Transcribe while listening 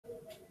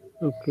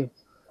Okay.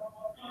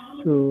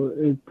 So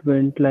it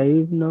went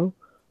live now.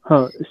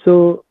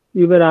 So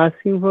you were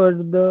asking for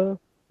the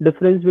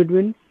difference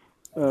between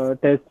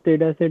test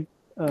data set,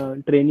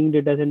 training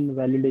data set, and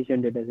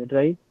validation data set,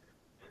 right?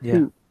 Yeah.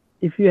 See,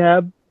 if you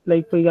have,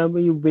 like, for example,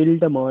 you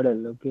build a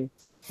model, okay,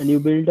 and you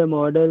build a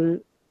model,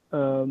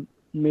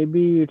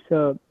 maybe it's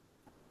a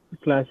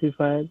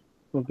classifier,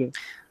 okay,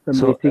 some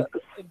So basic.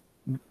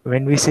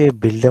 when we say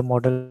build a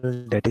model,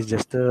 that is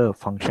just a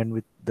function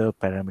with the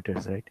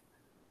parameters, right?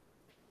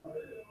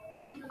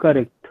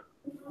 Correct.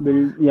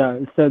 Build, yeah,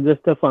 it's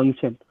just a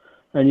function,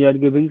 and you are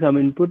giving some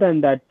input,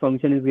 and that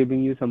function is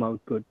giving you some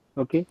output,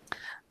 okay.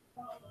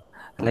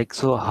 Like,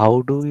 so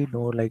how do we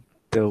know like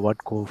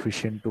what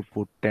coefficient to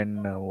put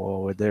and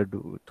or whether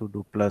to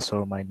do plus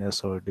or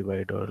minus or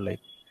divide or like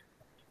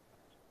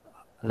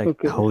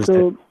Okay, how is that?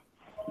 so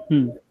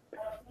hmm.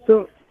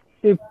 So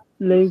if,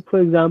 like, for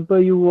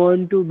example, you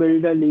want to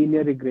build a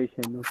linear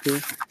regression,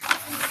 okay?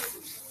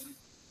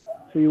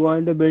 So you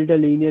want to build a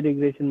linear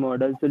regression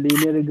model. So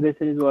linear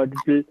regression is what?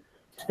 It will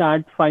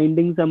start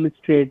finding some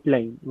straight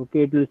line.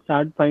 Okay, it will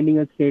start finding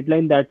a straight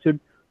line that should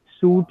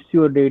suits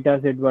your data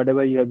set,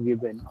 whatever you have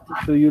given.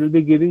 So you will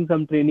be giving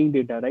some training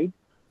data, right?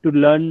 To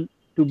learn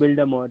to build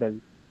a model.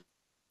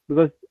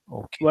 Because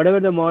Okay. whatever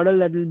the model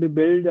that will be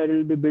built, that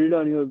will be built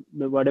on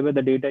your whatever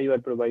the data you are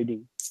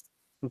providing.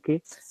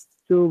 Okay.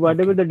 So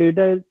whatever Okay. the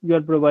data you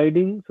are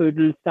providing, so it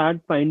will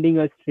start finding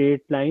a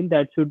straight line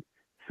that should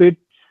fit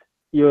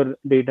your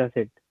data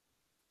set.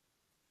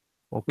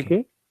 Okay.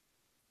 Okay.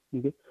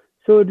 Okay.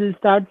 So it will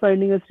start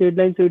finding a straight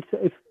line. So it's,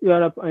 if you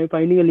are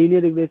finding a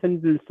linear regression,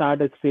 it will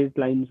start a straight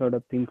line sort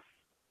of thing.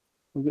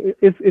 Okay.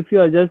 If you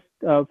are just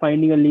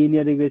finding a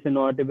linear regression,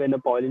 not even a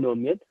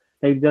polynomial,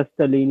 like just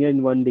a linear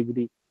in 1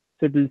 degree,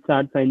 so it will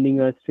start finding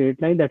a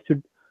straight line that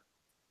should,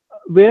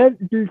 where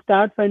it will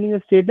start finding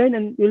a straight line,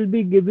 and you'll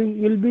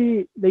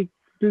be like,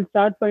 it will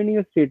start finding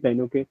a straight line,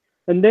 okay,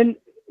 and then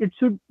it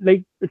should,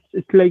 like,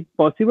 it's like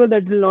possible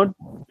that it will not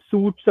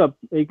suits up,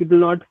 like it will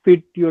not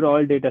fit your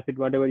all data set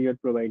whatever you are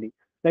providing,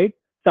 right?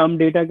 Some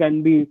data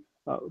can be,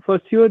 for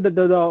sure that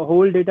the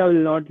whole data will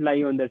not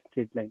lie on that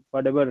straight line,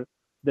 whatever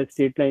the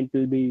straight line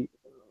will be,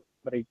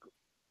 like,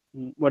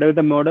 whatever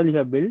the model you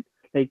have built,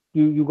 like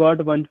you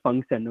got one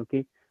function,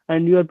 okay,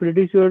 and you are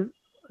pretty sure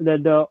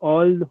that the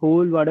all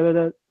whole whatever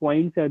the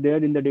points are there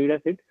in the data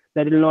set,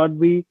 that will not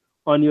be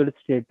on your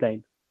straight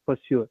line for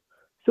sure.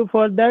 So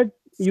for that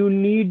you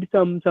need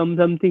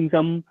something,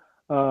 some,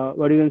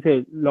 what you can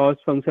say, loss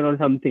function or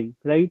something,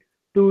 right?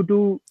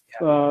 To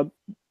Yeah. uh,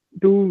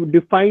 to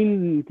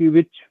define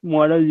which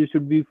model you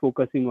should be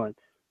focusing on,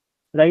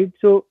 right?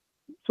 So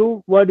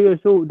what do you,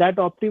 so that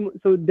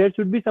so there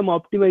should be some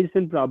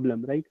optimization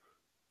problem, right?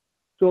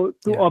 So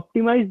to Yeah.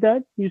 optimize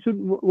that, you should,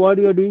 what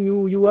you are doing,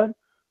 you are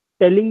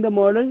telling the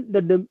model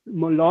that the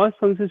loss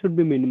function should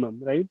be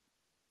minimum, right?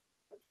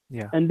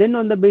 Yeah. And then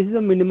on the basis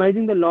of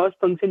minimizing the loss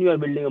function, you are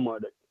building a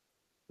model.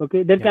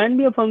 Okay, there Yeah. can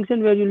be a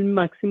function where you'll be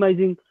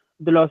maximizing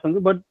the loss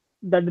function, but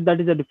that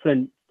is a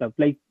different stuff.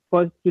 Like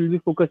first, you'll be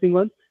focusing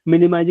on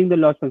minimizing the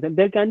loss function.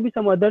 There can be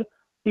some other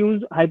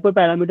tunes,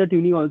 hyperparameter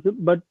tuning also,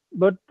 but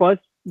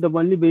first, the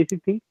only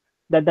basic thing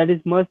that is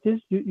must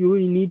is you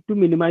need to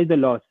minimize the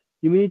loss.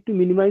 You need to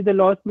minimize the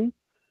loss means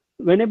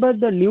whenever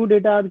the new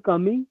data are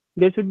coming,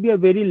 there should be a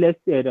very less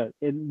error.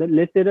 And the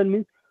less error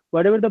means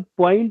whatever the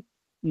point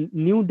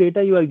new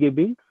data you are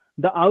giving,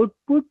 the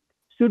output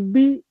should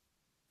be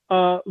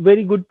a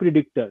very good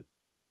predictor,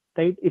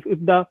 right? If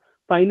the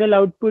final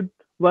output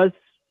was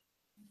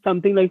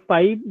something like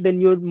 5, then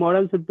your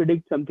model should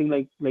predict something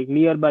like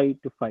nearby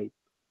to 5,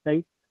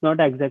 right? Not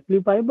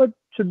exactly 5, but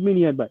should be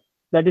nearby.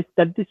 That is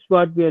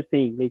what we are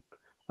saying,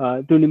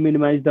 like, to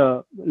minimize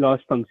the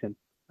loss function,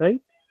 right?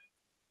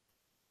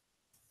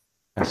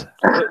 Yeah, sir.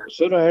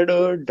 Sir, I had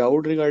a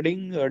doubt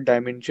regarding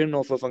dimension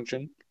of a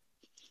function.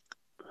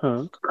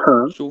 Huh.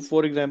 So,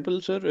 for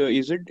example, sir,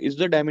 is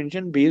the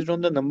dimension based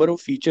on the number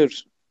of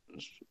features?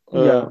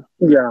 Uh,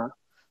 Yeah.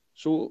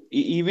 so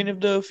even if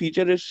the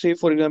feature is, say,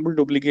 for example,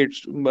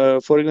 duplicates,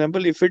 for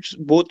example, if it's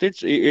both,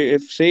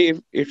 if say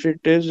if it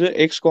is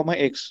x comma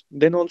x,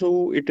 then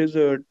also it is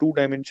two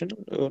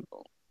dimensional.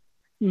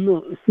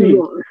 No, see,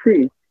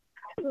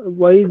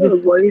 why is this?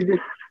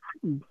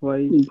 Why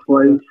is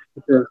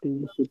just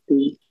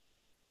repeating?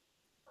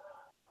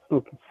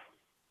 Okay,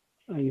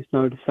 I guess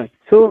now it's fine.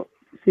 So,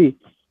 see,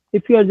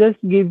 if you are just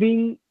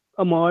giving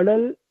a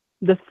model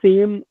the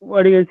same,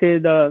 what do you say,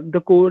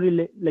 the core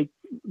like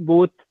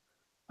both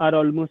are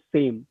almost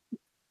same.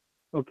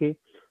 Okay,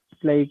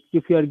 like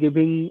if you are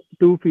giving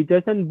two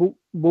features and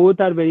both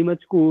are very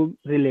much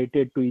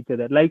correlated to each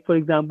other. Like for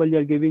example, you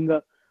are giving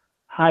a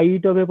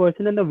height of a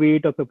person and the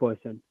weight of a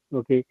person.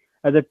 Okay,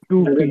 as a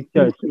two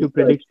features to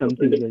predict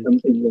something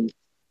else,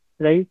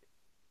 right?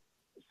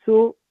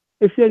 So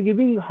if you are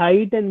giving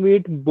height and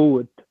weight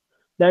both,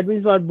 that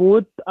means what,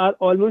 both are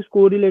almost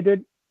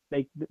correlated.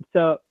 Like it's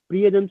a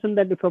pre-assumption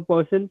that if a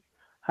person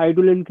height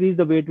will increase,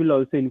 the weight will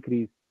also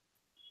increase,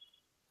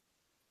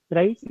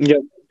 right? Yeah,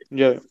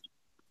 yeah,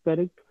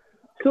 Correct.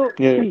 So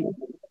yeah. see,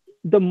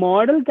 the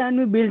model can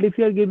be built if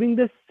you are giving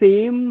the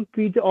same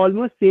feature,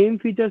 almost same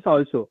features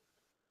also.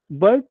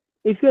 But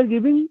if you are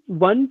giving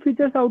one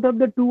features out of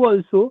the two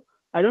also,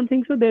 I don't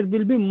think so there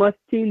will be much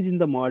change in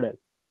the model.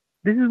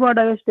 This is what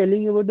I was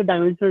telling you about the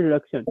dimensional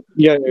reduction.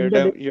 Yeah, In yeah,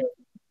 the yeah,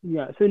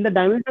 Yeah, so in the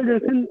dimensional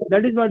reduction,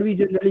 that is what we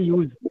generally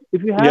use.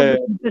 If you have yeah,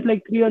 the features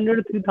like 300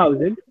 or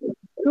 3000,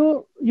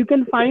 so you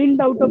can find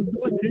out of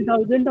those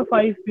 3000 the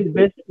five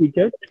best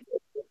features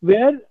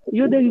where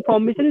the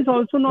information is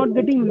also not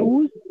getting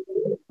loose.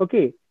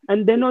 Okay,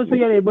 and then also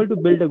you are able to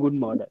build a good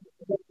model.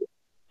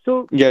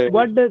 So yeah, yeah,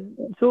 what the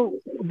so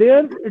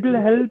there it will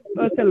help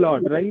us a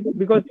lot, right?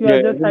 Because you are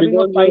yeah. just having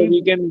a Because five.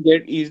 we can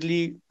get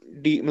easily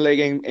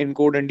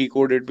encode and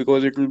decode it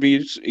because it will be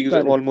is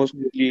Correct. almost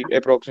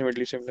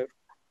approximately similar.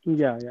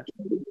 Yeah, yeah,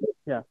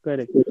 yeah,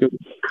 correct. Okay.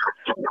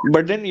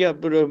 But then, yeah,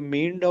 but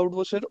main doubt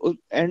was, sir,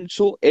 and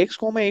so x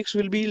comma x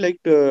will be like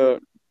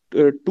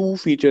two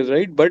features,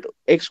 right? But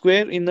x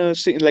square in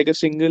like a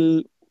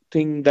single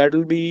thing, that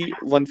will be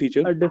one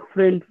feature. A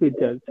different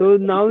feature. So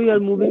now we are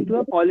moving to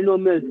a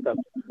polynomial stuff.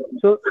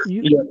 So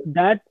Yeah,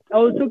 that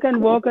also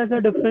can work as a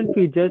different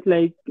features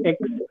like x.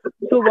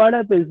 So what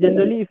happens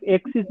generally if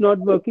x is not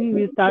working,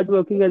 we start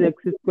working as x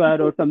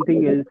square or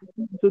something else.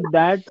 So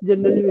that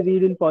generally we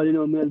read in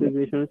polynomial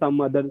regression or some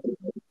other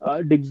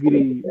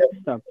degree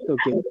stuff.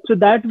 Okay. So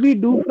that we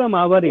do from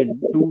our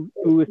end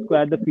to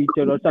square the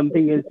feature or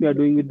something else we are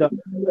doing with the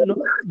no,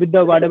 with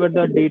the whatever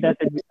the data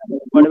set we have,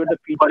 whatever the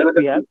features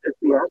we have,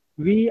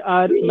 we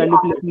are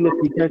manipulating the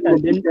features,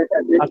 and then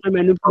after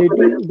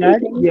manipulating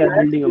that we are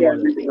building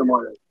a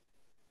model.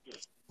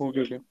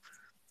 okay, okay.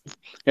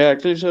 Yeah,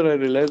 actually, sir, I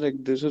realized like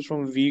this is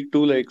from week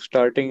two, like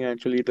starting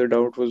actually the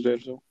doubt was there.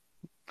 So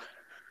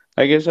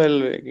I guess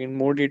I'll in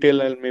more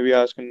detail I'll maybe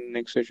ask in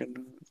next session.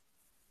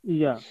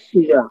 Yeah,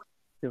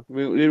 so,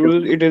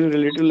 It is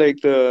related to like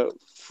the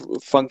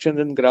functions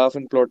and graph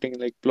and plotting,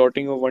 like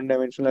plotting of one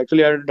dimensional.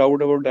 Actually, I had a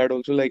doubt about that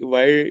also. Like,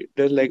 why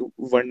does like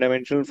one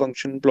dimensional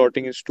function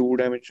plotting is two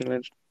dimensional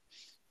and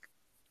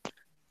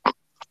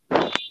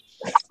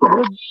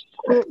bro,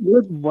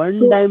 so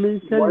one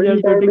dimensional we are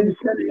getting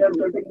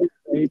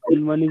right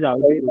and one is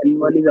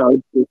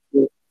output,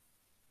 so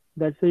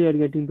that's why you are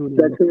getting two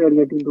dimensions.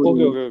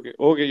 okay, okay, okay,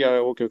 okay, yeah,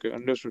 okay, okay,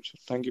 understood, sir.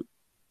 Thank you.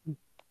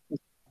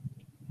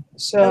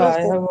 So Hello, I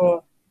sir. have a.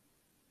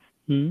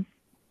 Hmm.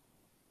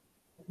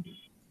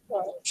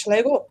 Shall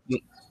I go?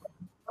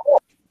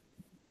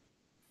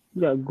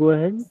 Yeah, go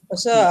ahead.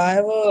 Sir, I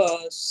have a.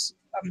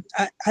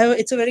 I have.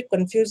 It's a very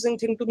confusing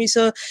thing to me,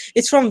 sir.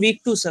 It's from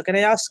week two, sir. Can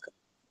I ask?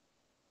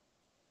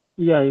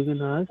 Yeah, you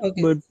can ask,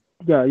 Okay. but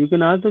yeah, you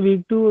can ask the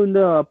week two in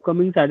the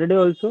upcoming Saturday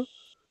also,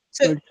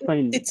 So but it's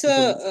fine. it's You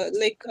a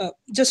can.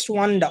 just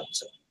one doubt,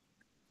 sir.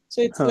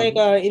 So it's Huh. like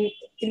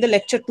in the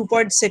lecture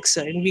 2.6,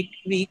 sir, in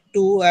week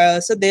two.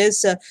 So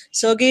there's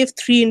Sir gave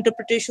three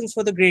interpretations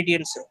for the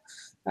gradient, sir,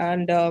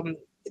 and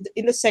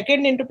in the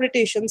second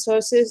interpretation, sir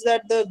says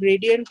that the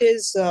gradient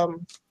is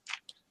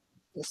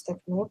just that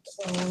note.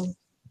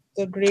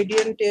 The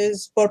gradient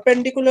is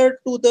perpendicular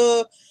to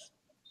the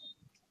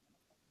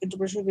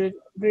interpretation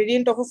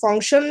gradient of a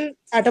function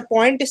at a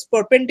point is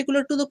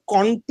perpendicular to the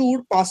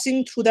contour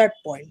passing through that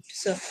point.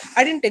 So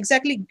I didn't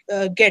exactly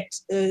get.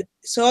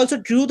 So also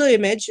drew the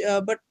image,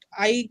 but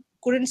I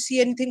couldn't see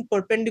anything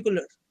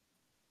perpendicular.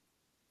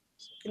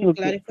 Can you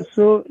Okay, clarify?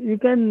 so you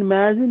can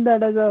imagine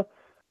that as a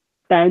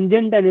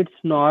tangent and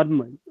it's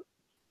normal.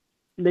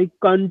 Like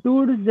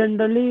contours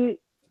generally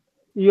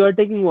you are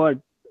taking what?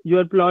 You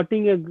are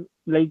plotting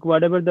like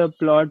whatever the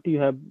plot you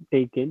have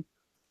taken.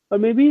 Or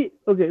maybe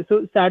okay,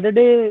 so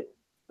Saturday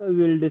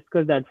we'll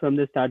discuss that from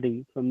the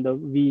starting, from the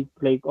week,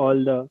 like all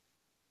the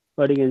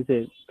what you can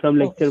say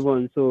from Okay, lecture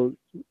one, so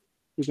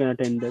you can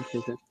attend that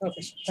session.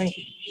 okay, thank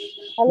you.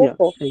 Hello, Yeah,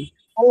 sir. thank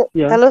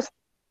yeah. Hello,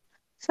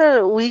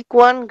 sir. Week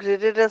one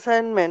graded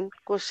assignment,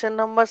 question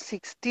number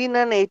 16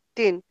 and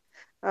 18.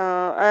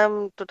 I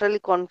am totally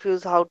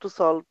confused how to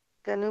solve.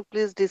 Can you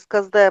please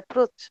discuss the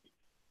approach?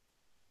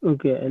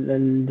 Okay,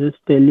 I'll just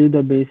tell you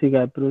the basic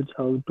approach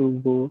how to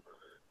go.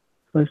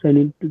 First, I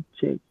need to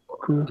check.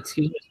 Uh,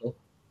 Excuse me, sir.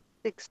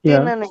 16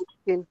 yeah. and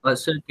 18. Sir,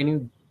 sir,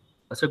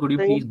 could you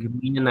Right? please give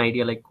me an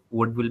idea like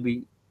what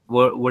we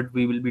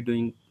will be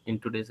doing in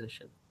today's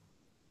session?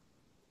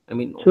 I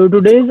mean, So it's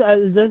today's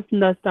I'll just in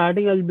the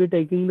starting I'll be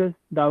taking the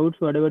doubts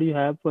whatever you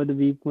have for the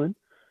week one,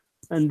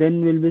 and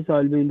then we'll be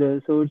solving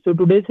the. So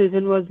today's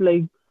session was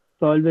like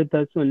solve with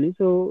us only.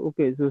 So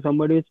okay, so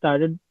somebody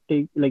started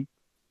take like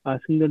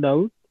asking the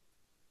doubt.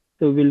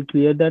 So we'll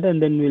clear that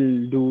and then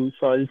we'll do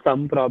solve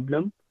some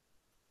problem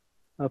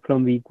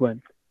from week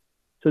one.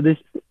 So this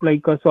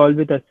like a solve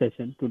with us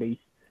session today.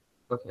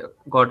 okay.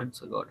 Got it,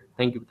 sir. Got it.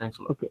 Thank you. Thanks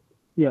a lot. Okay.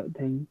 Yeah.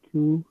 Thank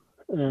you.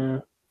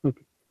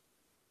 Okay.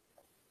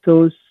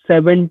 So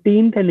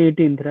 17th and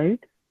 18th, right?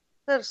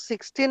 Sir,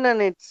 16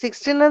 and 8.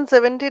 16 and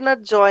 17 are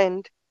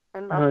joined.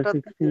 And after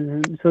that,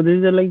 16. So this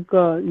is like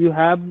you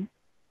have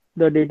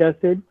the data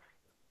set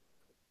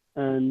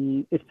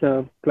and it's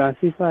a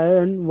classifier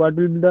and what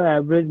will be the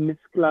average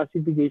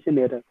misclassification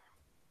error.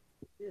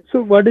 yes.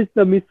 So what is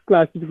the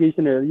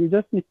misclassification error? You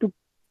just need to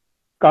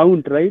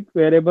count, right?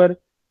 Wherever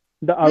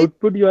the Which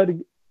output you are,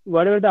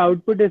 whatever the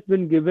output has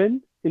been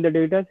given in the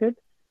data set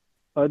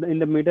or in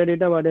the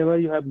metadata, whatever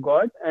you have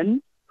got,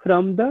 and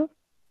from the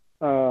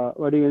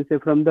what do you can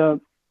say, from the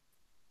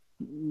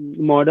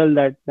model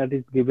that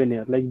is given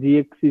here, like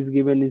gx is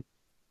given is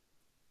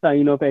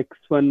sine of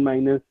x1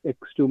 minus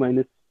x2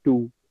 minus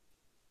 2,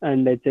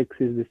 and hx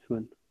is this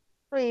one.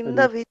 so in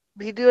That the is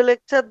video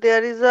lecture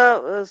there is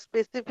a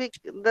specific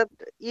that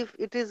if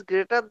it is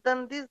greater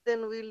than this,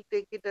 then we'll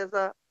take it as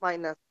a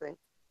minus sign.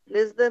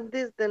 Less than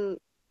this, then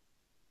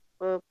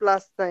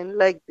plus sign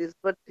like this.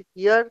 But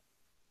here,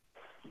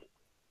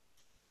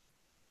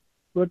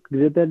 what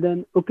greater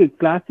than, okay,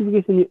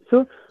 classification.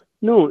 So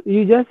no,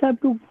 you just have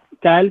to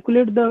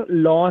calculate the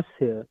loss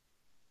here,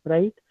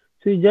 right?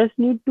 So you just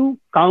need to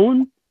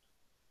count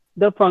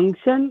the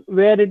function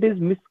where it is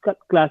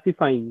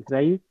misclassifying,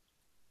 right?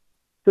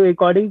 So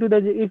according to the,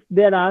 if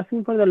they are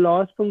asking for the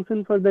loss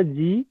function for the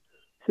g,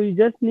 so you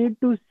just need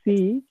to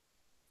see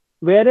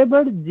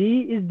wherever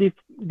g is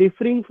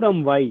differing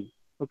from y.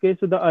 Okay,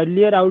 so the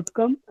earlier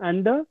outcome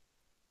and the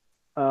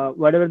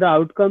whatever the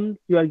outcomes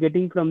you are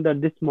getting from the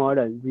this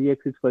model, gx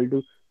is equal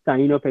to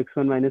sine of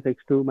x1 minus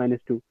x2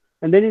 minus 2,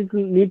 and then you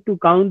need to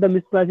count the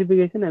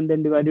misclassification and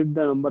then divide it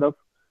the number of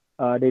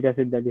data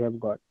set that you have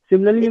got.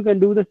 Similarly, you can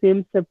do the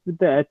same step with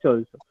the h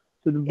also.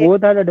 So X,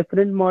 both are a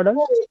different model.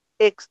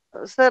 X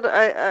sir,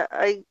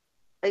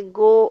 I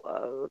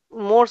go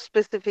more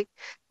specific.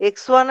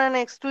 X1 and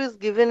X2 is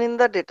given in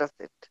the data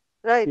set,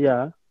 right?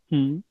 Yeah.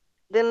 Hmm.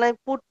 Then I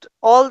put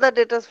all the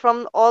data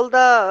from all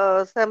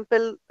the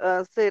sample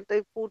set.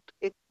 I put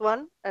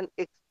X1 and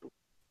X2.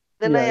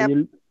 Then Yeah.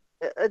 You'll.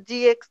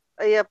 GX,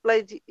 I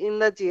apply in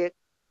the GX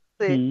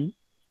set. Hmm.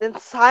 Then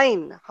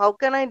sign. How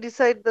can I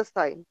decide the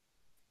sign?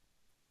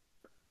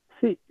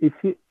 See, if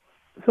you,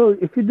 so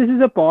if you, this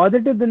is a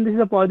positive, then this is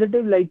a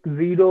positive, like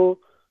zero.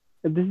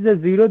 If this is a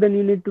zero, then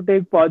you need to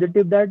take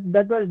positive.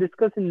 That was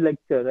discussed in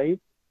lecture, right?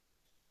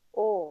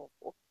 Oh,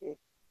 okay.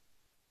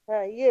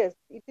 Yes,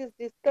 it is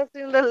discussed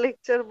in the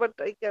lecture, but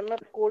I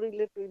cannot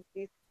correlate with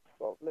this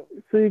problem.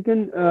 So you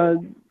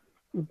can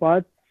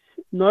watch,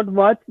 not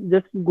watch,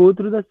 just go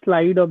through the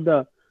slide of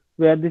the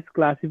where this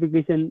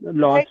classification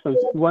loss I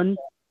function. go One,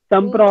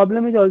 some in,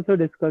 problem is also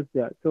discussed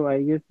there. So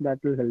I guess that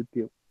will help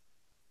you.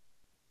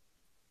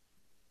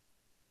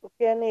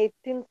 okay, an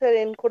 18 sir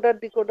encoder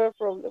decoder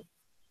problem.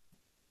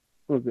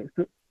 Okay.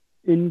 So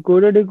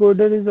encoder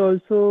decoder is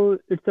also,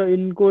 it's a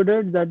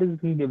encoder that is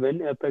given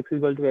fx is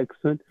equal to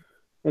x1,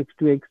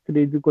 x2,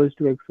 x3 is equals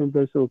to x1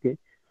 plus, okay,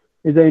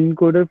 is an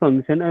encoder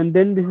function, and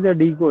then this is a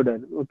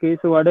decoder. Okay,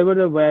 so whatever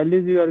the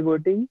values you are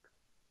getting,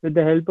 with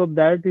the help of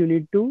that you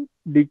need to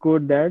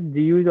decode that.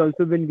 Gu is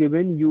also been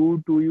given,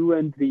 u, 2u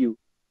and 3u,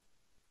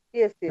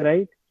 Yes, yes,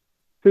 right?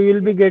 So you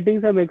will be yes,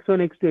 getting some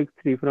x1, x2,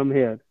 x3 from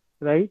here,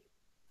 right?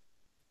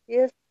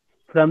 yes,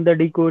 From the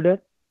decoder.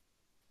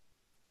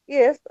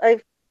 yes. I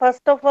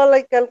first of all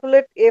I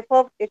calculate f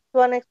of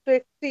x1, x2,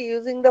 x3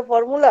 using the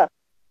formula.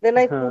 Then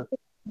I Huh. put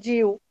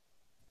GU.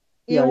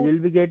 Yeah, U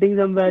you'll be getting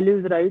some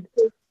values, right?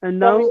 And from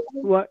now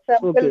in what?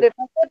 sample Okay.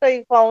 data set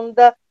I found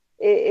the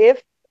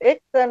f,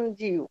 x and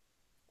GU.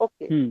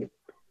 Okay. Hmm.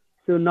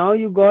 So now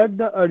you got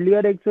the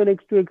earlier x1,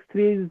 x2,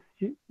 x3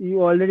 is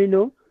you already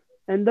know,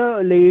 and the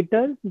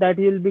later that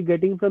you'll be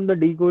getting from the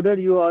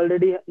decoder, you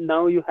already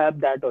now you have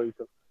that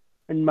also.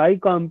 And by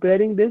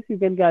comparing this, you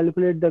can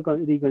calculate the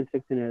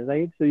reconstruction error,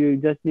 right? So you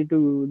just need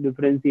to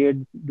differentiate,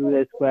 do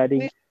the squaring,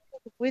 Which,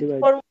 which divide.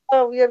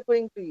 formula we are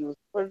going to use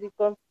for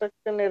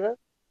reconstruction error?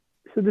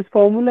 So this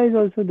formula is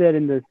also there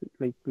in this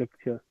like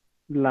lecture.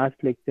 Last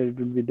lecture it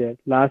will be there.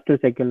 Last or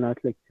second last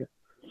lecture.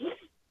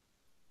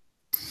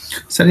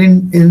 Sir,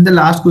 in the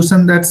last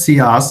question that she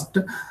asked,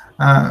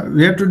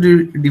 we have to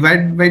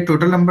divide by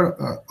total number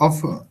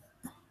of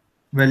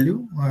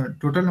value,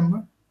 total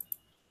number.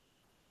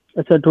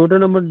 It's a total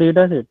number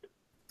data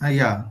set.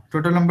 Yeah,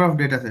 total number of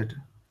data set.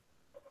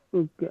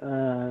 Okay.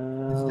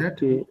 Is that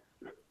Okay.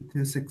 it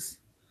is 6?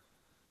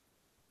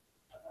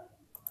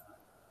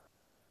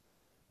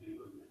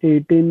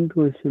 18th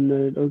question,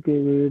 right? Okay,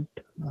 wait.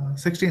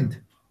 16th.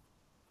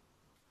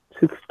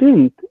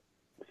 16th.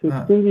 Uh,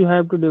 16th you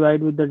have to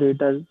divide with the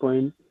data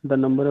point, the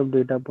number of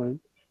data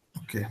points.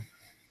 okay.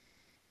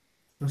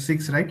 So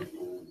 6, right?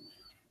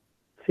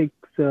 6.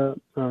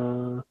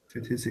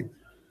 56.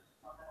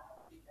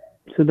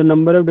 So the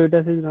number of data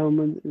is how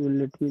much?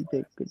 Let me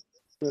check it.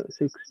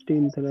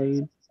 16th,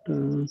 right?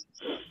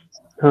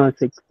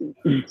 6.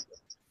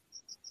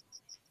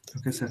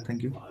 Okay, sir.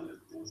 Thank you.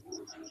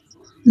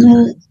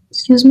 Uh,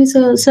 Excuse me,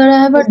 sir. Sir, I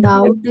have a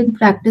doubt in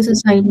practice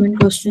assignment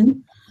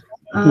question,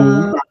 Hmm.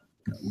 uh,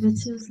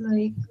 which is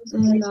like the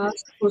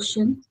last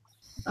question,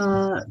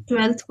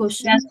 12th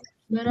question,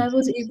 where I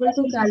was able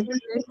to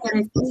calculate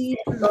correctly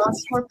the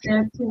loss for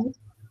pair 2,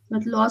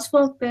 but loss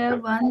for pair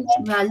 1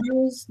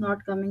 value is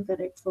not coming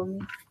correct for me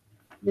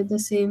with the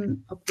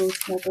same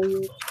approach that I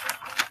used.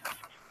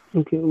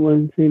 Okay,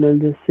 one second. I'll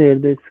just share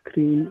the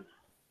screen.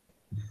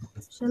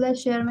 Shall I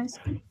share my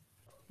screen?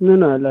 No,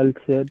 no, I'll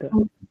share that.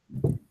 Oh,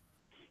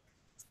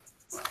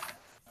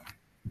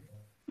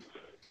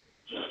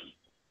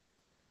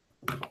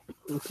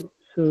 Okay.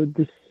 So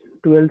this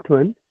 12th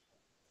one,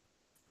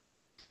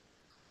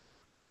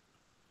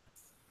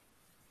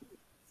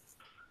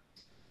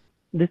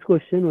 this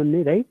question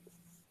only, right?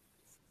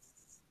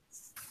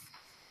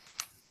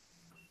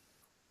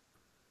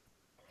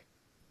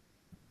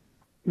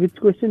 Which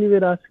question you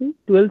were asking?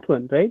 12th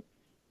one, right?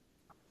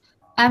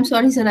 I'm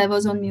sorry, sir. I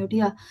was on mute.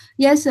 Yeah.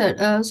 Yes,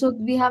 sir. So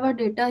we have our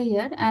data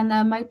here, and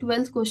my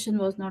 12th question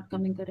was not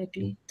coming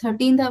correctly.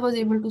 13th, I was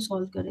able to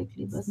solve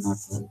correctly, but not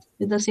 12th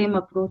with the same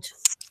approach.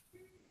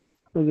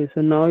 Okay,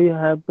 so now you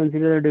have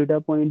considered a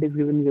data point is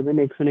given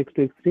x1,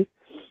 x2, x3.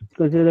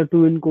 Consider the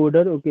two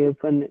encoder. Okay,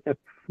 f and f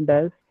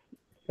dash,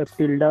 f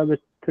tilde with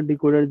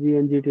decoder g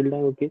and g tilde.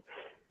 Okay,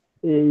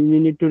 you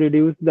need to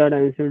reduce that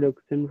answer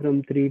reduction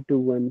from 3 to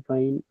 1.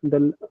 Find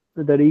the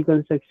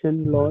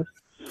reconstruction loss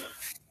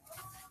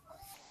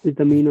is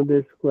the mean of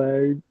the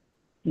squared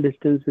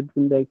distance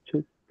between the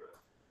actual.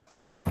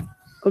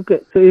 Okay,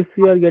 so if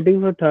you are getting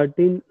for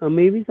 13,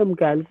 maybe some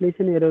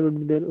calculation error would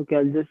be there. Okay,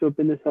 I'll just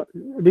open the.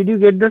 Did you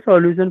get the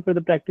solution for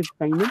the practice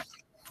assignment?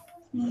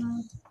 I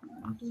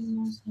don't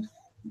know, sir.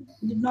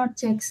 Did not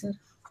check, sir.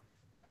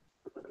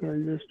 Okay,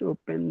 I'll just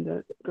open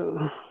that.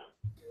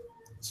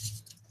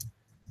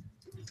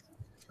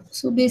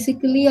 So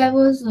basically, I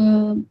was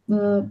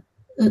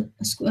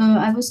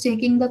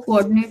taking the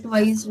coordinate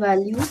wise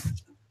value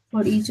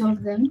for each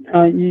of them.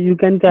 You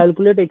can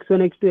calculate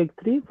x1, x2,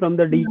 x3 from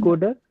the Yeah.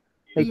 decoder.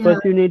 Like Yeah.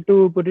 first you need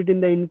to put it in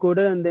the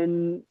encoder and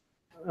then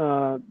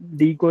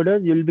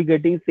decoder. You'll be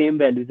getting same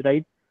values,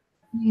 right?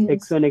 Yes.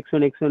 X1,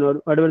 x1, x1, or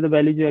whatever the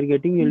values you are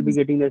getting, you'll be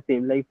Yes. getting the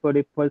same. Like for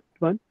the first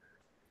one,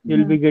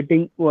 you'll Yeah. be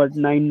getting what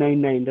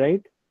 999,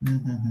 right?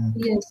 Mm-hmm.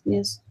 Yes.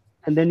 Yes.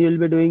 And then you'll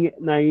be doing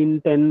 9,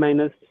 10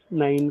 minus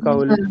 9 ka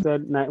whole Yeah. square,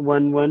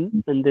 1, 1,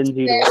 and then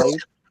 0, Square.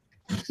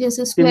 right? Yes,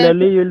 a square.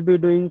 Similarly, you'll be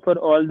doing for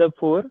all the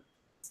four,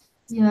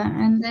 Yeah,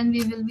 and then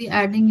we will be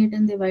adding it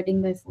and dividing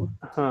by 4.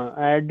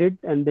 add it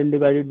and then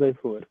divide it by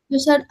 4. So,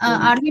 sir, So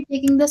are we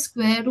taking the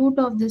square root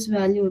of this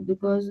value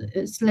because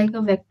it's like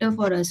a vector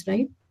for us,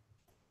 right?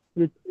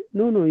 which,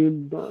 no, you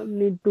don't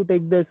need to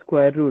take the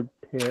square root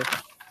here.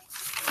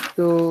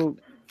 So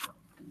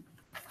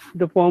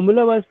the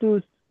formula was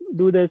to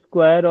do the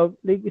square of,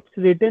 like it's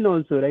written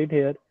also right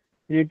here.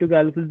 You need to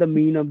calculate the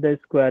mean of the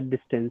square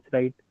distance,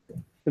 right?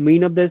 The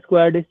mean of the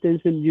square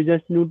distance, you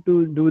just need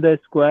to do the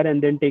square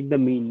and then take the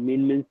mean.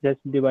 Mean means just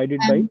divided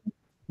by And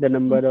the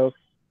number of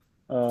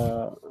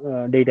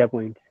data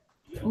points.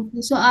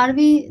 okay, so are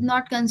we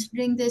not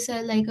considering this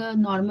as like a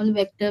normal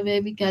vector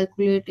where we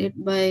calculate it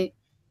by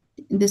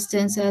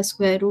distance as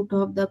square root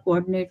of the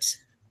coordinates?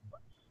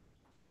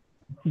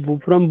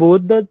 From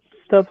both the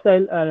stuffs,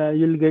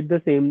 you'll get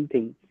the same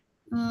thing.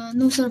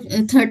 No, sir.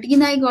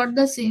 13, I got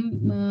the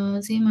same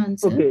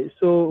answer. Okay,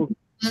 so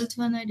 12th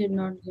one, I did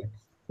not get.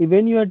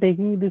 even you are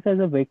taking this as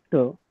a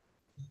vector,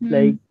 Hmm.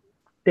 like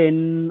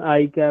 10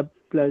 I cap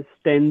plus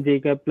 10 j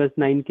cap plus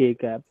 9 k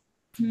cap.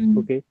 Hmm.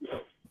 Okay,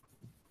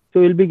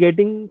 so you'll be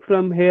getting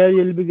from here,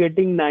 you'll be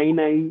getting 9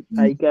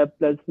 I cap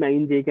plus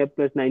 9 j cap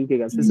plus 9 k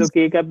cap. So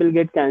k cap will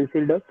get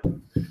cancelled up.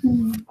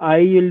 Hmm. I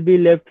will be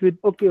left with,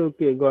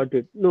 okay, got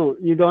it. No,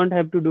 you don't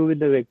have to do with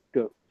the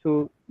vector.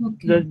 So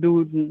Okay. just do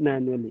it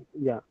manually.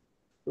 Yeah,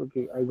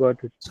 okay, I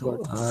got it. So Got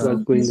it was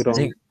Okay, going sir. I wrong.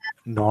 think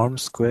norm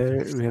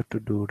square we have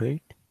to do,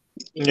 right?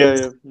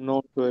 Yeah,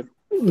 no square.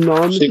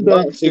 Norm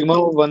square. Sigma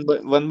of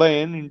one by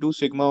n into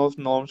sigma of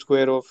norm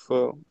square of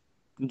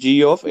g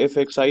of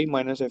fxi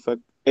minus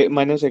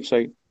minus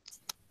xi.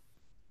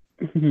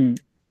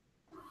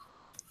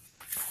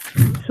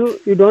 So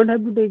you don't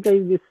have to take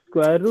a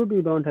square root.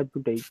 You don't have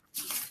to take.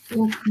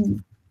 Okay.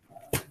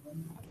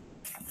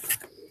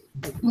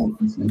 Okay.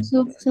 Okay,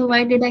 sir. So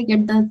why did I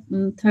get the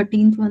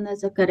 13th one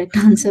as a correct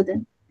answer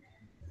then?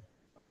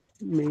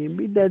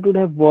 Maybe that would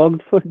have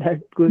worked for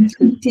that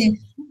question. Okay.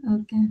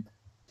 Okay.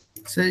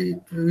 Say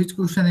which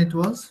question it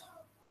was?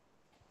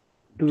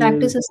 12.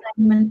 Practice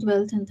assignment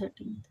 12th and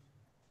 13th.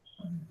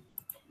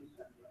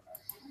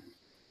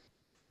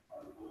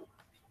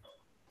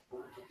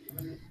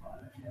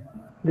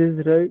 This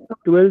is right.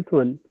 12th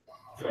one.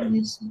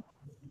 Yes, sir.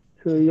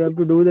 So you have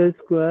to do the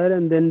square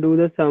and then do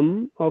the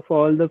sum of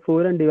all the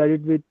four and divide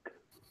it with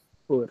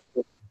 4.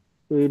 So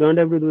you don't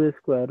have to do the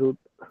square root.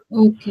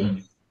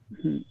 Okay.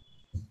 Hmm.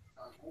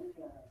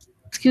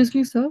 Excuse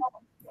me, sir.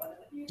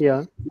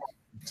 Yeah.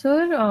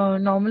 Sir,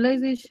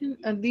 normalization,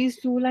 these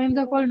two lines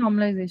are called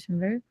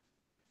normalization, right?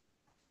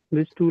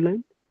 Which two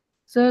lines?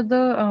 Sir,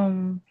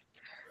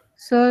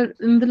 sir,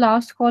 in the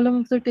last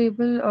column of the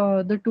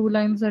table, the two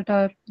lines that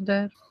are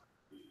there,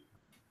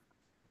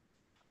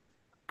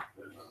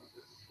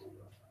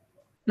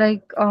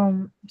 like,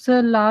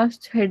 sir,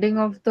 last heading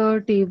of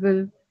the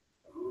table.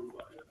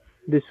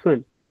 This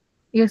one.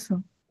 Yes,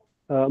 sir.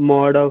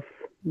 Mod of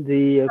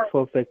the f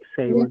of x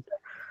I Yes. want.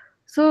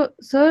 So,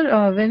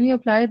 sir, when we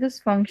apply this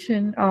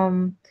function,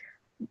 don't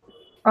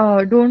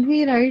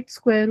we write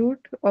square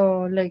root,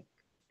 or like,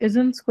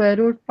 isn't square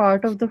root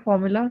part of the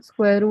formula?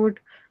 Square root,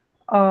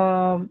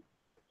 um,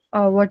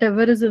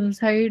 whatever is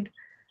inside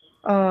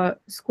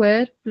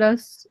square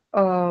plus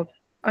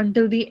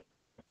until the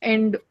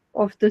end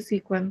of the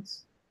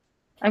sequence.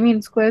 I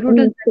mean, square root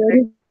is there,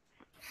 right?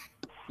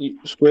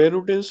 Square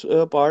root is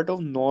a part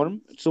of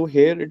norm, so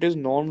here it is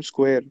norm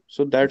square,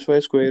 so that's why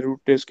square root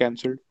is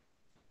cancelled.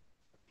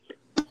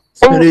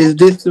 Sir, is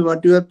this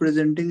what you are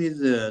presenting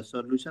is a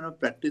solution of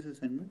practice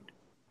assignment?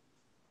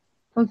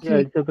 Yeah,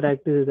 Okay. it's a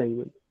practice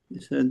assignment.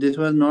 Sir, this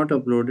was not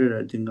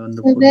uploaded, I think, on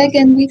the So where portal.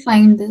 can we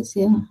find this?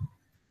 Yeah.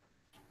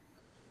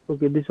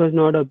 Okay, this was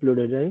not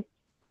uploaded, right?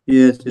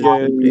 Yes, yes, Yeah,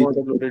 sir, please. not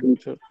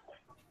uploaded, sir.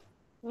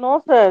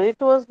 No, sir, it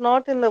was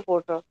not in the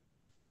portal.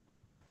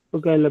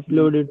 Okay, I'll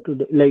upload it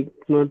today. Like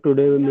not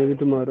today, but maybe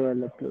tomorrow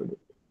I'll upload it.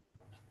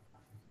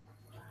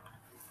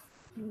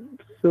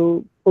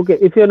 So okay,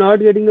 if you're not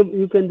getting the,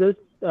 you can just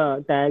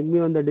tag me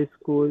on the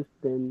discourse.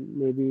 Then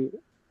maybe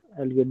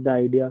I'll get the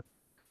idea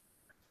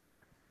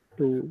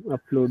to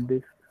upload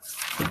this.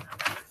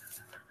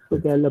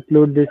 Okay, I'll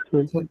upload this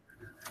one.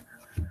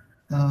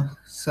 So,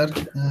 sir,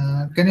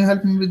 can you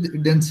help me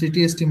with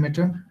density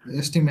estimator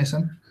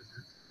estimation?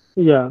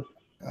 Yeah.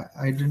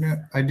 I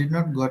did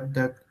not got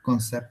that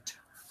concept.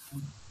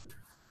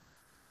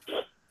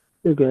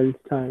 Okay, I'll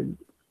start.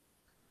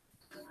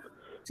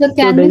 So So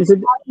can we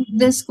density. start with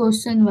this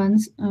question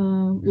once,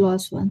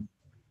 last one,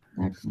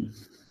 that one,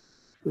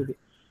 Okay.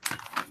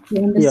 to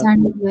Yeah.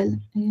 understand it well?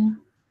 Yeah.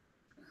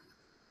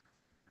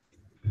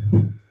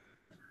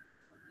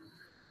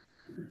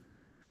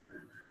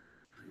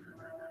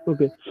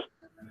 Okay.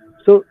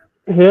 So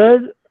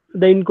here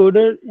the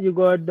encoder you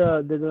got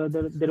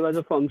there was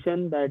a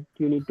function that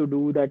you need to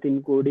do that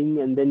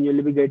encoding, and then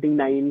you'll be getting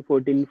 9,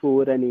 14,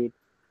 4, and 8.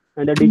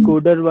 And the Mm,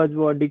 decoder was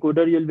what?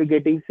 Decoder you'll be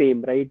getting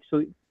same, right?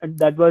 So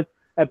that was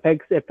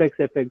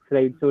fx,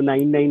 right? So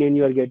 9, 9, and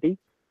you are getting.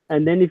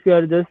 And then if you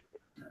are just,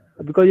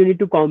 because you need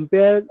to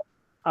compare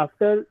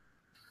after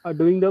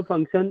doing the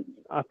function,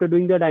 after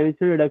doing the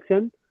dimensional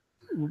reduction,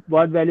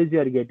 what values you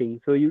are getting.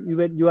 So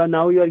you are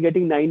now you are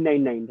getting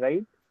 999,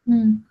 right?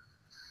 mm,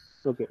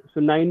 Okay, so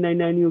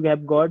 999 you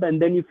have got,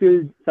 and then if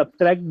you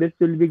subtract this,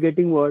 you'll be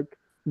getting what?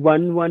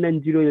 1, 1,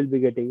 and 0 you'll be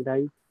getting,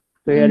 right?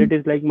 So here mm, it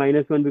is like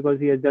 -1 because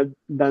he has just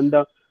done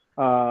the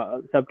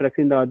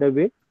subtraction the other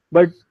way.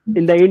 But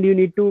in the end, you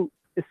need to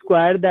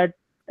square that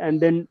and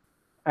then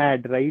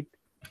add, right?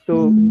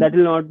 So mm. that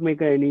will not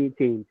make any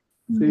change.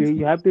 So Yes.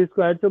 you have to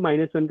square. So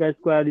 -1 k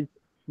square is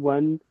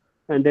 1,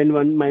 and then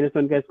 1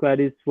 -1 k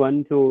square is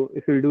 1. So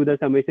if you do the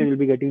summation,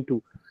 you'll be getting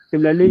 2.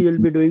 Similarly, you'll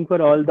be doing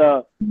for all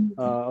the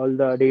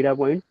data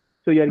points.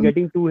 So you're Mm,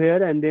 getting 2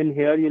 here, and then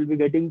here you'll be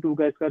getting 2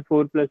 chi square,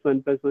 4 plus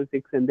 1,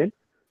 6, and then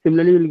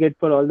similarly you'll get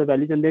for all the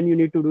values, and then you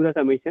need to do the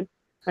summation.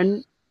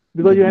 And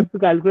because you mm, have to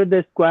calculate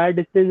the square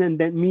distance and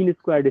then mean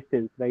square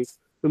distance, right?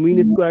 So mean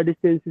mm. square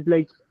distance is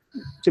like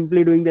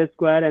simply doing the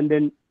square and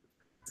then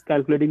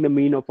calculating the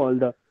mean of all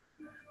the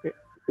eh,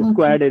 Okay.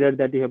 squared error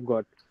that you have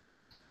got.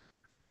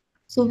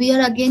 So we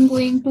are again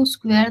going to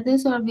square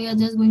this, or we are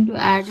just going to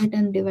add it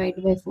and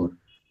divide by 4?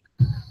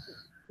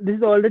 This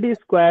is already a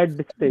squared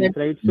distance, That-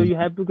 right? So you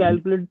have to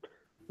calculate,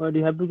 or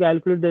you have to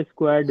calculate the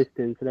square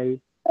distance, right?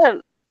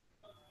 Sir,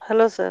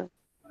 hello, sir.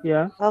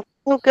 Yeah. How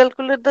to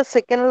calculate the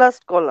second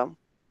last column?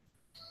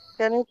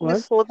 Can you What?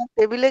 please show the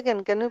table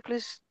again? Can you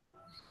please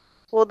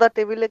show the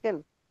table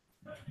again?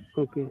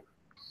 Okay.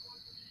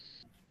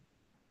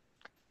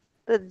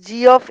 The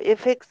g of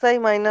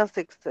fxi minus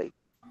xi.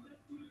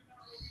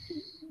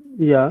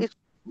 Yeah. It's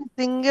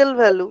single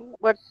value,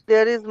 but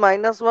there is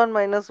 -1,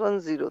 -1,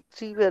 0.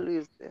 Three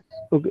values there.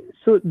 Okay.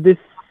 So this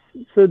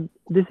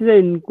is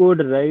an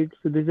encoder, right?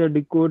 So this is a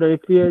decoder.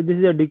 If we are, this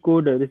is a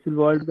decoder. This is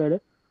what kind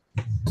of.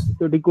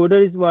 So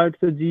decoder is what?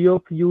 So g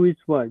of u is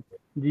what?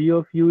 G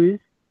of u is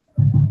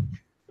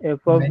f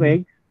of Nine.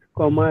 x,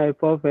 comma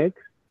f of x,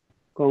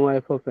 comma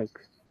f of x.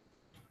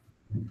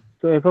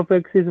 So f of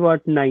x is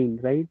what? 9,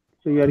 right?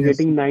 So you are Yes.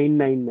 getting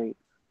 999.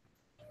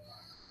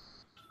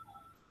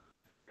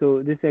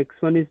 So this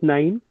x1 is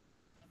 9,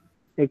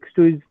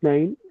 x2 is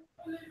 9,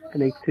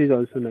 and x3 is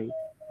also 9.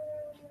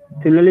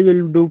 Similarly,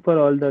 we'll do for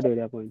all the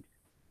data points,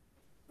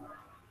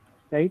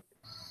 right?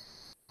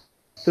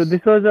 So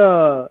this was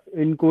a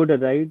encoder,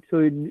 right? So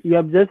you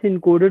have just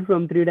encoded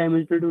from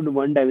 3-dimensional to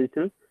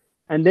 1-dimensional,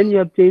 and then you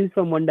have changed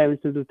from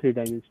 1-dimensional to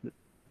 3-dimensional,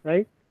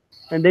 right?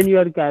 And then you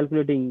are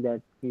calculating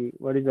that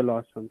what is the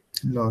loss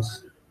function,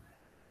 Loss.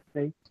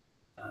 right?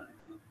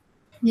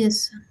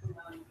 Yes.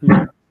 Hmm.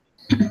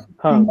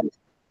 Huh. Thank you.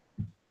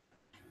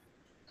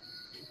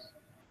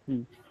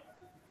 Hmm.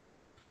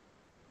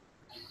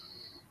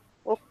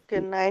 Okay,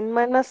 9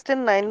 minus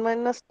 10, 9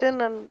 minus 10,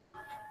 and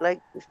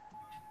like this.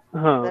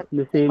 Huh. That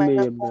The same way you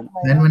minus have 1,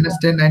 done. 9 minus minus 1,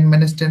 10, 9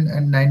 minus 10,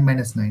 and 9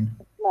 minus 9.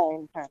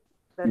 9.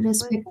 That's why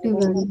Respective 9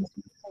 minus values.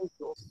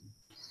 10.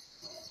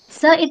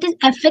 Sir, it is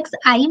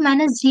fxi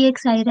minus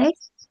gxi, right?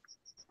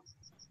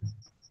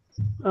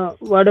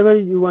 Whatever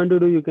you want to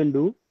do, you can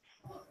do.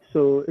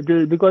 So it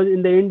will, because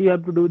in the end you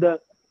have to do the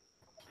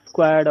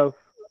squared of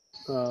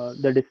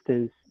the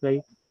distance,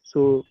 right?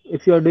 So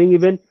if you are doing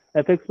even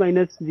fx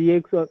minus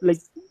gx, or like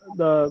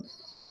the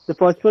the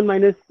first one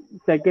minus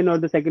second, or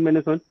the second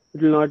minus one,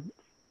 it will not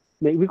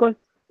make, because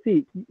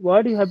see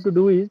what you have to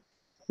do is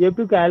you have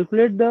to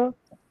calculate the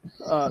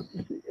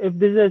if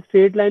this is a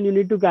straight line, you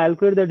need to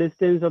calculate the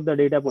distance of the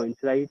data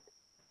points, right?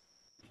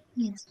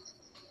 Yes.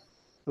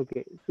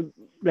 Okay, so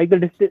like the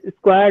distance,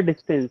 square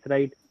distance,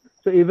 right?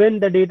 So even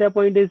the data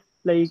point is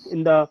like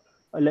in the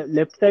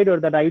left side or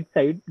the right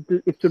side,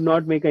 it should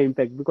not make an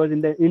impact because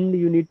in the end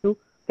you need to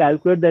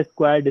calculate the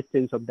square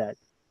distance of that.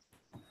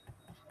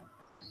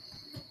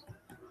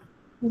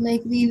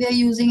 Like we were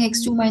using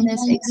x2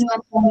 minus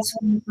x1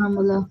 in this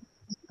formula.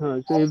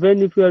 So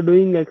even if you are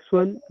doing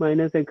x1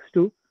 minus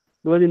x2,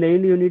 because in the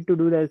end you need to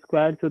do the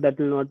square, so that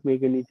will not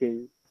make any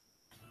change.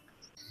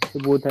 So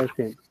both are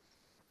same,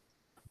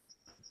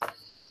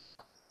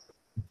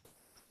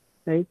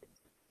 right?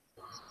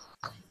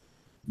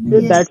 So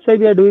Yes. that's why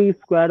we are doing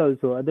square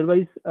also.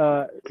 Otherwise,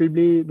 it will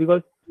be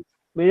because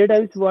many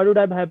times what would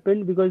have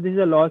happened because this is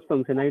a loss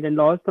function, right? And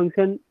loss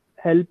function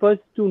help us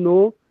to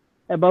know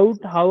about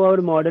how our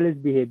model is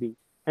behaving.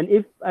 And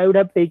if I would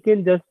have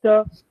taken just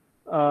the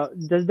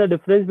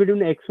difference between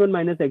x1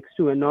 minus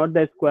x2 and not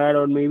the square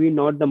or maybe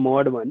not the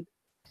mod one,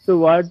 so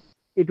what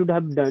it would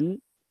have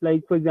done,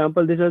 like for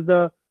example, this was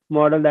the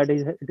model that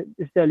is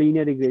it's a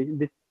linear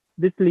regression.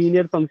 This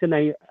linear function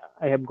I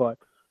have got,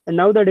 and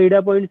now the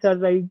data points are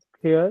like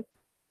here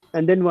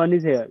and then one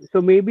is here.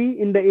 So maybe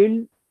in the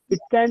end, it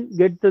can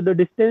get to the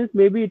distance.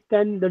 Maybe it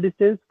can the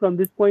distance from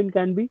this point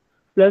can be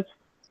plus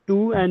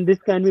two, and this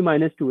can be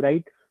minus two,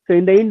 right? So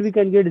in the end, we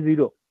can get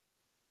zero.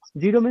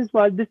 Zero means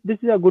what? This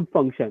is a good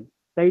function,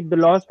 right? The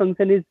loss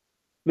function is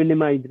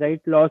minimized, right?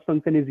 Loss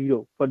function is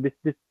zero for this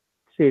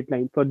straight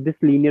line for this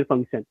linear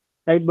function,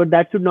 right? But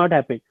that should not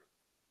happen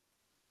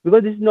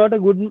because this is not a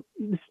good.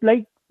 It's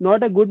like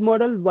not a good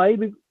model. Why?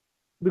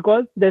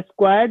 Because the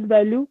squared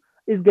value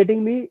is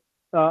getting me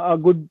a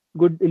good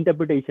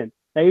interpretation,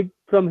 right?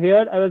 From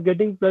here I was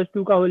getting plus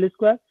 2 ka whole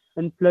square,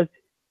 and plus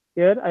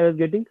here I was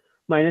getting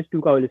minus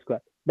 2 ka whole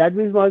square. That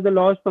means was the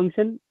loss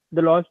function,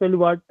 the loss value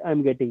what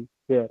I'm getting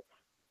here,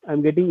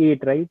 I'm getting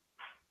 8, right?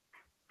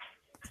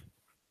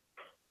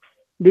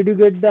 Did you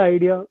get the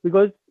idea?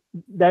 Because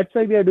that's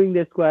why we are doing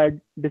the squared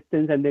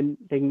distance and then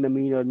taking the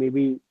mean, or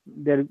maybe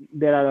there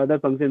are other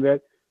functions where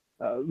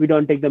we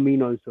don't take the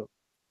mean also.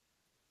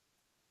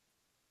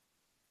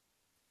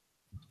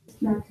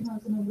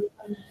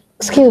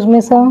 Excuse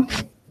me, sir.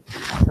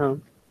 Huh?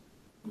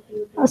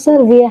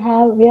 Sir, we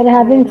are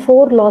having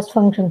four loss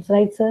functions,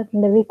 right, sir,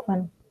 in the week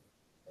one.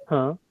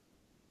 Huh?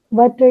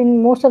 But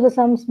in most of the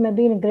sums,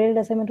 maybe in graded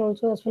assignment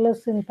also, as well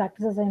as in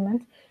practice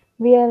assignments,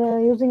 we are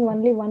using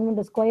only one with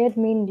the squared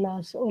mean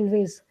loss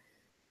always.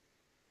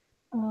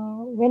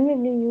 When will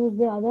we use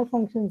the other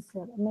functions,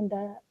 sir? I mean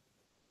the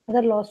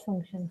other loss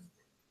functions.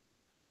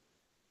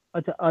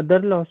 Acha, other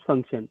loss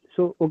function.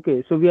 So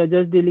okay, so we are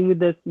just dealing with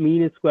the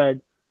mean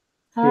squared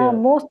here.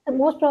 Most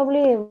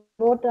probably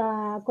what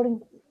according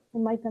to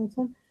my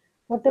concern,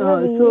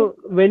 whatever we use. So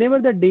whenever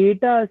the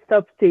data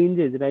stuff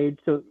changes, right?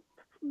 So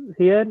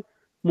here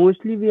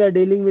mostly we are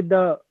dealing with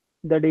the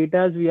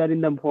data we are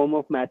in the form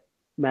of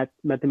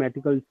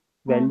mathematical Uh,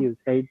 values,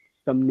 right?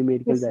 Some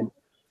numerical yes, sir. value.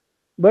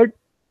 But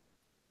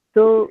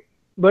so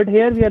but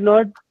here we are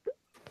not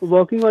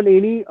working on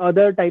any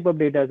other type of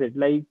data set.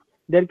 Like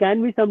there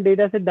can be some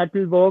data set that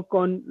will work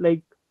on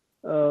like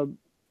uh,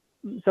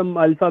 some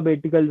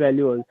alphabetical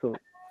value also,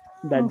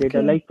 that data.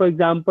 Okay. Like for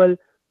example,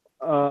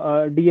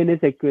 DNA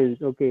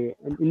sequence. Okay,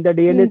 and in the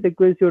DNA Mm.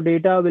 sequence, your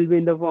data will be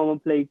in the form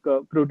of like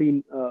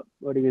protein.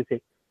 What do you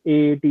say?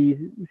 A,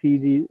 T, C,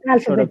 G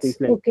sort of things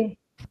Alphabets. Okay.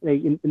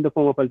 like in the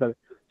form of alphabet.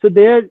 So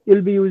there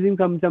you'll be using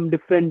some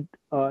different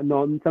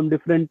norm, some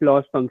different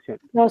loss function.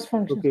 Loss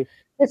functions. Okay,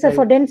 Yes, sir.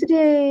 For right.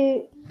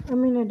 density, I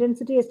mean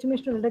density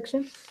estimation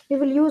reduction, we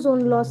will use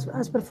one loss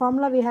as per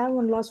formula. We have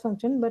one loss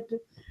function, but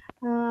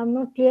I'm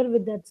not clear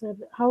with that, sir.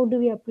 How do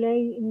we apply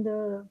in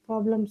the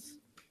problems?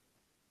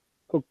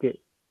 Okay,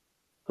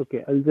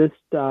 okay. I'll just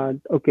start.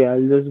 Okay,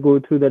 I'll just go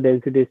through the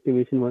density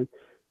estimation one,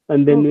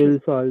 and then Okay. we'll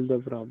solve the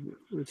problem.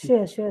 Okay.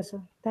 Sure, sure,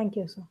 sir. Thank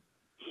you, sir.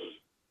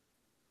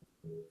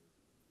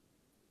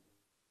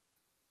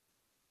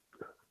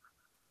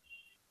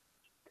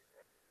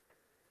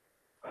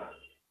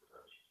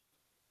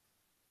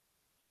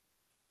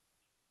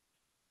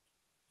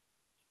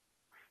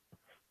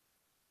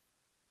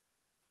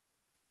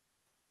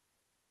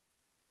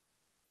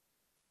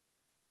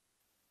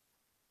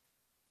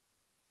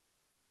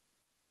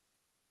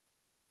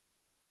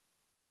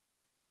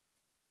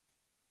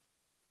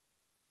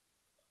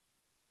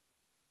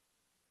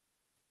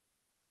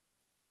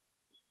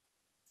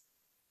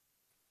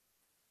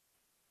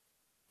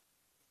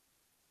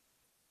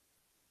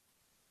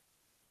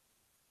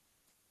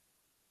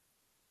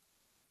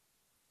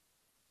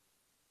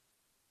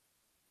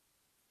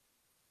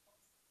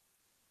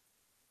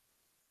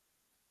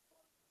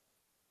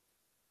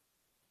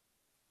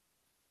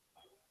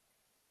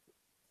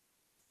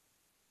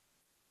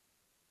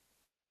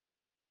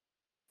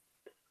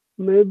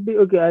 Maybe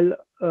okay. I'll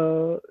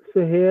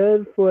so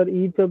here for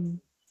each of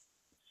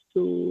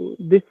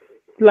this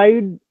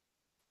slide,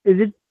 is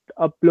it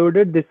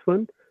uploaded? This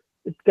one,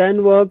 it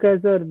can work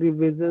as a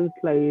revision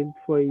slide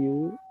for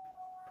you.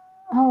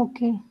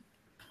 Okay.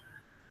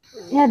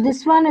 Yeah,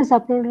 this one is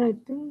uploaded, I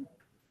think.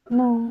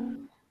 No.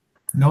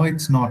 No,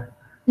 it's not.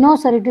 No,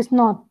 sir, it is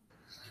not.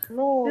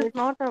 No, it's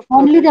not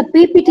Only uploaded.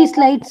 the PPT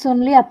slides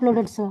only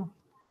uploaded, sir.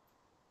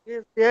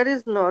 Yes, there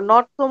is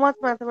not so much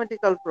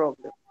mathematical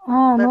problem.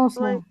 Ah, That's no,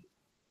 why sir.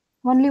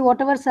 Only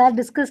whatever sir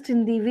discussed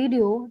in the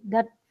video,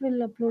 that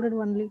will uploaded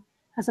only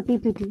as a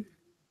PPT.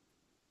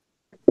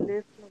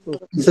 less number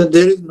of Okay. So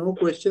there is no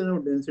question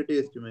of density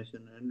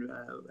estimation, and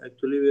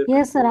actually we are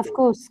Yes, sir, confused of about.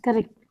 course,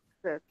 correct.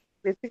 that.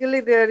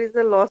 Basically, there is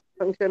a loss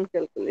function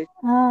calculation.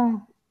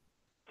 Ah,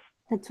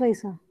 that's why,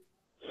 sir.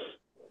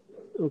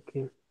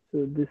 Okay.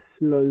 So this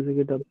will also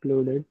get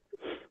uploaded.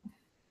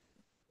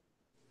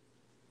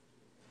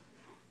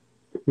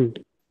 Hmm.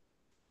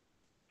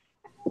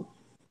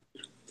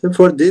 So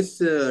for this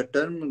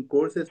term,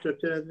 course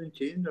structure has been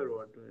changed or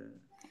what?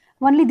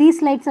 Only these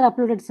slides are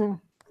uploaded, sir.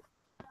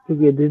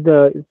 Okay, this is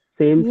the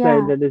same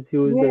slide Yeah. that is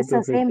used by Yes,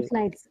 sir, same professor.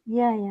 slides.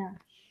 Yeah, yeah.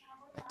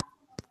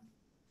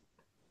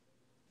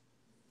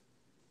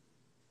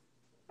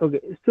 Okay,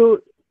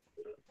 so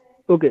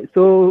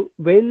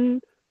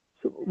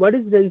what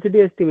is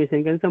density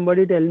estimation? Can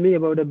somebody tell me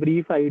about a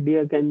brief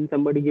idea? Can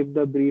somebody give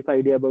the brief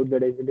idea about the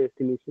density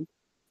estimation?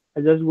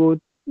 I just go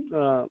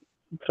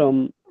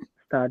from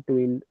start to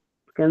end.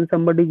 Can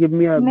somebody give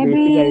me a basic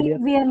Maybe idea?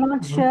 we are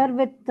not sure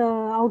with the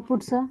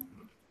output, sir.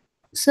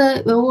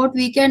 So what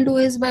we can do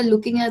is by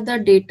looking at the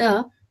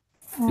data,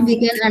 we Uh,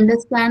 can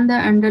understand the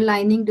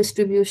underlying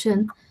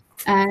distribution,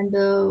 and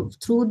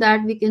through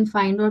that we can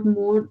find out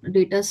more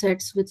data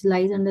sets which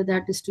lies under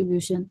that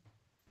distribution,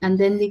 and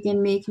then we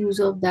can make use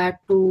of that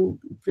to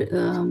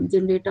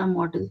generate a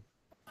model.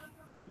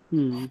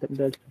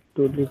 That's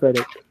totally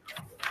correct.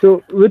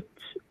 So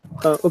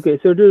okay,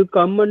 so it will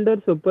come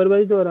under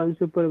supervised or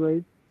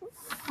unsupervised?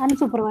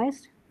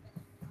 unsupervised?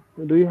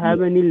 Do you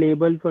have any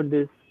label for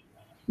this?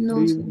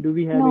 No, sir. Do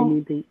we have No.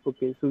 anything?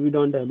 Okay, so we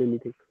don't have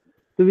anything.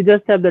 So we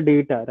just have the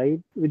data, right?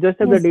 We just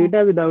have the Yes, sir.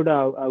 data without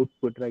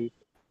output, right?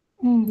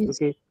 Mm. Yes.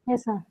 Okay.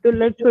 Yes, sir. So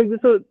let's for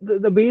example, so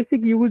the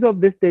basic use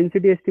of this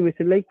density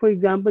estimation, like for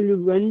example,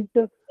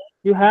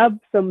 you have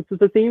some, so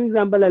the same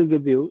example I'll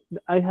give you.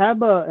 I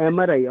have a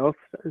MRI of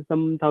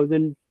some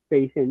thousand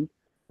patients,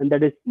 and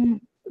that is Mm.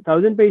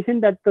 thousand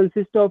patient that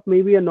consists of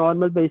maybe a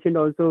normal patient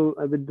also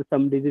with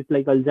some disease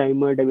like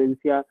Alzheimer,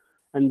 dementia,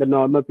 and the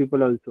normal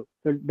people also.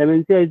 So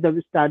dementia is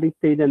the starting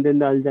stage, and then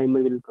the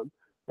Alzheimer will come.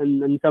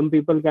 And some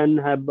people can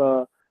have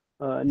uh,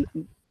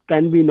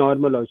 can be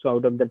normal also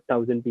out of that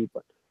thousand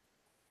people.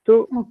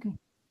 So, Okay.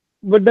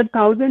 but that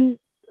thousand,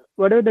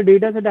 whatever the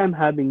data that I'm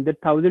having, that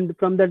thousand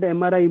from that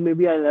MRI,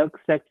 maybe I'll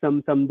extract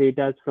some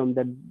data from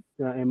that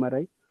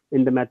MRI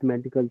in the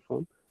mathematical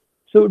form.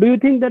 So, do you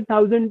think that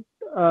thousand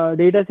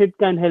data set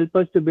can help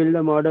us to build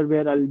a model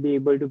where I'll be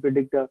able to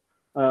predict the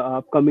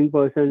upcoming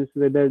persons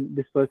whether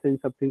this person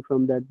is suffering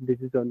from that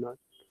disease or not?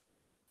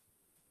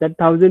 That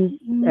thousand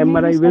Maybe,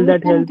 MRI, sir, will we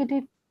that can help? get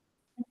it.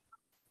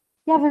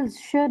 Yeah, well,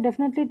 sure,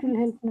 definitely it will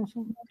help, no,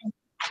 sir.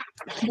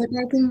 But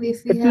I think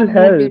if we It will have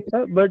more help,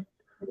 data, but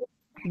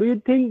do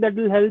you think that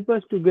will help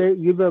us to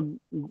give a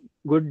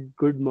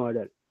good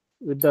model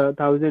with the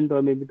thousand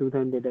or maybe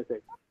 2,000 data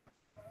set?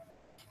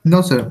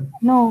 No, sir.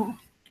 No.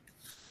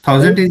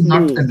 1,000 is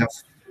not Okay, enough.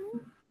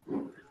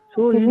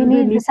 so Okay, you we will be need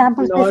the needing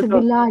sample a space lot should be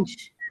of,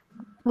 large.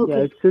 yeah,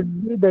 Okay. it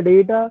should be the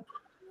data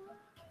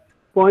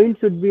point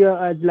should be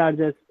as large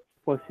as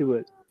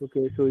possible.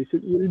 Okay, so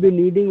you will be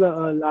needing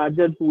a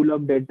larger pool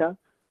of data,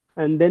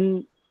 and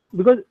then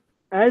because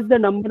as the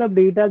number of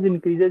data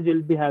increases,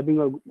 you'll be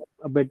having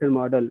a better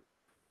model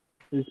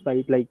in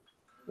spite like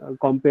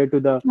compared to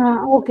the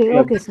Okay, you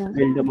have okay, just sir.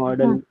 built a Uh,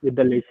 model with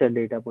the lesser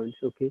data points.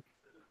 Okay.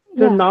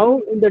 So yeah. now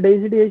in the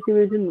density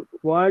estimation,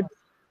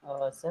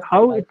 Sir,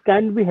 how it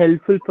can be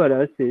helpful for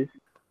us is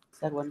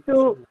sir, one question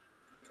so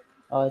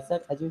here. Sir,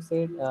 as you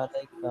said,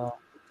 the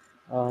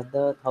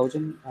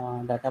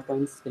 1,000 data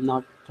points will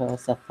not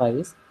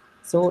suffice.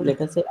 So let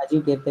us say, as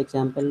you gave the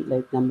example,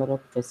 like number of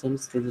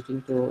patients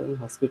visiting to a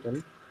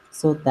hospital.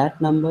 So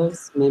that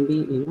numbers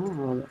maybe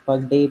per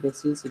day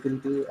basis it will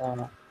be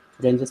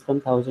ranges from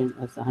 1,000,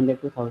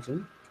 100 to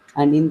 1,000.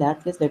 And in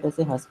that case, let us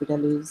say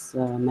hospital is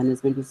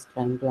management is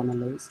trying to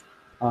analyze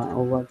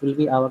what will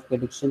be our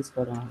predictions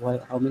for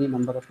how many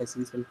number of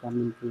patients will come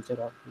in future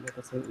or let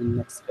us say in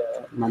next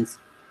months.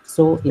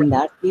 So in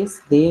that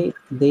case they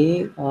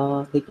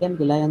can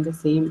rely on the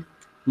same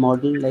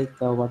model like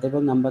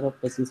whatever number of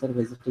patients are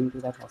visiting to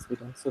that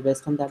hospital. So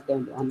based on that,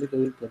 then only they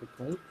will predict,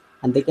 right?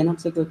 And they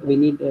cannot say, "Okay, we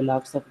need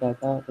lots of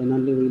data, then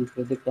only we will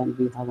predict, and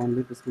we have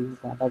only this many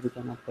data, we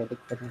cannot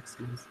predict the next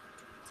month."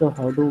 So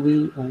how do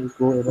we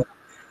go about?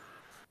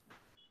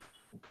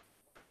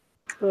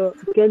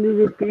 can you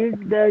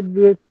repeat that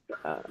with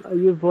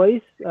your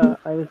voice?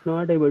 I was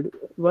not able to.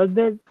 Was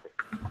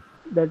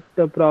that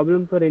a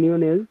problem for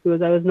anyone else?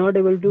 Because I was not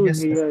able to Yes,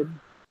 sir. hear.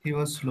 He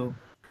was slow.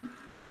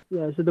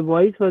 Yeah, so the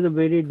voice was a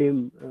very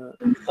dim.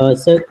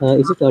 Sir,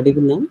 is it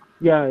audible now?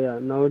 Yeah,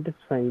 now it is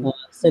fine.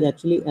 Sir,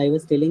 actually, I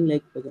was telling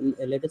like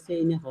let us say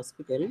in a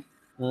hospital,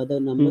 the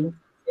number Hmm. of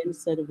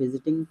patients are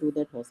visiting to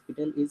that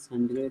hospital is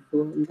 100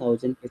 to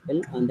 1000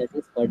 people, and that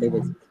is per day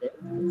basis, right?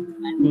 And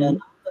Hmm. now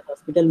the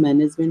hospital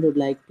management would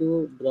like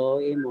to draw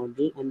a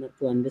model and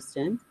to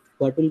understand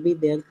what will be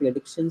their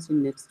predictions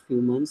in next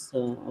few months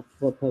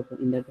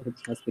in that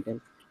hospital.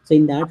 So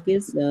in that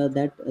case,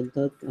 that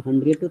the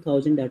 100 to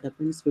 1000 data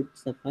points would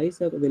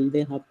suffice, or will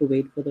they have to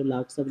wait for the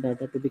lakhs of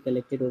data to be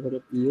collected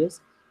over years,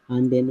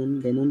 and then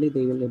only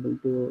they will able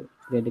to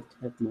predict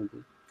that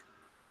model?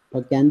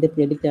 Or can they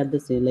predict at the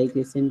same, like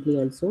recently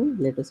also,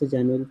 let us say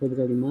January,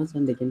 February, March,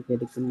 and they can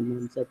predict in the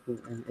months of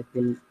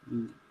April,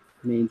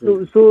 May,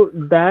 June? So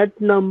that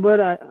number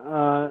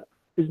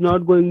is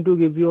not going to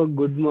give you a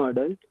good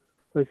model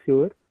for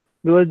sure,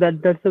 because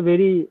that's a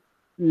very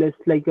less,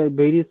 like a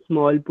very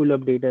small pool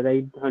of data,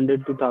 right?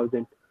 100 to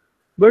 1000.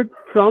 But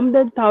from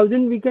that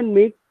 1000 we can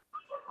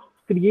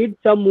create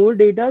some more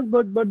data.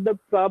 But the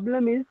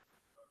problem is,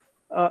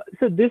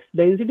 so this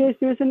density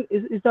estimation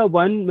is a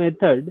one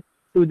method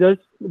to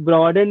just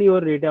broaden your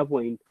data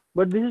point,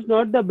 but this is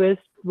not the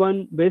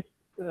best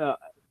uh,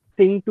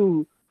 thing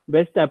to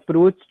best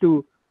approach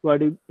to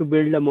to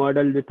build a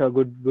model with a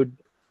good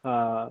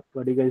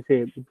what you can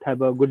say,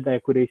 have a good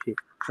accuracy,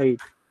 right?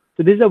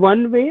 So this is a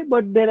one way,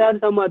 but there are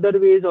some other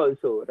ways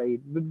also, right?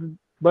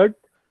 But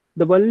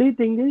the only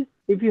thing is,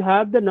 if you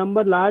have the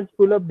number large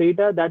pool of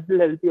data, that will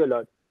help you a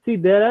lot. See,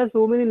 there are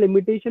so many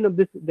limitations of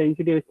this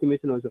density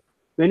estimation also.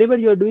 Whenever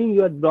you're doing,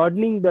 you are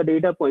broadening the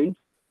data points,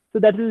 so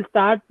that will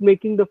start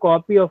making the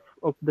copy of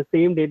the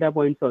same data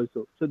points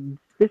also. So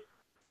this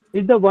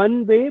is the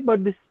one way,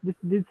 but this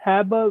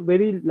have a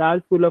very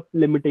large pool of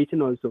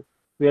limitation also,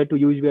 where to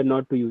use, where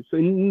not to use. So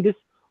in this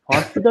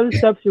hospital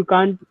stuff, you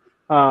can't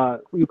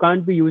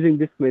be using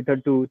this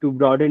method to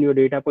broaden your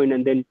data point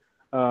and then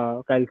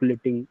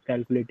calculating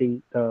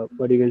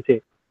what you can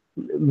say,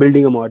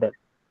 building a model.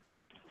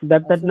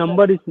 That So sir,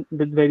 number is,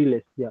 that's very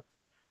less. Yeah.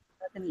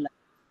 then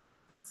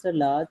so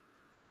large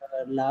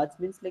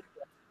means like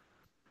large.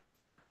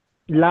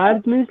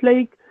 Large means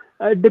like,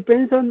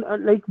 depends on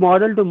like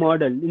model to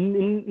model.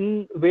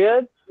 In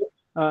where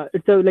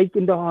it's a, like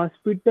in the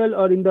hospital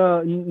or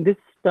in this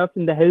stuff,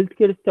 in the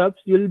healthcare stuff,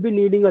 you'll be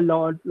needing a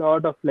lot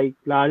of like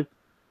large,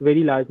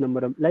 very large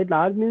number of, like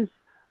large means,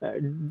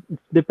 it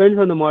depends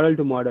on the model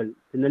to model.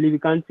 Generally we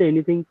can't say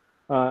anything,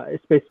 a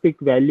specific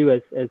value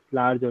as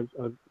large or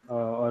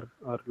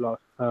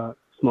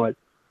small.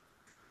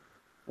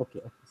 Okay,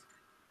 okay.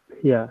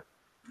 Yeah.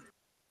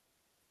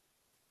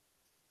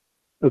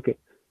 Okay.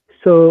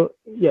 So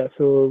yeah,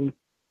 so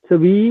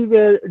we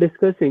were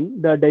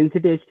discussing the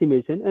density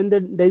estimation, and the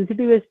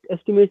density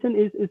estimation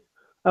is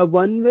a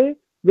one way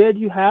where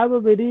you have a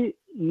very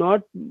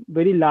not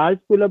very large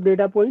pool of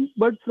data points,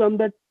 but from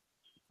that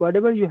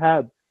whatever you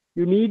have,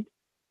 you need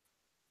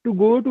to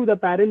go to the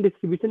parent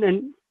distribution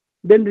and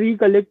then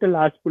recollect a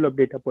large pool of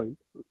data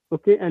points.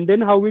 Okay, and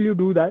then how will you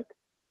do that?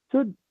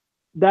 So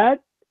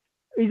that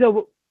is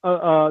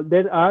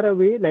there are a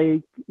way,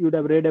 like you'd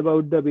have read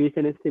about the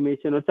Bayesian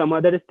estimation or some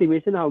other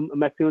estimation, how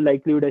maximum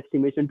likelihood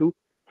estimation, to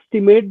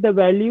estimate the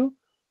value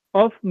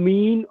of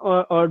mean,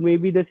 or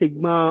maybe the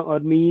sigma or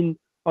mean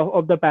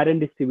of the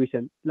parent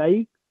distribution.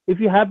 Like if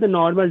you have the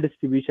normal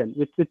distribution,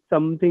 which is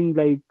something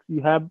like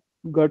you have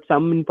got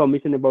some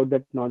information about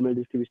that normal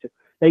distribution,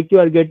 like you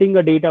are getting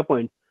a data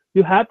point,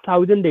 you have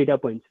 1000 data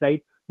points,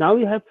 right? Now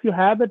you have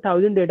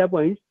 1000 data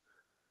points,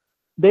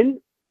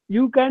 then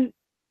you can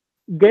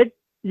get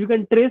you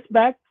can trace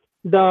back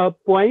the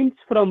points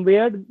from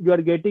where you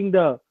are getting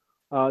the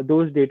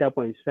those data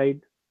points, right?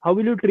 How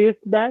will you trace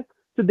back?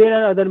 So there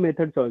are other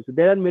methods also.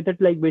 There are methods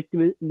like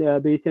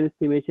Bayesian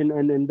estimation,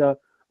 and the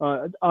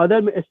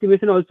other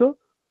estimation also,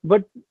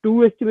 but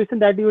two estimation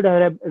that you would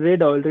have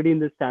read already in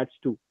the stats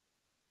too,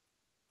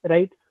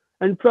 right?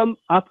 And from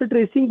after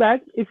tracing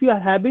back, if you are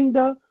having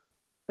the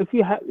if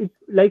you have if,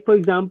 like for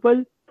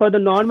example, for the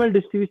normal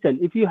distribution,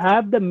 if you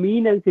have the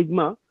mean and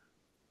sigma,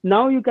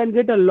 now you can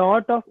get a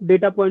lot of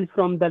data points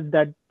from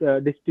that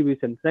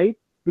distribution, right?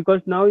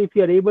 Because now if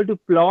you are able to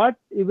plot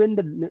even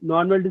the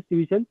normal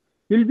distribution,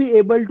 you'll be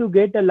able to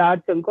get a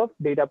large chunk of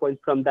data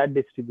points from that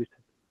distribution,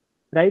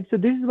 right? So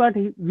this is what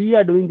we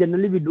are doing.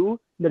 Generally we do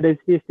the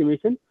density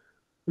estimation.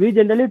 We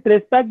generally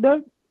trace back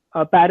the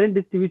parent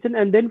distribution,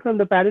 and then from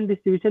the parent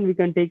distribution we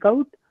can take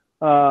out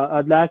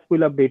a large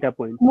pool of data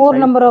points, More right?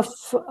 number of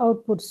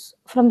outputs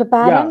from the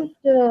Yeah.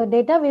 parent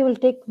data. We will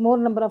take more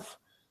number of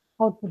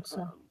outputs,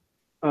 sir.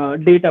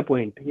 Data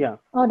point, yeah.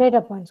 Oh, data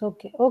points.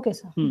 Okay, okay,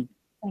 sir. Hmm.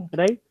 Thank you.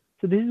 Right.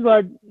 So this is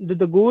what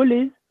the goal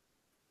is,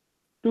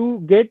 to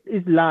get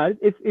is large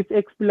if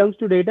x belongs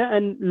to data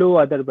and low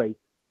otherwise.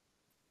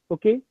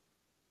 Okay.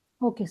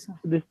 Okay, sir.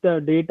 So this the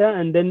data,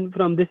 and then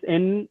from this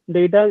n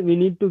data we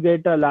need to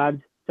get a large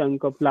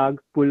chunk of large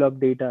pool of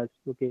data.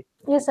 Okay.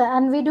 Yes, sir.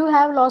 And we do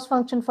have loss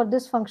function for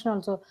this function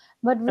also,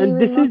 but we And will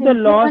this not is the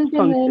loss implement in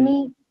function.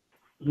 any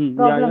Yeah, go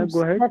problems.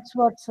 ahead. That's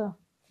what, sir.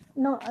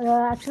 No,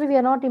 actually, we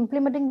are not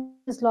implementing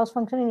this loss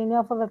function in any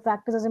of our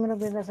practice assignment or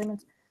grade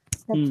assignments.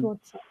 That's Hmm. what,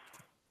 sir.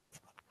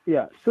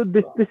 Yeah. So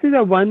this is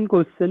a one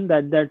question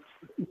that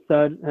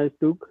sir has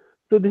took.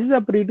 So this is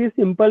a pretty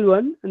simple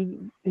one,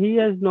 and he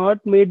has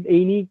not made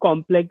any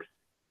complex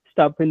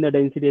stuff in the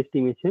density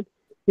estimation.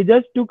 He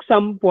just took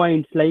some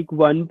points like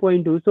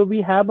 1.2. So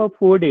we have a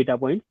 4 data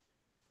points.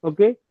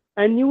 Okay,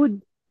 and you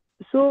would,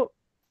 so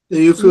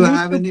If you you need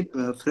have to,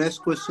 any fresh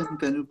question,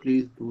 can you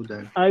please do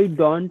that? I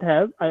don't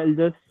have. I'll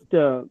just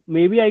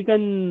maybe I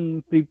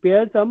can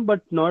prepare some,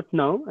 but not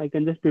now. I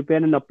can just prepare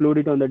and upload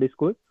it on the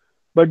Discord.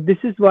 But this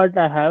is what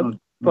I have Okay.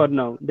 for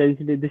now.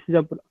 Density. This is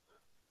a.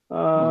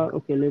 Okay.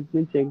 Okay, let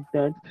me check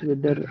that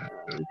whether.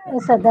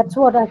 Yes, sir. That's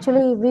what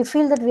actually we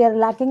feel that we are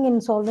lacking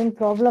in solving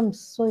problems.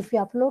 So if you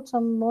upload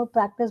some more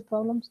practice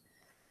problems,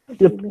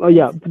 it will be Oh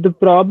yeah, helpful. the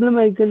problem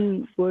I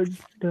can put.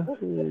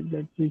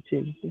 Let me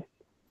check.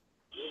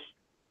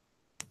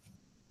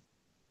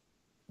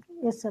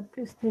 Yes, sir.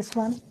 Please, this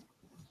one.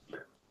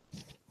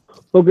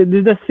 Okay, this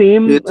is the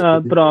Yes.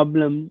 same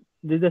problem.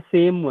 This is the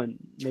same one.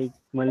 Like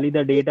only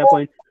the data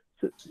points.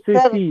 So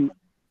Sir, see,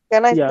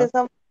 can I yeah. say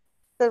some?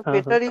 Sir,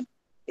 Uh-huh. better you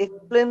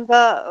explain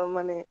the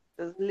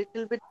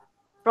little bit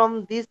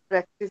from this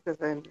practice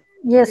assignment.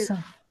 It Yes, is sir.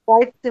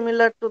 quite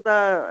similar to the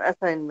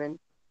assignment.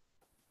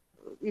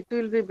 It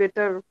will be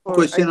better for I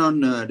Question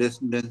on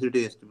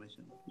density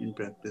estimation in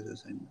practice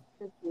assignment.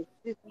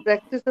 this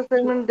practice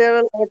assignment. There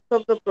are lots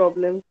of the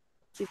problems.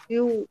 If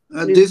you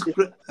please,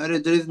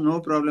 There is no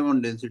problem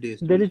on density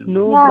There is estimation,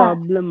 no? no Yeah,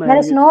 problem. there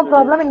is I no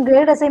problem in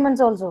grade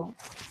assignments also.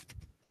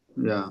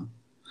 Yeah.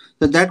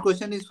 So that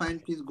question is fine.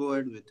 Please go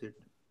ahead with it.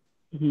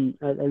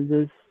 I'll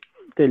just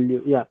tell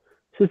you. Yeah.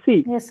 So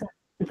see, Yes, sir.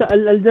 so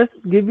I'll just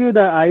give you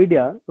the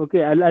idea.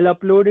 Okay, I'll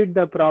upload it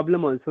the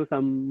problem also,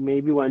 some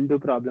maybe one two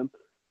problem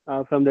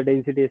from the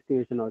density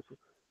estimation also.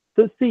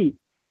 So see,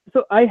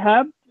 so I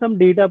have some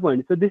data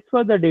points. So this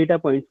was the data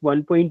points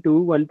 1.2,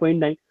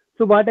 1.9.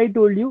 So what I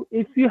told you,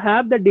 if you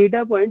have the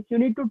data points, you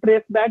need to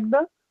trace back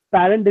the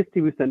parent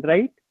distribution,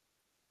 right?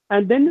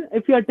 And then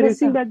if you are Yes,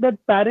 tracing sir. that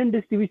parent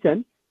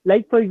distribution,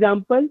 like for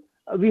example,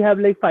 we have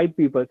like five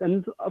people,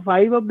 and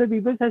five of the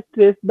people has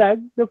traced back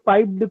the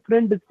five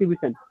different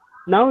distribution.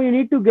 Now you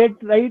need to get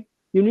right.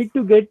 You need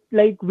to get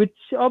like which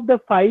of the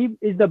five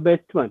is the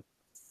best one,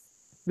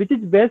 which is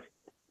best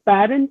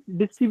parent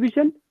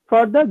distribution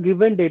for the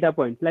given data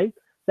points. Like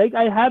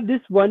I have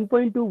this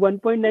 1.2,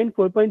 1.9,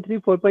 4.3,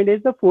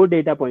 4.8, the four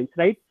data points,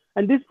 right?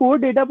 And these four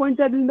data points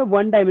are in the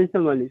one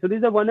dimension only. So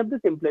this is one of the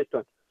simplest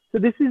one. So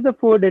this is the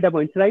four data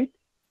points, right?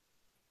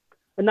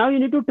 And now you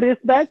need to trace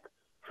back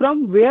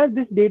from where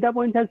this data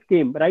point has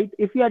came, right?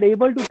 If you are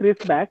able to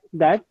trace back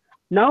that,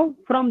 now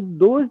from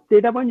those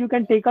data points you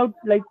can take out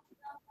like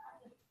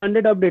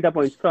hundred of data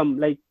points from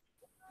like,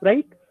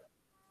 right?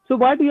 So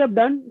what we have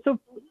done, so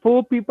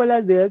four people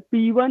are there.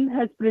 P1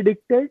 has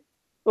predicted,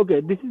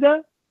 okay, this is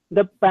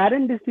the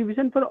parent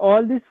distribution for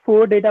all these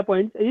four data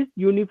points is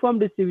uniform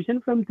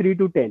distribution from 3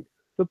 to 10.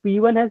 So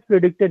P1 has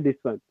predicted this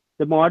one.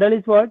 The model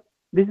is what?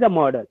 This is a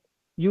model.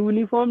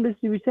 Uniform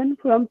distribution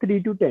from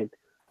 3 to 10.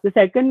 The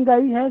second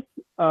guy has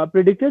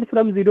predicted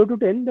from 0 to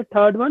 10. The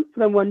third one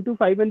from 1 to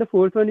 5, and the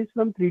fourth one is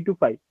from 3 to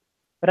 5,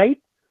 right?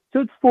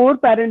 So it's four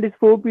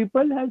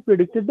people has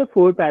predicted the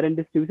four parent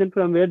distribution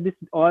from where this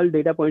all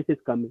data points is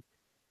coming.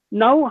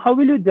 Now, how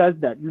will you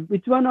judge that?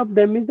 Which one of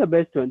them is the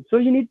best one? So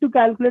you need to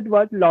calculate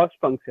what loss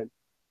function,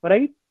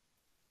 right?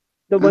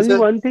 The only Sir,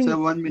 one thing,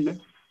 1 minute.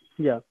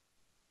 yeah,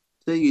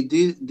 So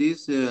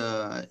these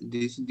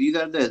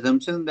are the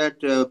assumptions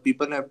that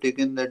people have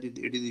taken that it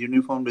is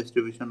uniform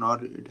distribution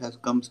or it has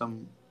come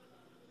some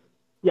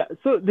yeah.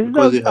 So this is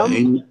because a some.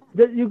 in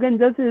You can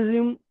just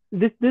assume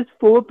this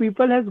four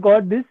people has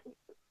got this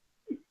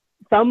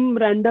some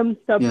random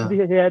stuff yeah.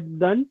 they have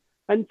done,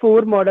 and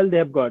four model they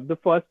have got. The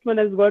first one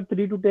has got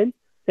 3 to 10,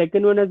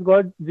 second one has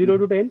got 0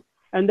 to 10,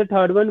 and the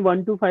third one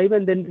 1 to 5,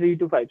 and then 3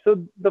 to 5.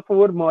 So the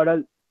four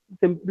model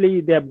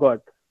simply they have got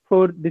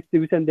four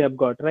distribution they have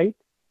got, right?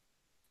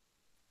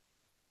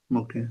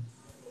 Okay.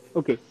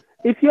 Okay.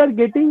 If you are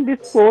getting this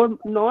four,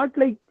 not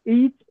like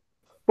each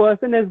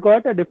person has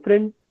got a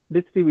different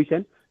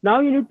distribution.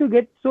 Now you need to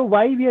get, so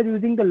why we are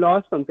using the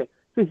loss function?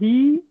 So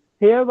he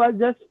here was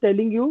just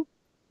telling you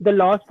the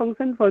loss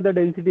function for the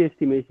density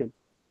estimation.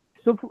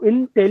 So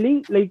in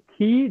telling, like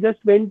he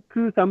just went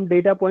through some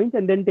data points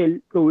and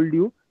then told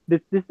you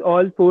this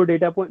all four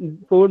data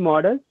point four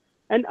models,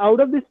 and out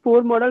of this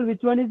four model,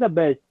 which one is the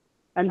best?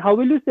 And how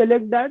will you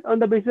select that on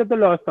the basis of the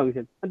loss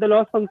function? And the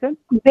loss function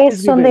is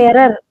Based on the given.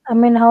 error, I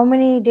mean, how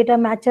many data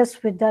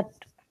matches with that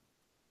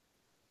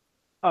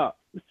Uh,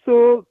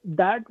 so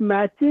that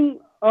matching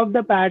of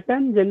the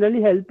pattern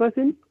generally help us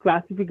in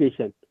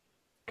classification.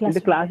 In the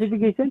classification?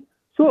 classification,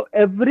 so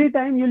every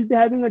time you'll be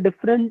having a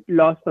different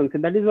loss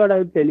function. That is what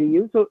I'm telling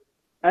you. So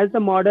as the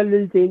model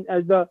will change,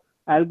 as the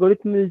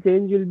algorithm will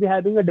change, you'll be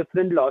having a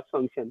different loss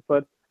function.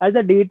 For as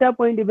the data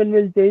point even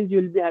will change,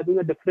 you'll be having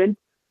a different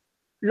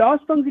loss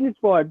function. Is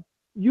what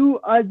you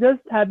are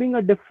just having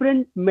a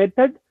different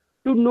method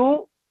to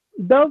know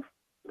the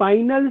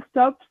final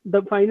stuff,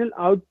 the final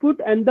output,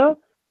 and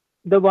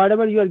the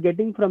whatever you are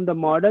getting from the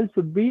model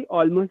should be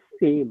almost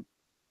same.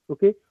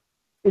 Okay,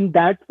 in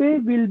that way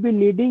we'll be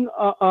needing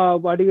a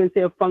what you can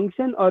say a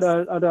function or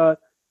a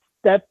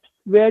steps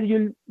where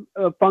you'll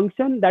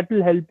function that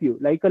will help you.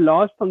 Like a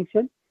loss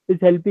function is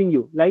helping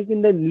you. Like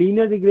in the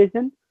linear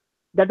regression,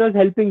 that was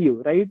helping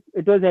you, right?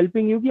 It was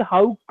helping you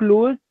how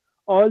close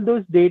all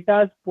those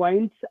data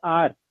points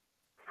are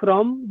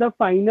from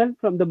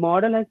the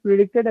model has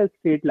predicted a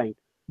straight line,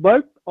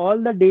 but all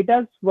the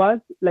data was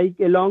like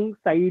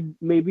alongside,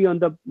 maybe on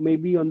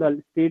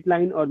the straight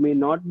line or may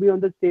not be on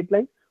the straight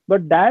line,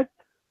 but that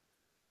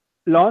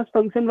loss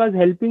function was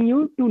helping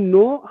you to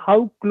know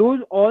how close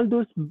all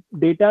those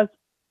data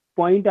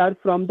point are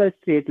from the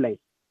straight line,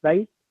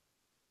 right?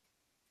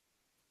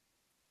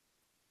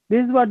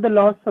 This is what the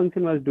loss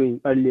function was doing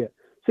earlier.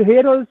 So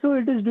here also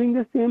it is doing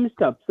the same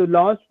stuff. So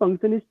loss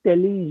function is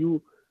telling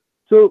you,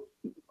 so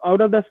out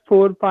of the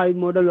 4 5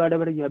 model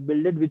whatever you have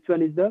built it, which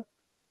one is the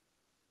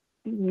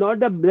not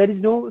the there is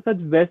no such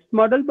best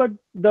model, but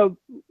the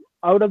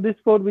out of this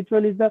four, which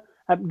one is the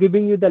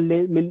giving you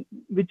the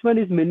which one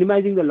is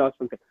minimizing the loss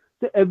function.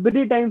 So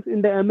every time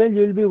in the ML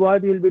you will be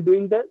what you will be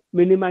doing the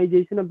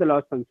minimization of the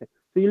loss function.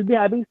 So you'll be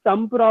having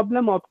some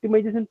problem,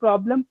 optimization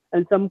problem,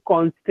 and some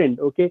constant.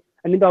 Okay,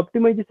 and in the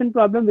optimization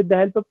problem, with the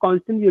help of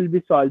constant, you will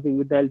be solving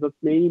with the help of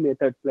many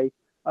methods. Like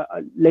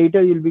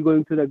later you'll be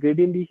going through the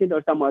gradient descent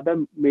or some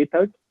other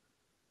methods.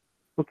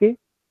 Okay.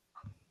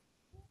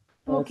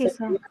 Okay, Sir,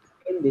 can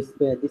sir. you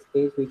explain this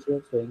page which you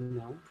are showing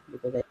now?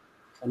 Because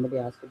somebody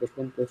asked a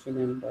different question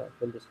and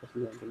full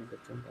discussion went in a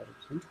different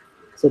direction.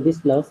 So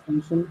this loss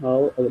function,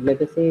 how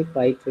let us say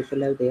 5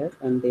 people are there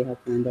and they have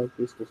found out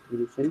this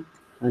distribution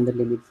and the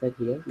limits are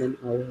here. Then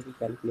how are we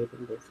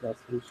calculating this loss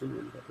function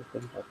and the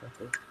different part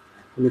of it?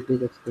 Can you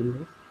please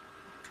explain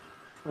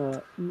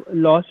this?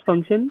 Loss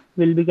function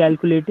will be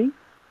calculating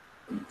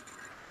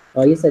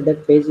You said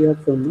that page you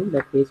have shown me.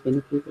 That page, can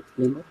you please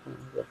explain that?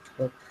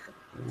 What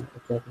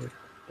exactly it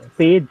is?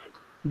 page.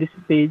 This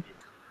page.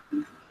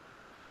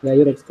 Yeah,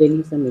 you're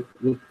explaining some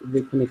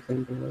with an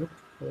example, right?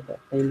 So that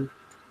time,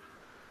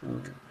 I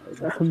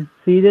just I'm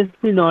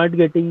seriously not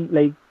getting,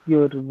 like,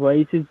 your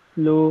voice is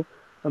low,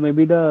 or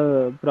maybe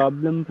the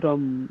problem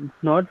from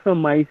not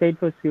from my side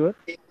for sure.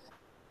 so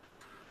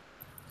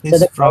It's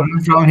that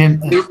problem from him.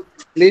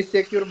 Please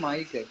check your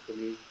mic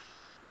actually,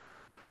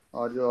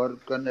 or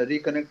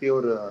reconnect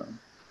your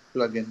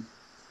plugin.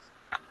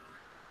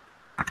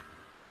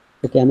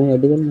 okay, am I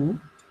audible now?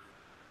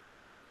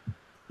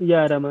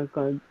 Yeah,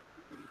 Ramakant.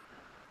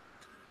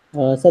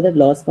 So that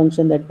loss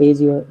function, that page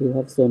you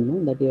have shown,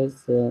 no, that you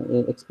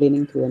are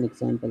explaining through an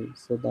example,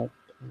 so that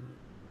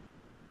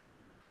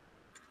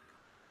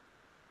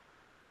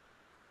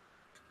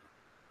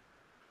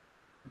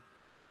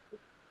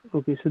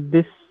Okay, so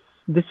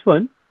this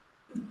one.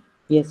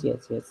 yes.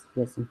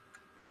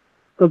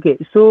 Okay,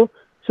 so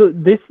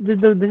this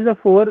is a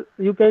four.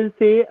 You can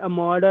say a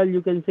model.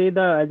 You can say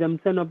the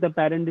assumption of the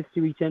parent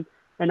distribution,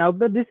 and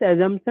after this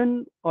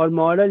assumption or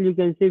model, you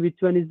can say which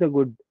one is the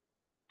good.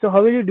 So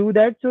how will you do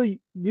that? So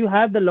you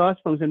have the loss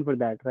function for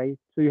that, right?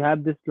 So you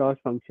have this loss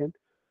function,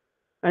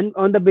 and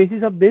on the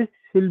basis of this,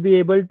 you'll be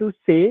able to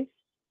say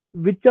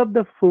which of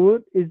the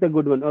four is the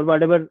good one, or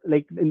whatever.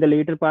 Like in the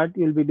later part,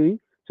 you'll be doing.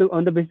 So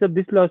on the basis of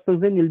this loss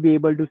function, you'll be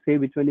able to say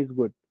which one is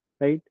good,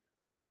 right?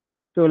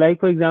 So, like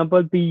for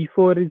example,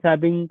 P4 is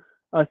having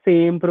a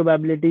same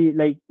probability,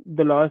 like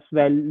the loss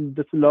value,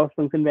 the loss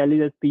function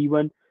value as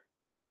P1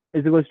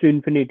 is equals to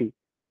infinity,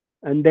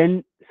 and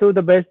then so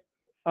the best,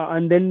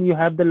 and then you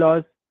have the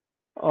loss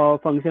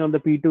function of the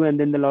P2 and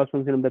then the loss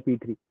function of the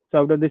P3. So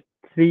out of this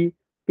three,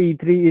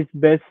 P3 is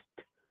best,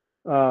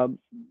 uh,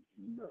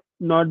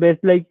 not best.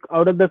 Like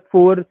out of the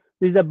four,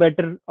 this is a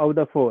better out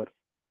of four,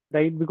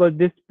 right? Because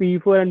this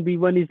P4 and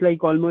P1 is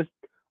like almost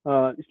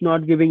it's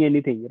not giving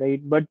anything,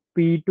 right? But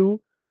P2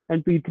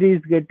 and P3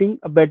 is getting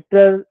a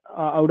better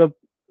out of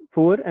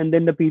four, and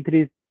then the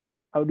P3 is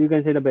how you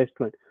can say the best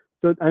one.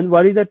 So, and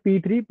what is that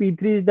P3?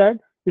 P3 is that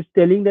it's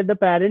telling that the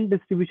parent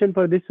distribution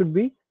for this should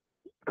be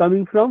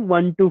coming from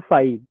 1 to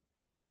 5,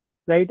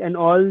 right? And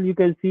all you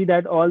can see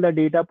that all the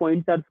data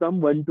points are from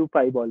 1 to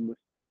 5 almost,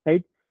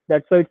 right?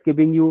 That's why it's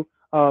giving you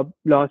a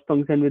loss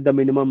function with the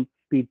minimum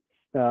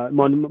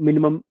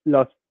minimum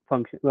loss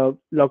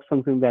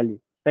function value,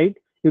 right?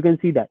 You can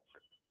see that.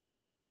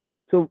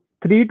 So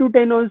 3 to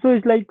 10 also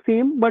is like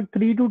same, but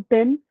 3 to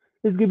 10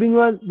 is giving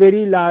you a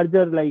very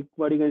larger, like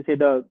what you can say,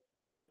 the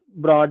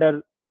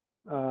broader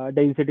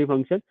density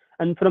function.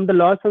 And from the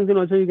loss function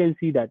also you can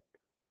see that,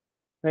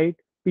 right?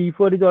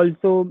 P4 is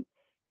also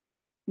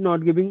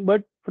not giving,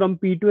 but from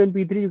P2 and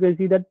P3 you can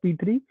see that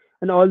P3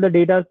 and all the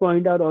data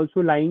point are also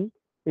lying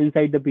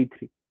inside the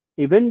P3.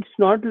 Even it's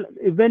not,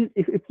 even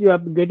if you are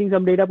getting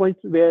some data points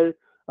where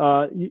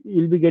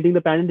you'll be getting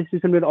the parent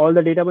distribution where all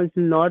the data points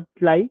will not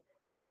lie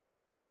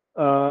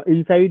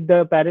inside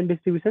the parent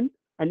distribution,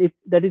 and if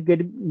that is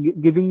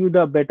giving you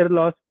the better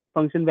loss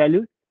function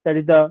value, that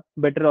is the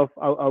better of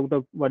out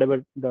of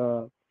whatever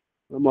the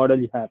model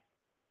you have.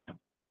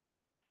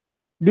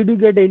 Did you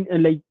get in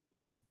like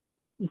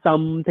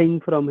something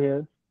from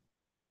here?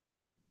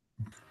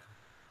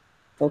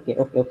 Okay,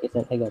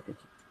 sir, I got it.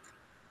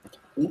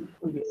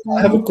 Okay.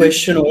 I have a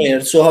question over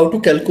here. So how to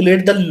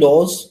calculate the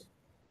loss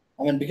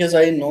I mean, because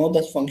I know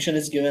the function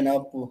is given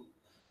up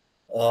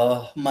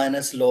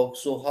minus log.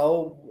 So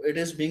how it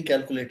is being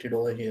calculated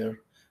over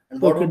here,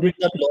 and what Okay, would be this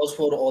the loss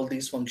for all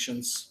these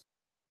functions?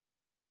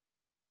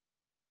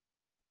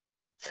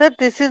 Sir,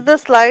 this is the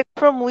slide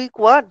from week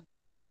 1.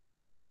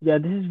 yeah,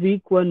 this is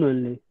week one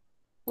only.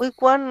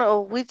 Week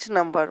 1, which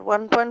number?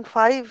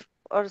 1.5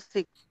 or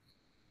 6?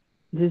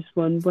 This is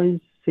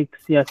 1.6.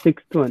 Yeah,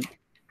 sixth one.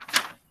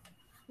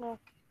 No,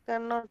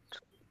 cannot.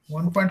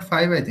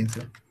 1.5, I think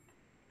so.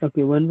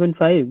 Okay,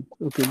 1.5.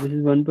 Okay, this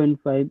is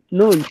 1.5.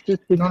 No, this is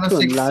No, sixth no,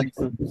 one, six, last six,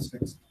 one.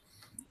 six.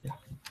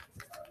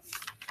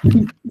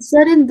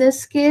 Sir, in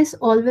this case,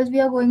 always we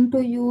are going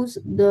to use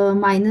the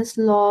minus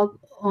log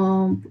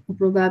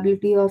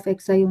probability of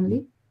xi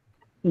only.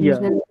 Means Yeah,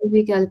 whenever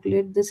we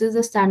calculate, this is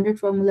the standard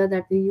formula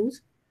that we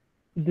use.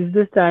 this is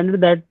the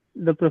standard that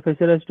the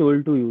professor has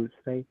told to use,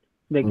 right?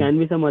 There Oh, can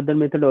be some other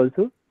method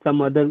also,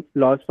 some other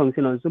loss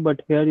function also,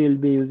 but here you'll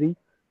be using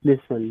this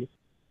only.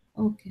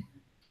 okay.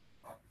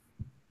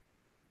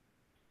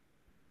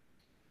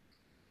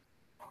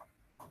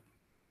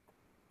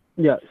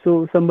 Yeah,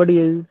 so somebody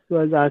else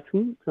was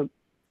asking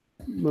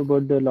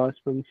about the loss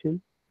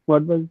function.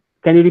 What was,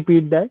 can you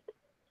repeat that?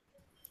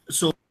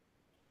 So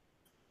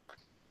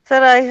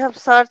Sir, I have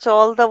searched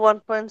all the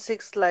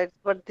 1.6 slides,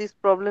 but this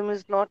problem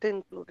is not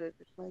included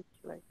in my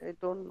slide. I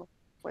don't know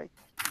why.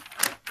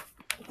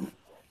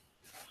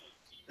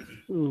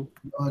 Oh,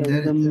 can There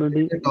is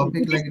somebody, a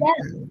topic It is like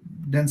there.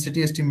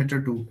 density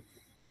estimator 2,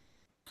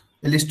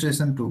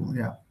 illustration 2.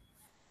 Yeah,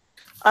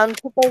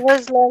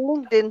 Unsupervised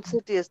learning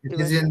density it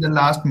is in estimation. the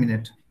last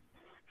minute.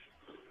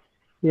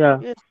 yeah,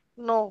 Yes,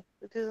 no,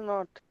 it is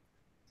not.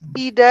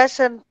 P dash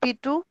and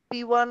P2,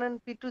 P1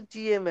 and P2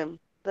 GMM,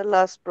 the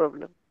last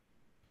problem.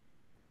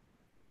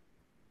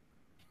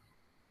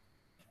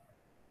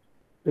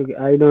 okay,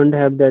 I don't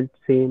have that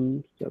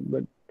same stuff,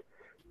 but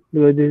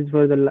because this is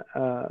for the,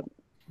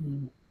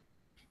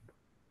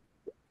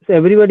 so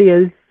everybody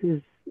else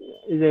is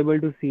able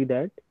to see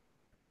that.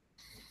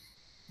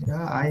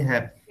 Yeah, I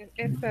have.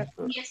 Yes, sir.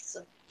 Yes,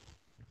 sir.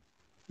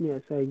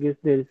 Yes, I guess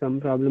there is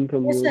some problem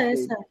from Yes, your sir. Yes,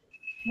 side. sir.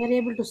 We are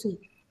able to see.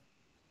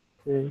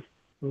 Yes.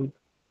 Mm.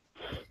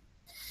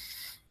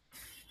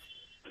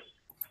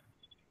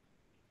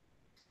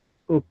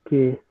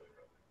 Okay.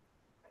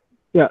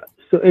 Yeah.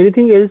 So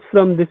anything else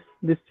from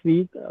this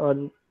week,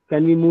 or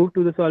can we move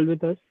to the solve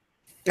with us?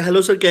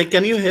 hello, sir.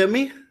 Can you hear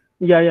me?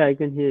 Yeah, yeah, I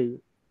can hear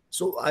you.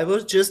 So I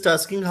was just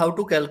asking how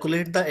to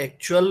calculate the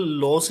actual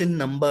loss in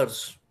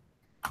numbers.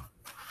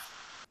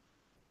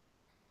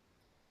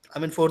 I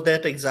mean, for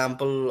that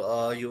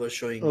example you were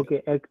showing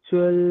Okay.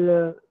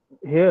 Actual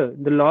here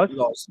the loss.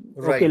 loss,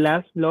 Okay, right?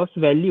 last loss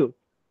value.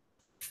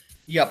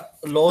 Yeah,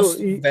 So loss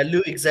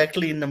value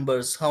exactly in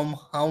numbers.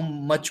 How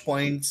much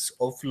points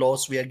of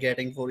loss we are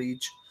getting for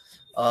each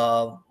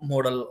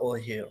model over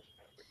here.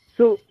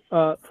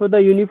 for the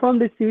uniform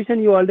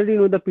distribution, you already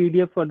know the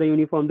PDF for the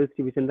uniform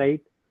distribution,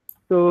 right?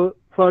 So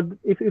for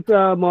if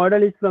a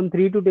model is from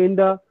 3 to 10,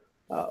 the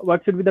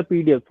what should be the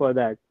PDF for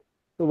that?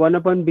 So 1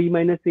 upon b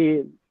minus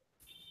a,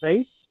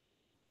 right?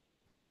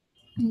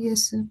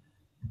 Yes, sir.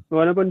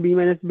 1 upon b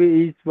minus b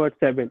is what,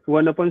 7?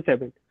 1 upon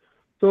 7.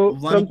 So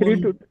One from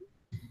 3 to upon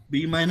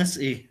b minus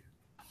a.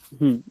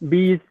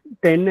 b is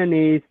 10 and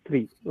a is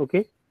 3.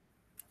 Okay,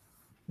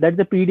 that's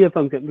the PDF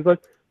function, because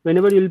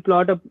whenever you'll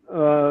plot a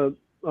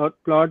or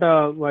plot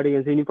a, what you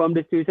can say, uniform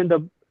distribution,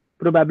 the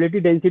probability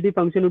density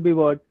function would be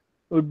what?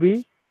 Would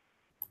be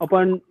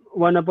upon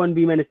 1 upon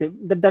b minus a.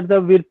 That's the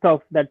width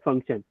of that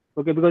function.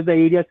 Okay, because the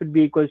area should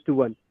be equals to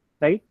 1,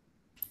 right?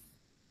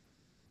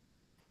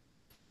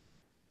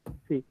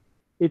 See,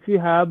 if you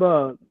have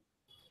a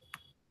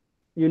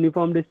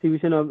uniform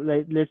distribution of,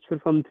 like, let's say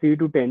from 3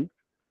 to 10.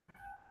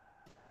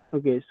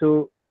 Okay,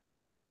 so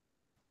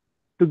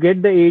to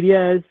get the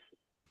area as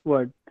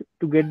what?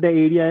 To get the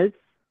area as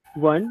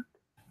 1,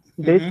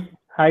 this Mm-hmm.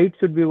 height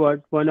should be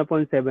what? 1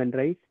 upon 7,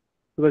 right?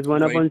 Because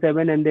 1 Right. upon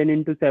 7 and then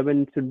into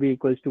 7 should be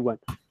equals to 1.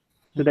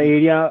 So the Mm-hmm.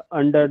 area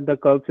under the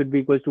curve should be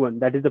equals to 1.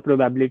 That is the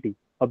probability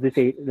of this,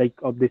 like,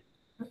 of this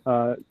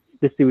uh,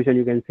 distribution,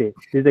 you can say.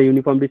 This is the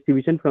uniform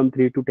distribution from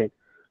 3 to 10.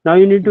 Now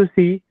you need to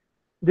see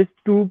this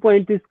 2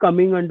 point is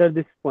coming under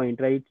this point,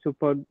 right?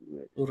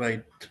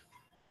 Right.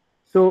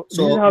 So this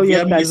is So how you we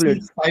have are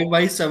missing calculated 5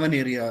 by 7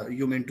 area,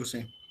 you mean to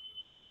say.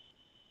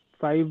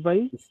 5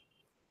 by,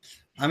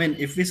 I mean,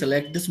 if we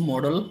select this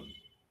model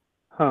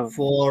huh?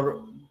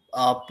 for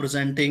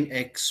presenting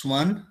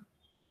x1,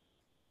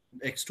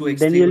 x2,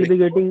 Then x3, you or will be x4,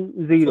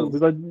 getting 0 so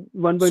because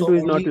so 1.2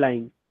 is not only,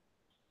 lying.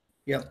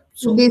 yeah.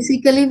 So So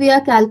basically, we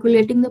are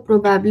calculating the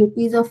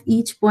probabilities of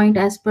each point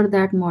as per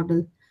that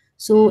model.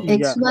 So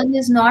Yeah, x1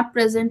 is not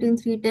present in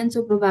 310,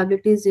 so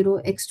probability is 0.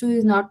 x2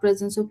 is not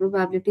present, so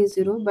probability is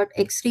 0. But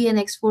x3 and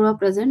x4 are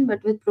present,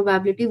 but with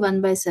probability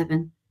 1 by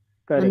 7.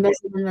 1 correct. by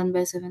 7, 1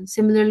 by 7.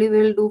 Similarly,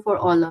 we will do for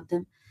all of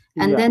them.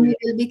 And Yeah, then we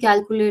will be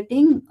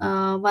calculating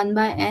 1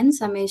 by n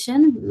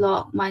summation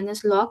log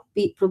minus log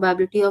p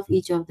probability of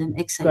each of them,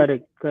 xi.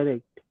 correct,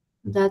 correct.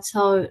 That's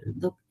how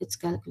its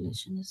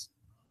calculation is.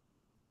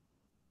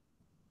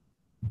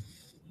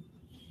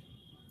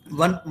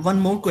 one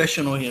more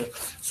question over here.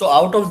 So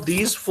out of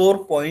these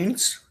 4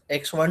 points,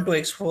 x1 to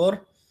x4,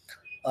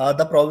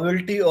 the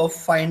probability of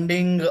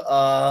finding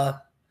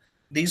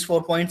these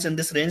 4 points in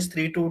this range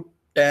 3 to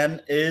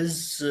 10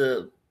 is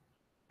 2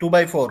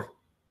 by 4,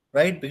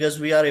 right? Because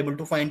we are able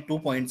to find 2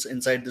 points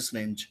inside this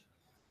range.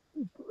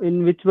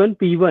 In which one?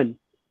 P1.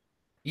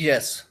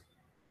 Yes.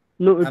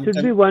 No, it I'm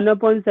should be 1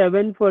 upon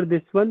 7 for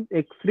this one,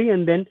 x3,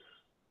 and then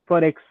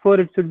for x4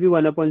 it should be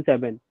 1 upon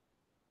 7.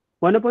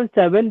 1 upon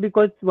 7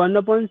 because 1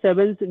 upon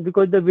 7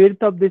 because the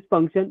width of this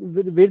function,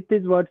 width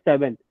is what?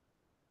 7.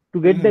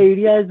 To get the Mhm.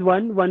 area as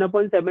 1, 1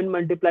 upon 7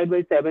 multiplied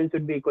by 7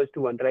 should be equals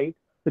to 1, right?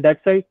 So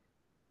that's why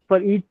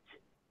for each,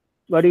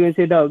 what you can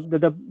say,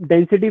 the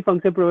density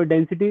function,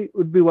 density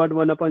would be what?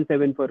 1 upon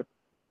 7 for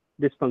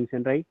this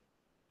function, right?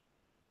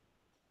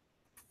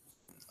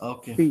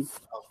 Okay. See,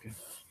 Okay.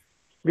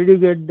 did you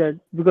get that?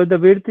 Because the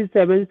width is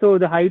 7, so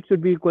the height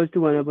should be equals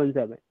to 1 upon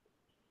 7.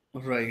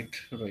 Right.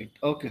 Right.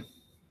 Okay.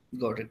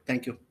 Got it.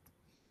 Thank you.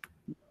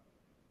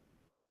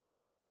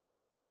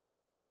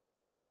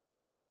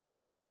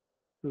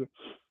 Okay.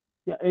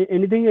 Yeah,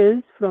 anything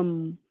else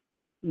from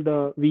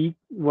the week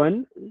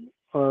one,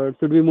 or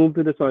should we move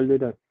to the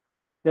solver?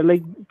 They're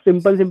like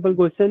simple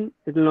question.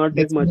 It will not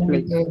take Let's much, move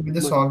like with the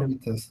much solve time.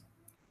 with us.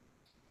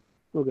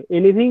 Okay.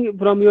 Anything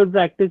from your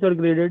practice or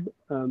graded?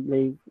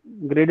 Like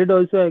graded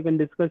also I can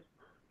discuss,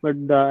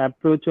 but the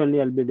approach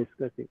only I'll be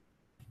discussing.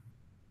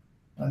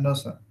 No,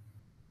 sir.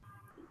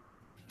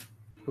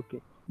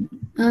 Okay.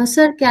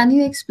 Sir, can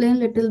you explain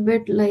little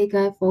bit, like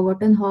I've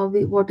forgotten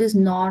what is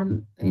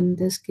norm in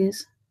this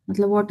case?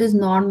 मतलब what is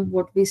norm,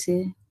 what we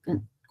say,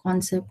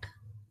 concept?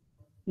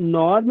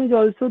 Norm is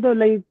also the,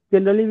 like,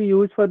 generally we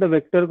use for the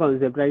vector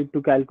concept, right?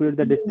 To calculate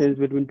the Yeah, distance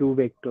between two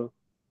vectors.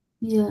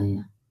 yeah,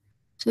 yeah.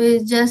 So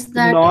it's just So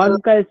that,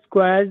 norm ka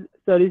square,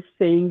 sir, is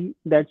saying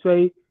that's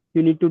why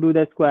you need to do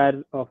the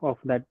square of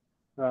that,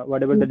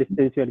 whatever the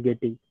distance you are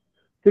getting.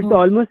 So it's okay.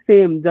 almost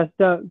same, just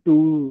a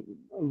two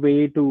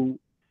way to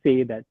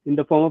say that. In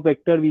the form of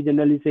vector, we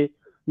generally say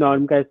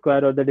norm chi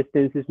square, or the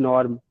distance is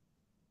norm.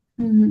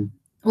 Mm-hmm.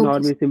 Okay,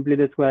 Norm sir. is simply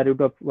the square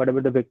root of whatever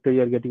the vector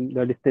you are getting,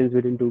 the distance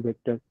between two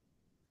vectors.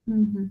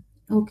 Mm-hmm.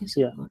 Okay,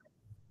 sir. Yeah. Got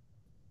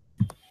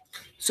it.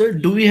 So,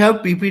 do we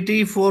have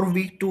PPT for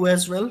week 2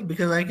 as well?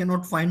 Because I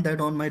cannot find that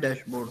on my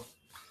dashboard,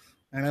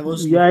 and I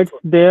was Yeah, looking it's for.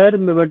 there,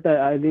 but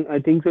I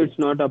think so. It's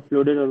not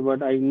uploaded or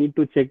what. I need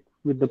to check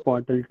with the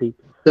portal team.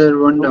 Sir,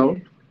 one Okay.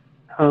 doubt.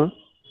 Huh?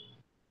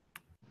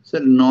 Sir,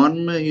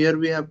 norm here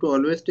we have to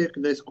always take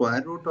the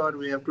square root or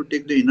we have to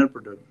take the inner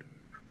product.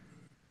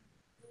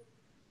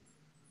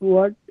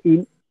 What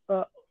in?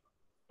 Uh,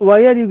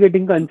 why are you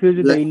getting confused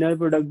with the Like, inner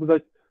product?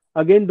 Because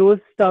again, those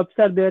stuffs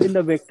are there in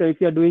the vector.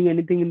 If you are doing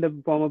anything in the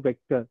form of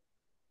vector,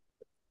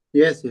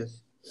 yes,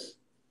 yes.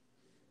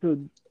 so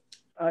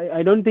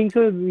I don't think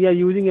so. We are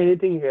using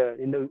anything here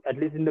in the, at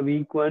least in the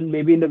week one.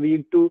 Maybe in the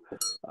week two,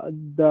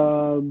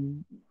 the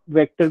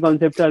vector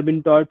concepts are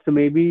been taught. So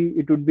maybe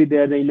it would be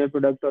there, the inner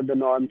product or the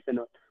norms and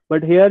all.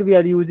 But here we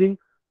are using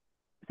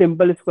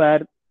simple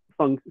squared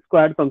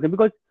function,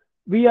 because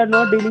we are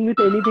not dealing with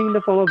anything in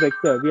the form of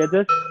vector. We are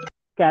just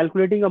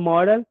calculating a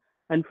model,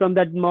 and from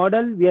that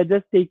model we are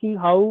just taking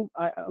how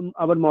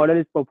our model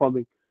is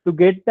performing. To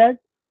get that,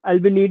 I'll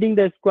be needing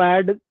the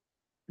squared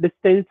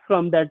distance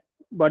from that,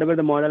 whatever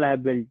the model I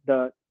have built.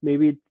 The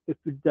maybe if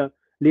it's a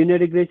linear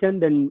regression,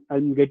 then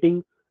I'm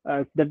getting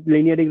that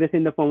linear regression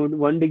in the form of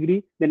 1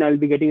 degree. Then I'll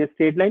be getting a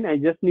straight line. I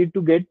just need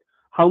to get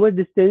how much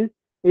distance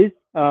is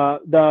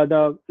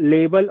the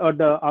label or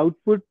the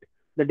output,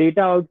 the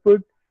data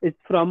output is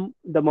from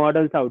the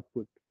model's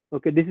output.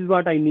 Okay, this is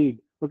what I need.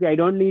 Okay, I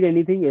don't need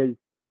anything else.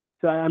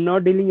 So I'm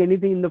not dealing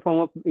anything in the form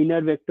of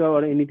inner vector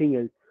or anything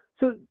else.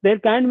 So there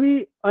can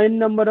be a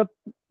number of,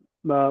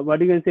 what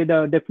you can say,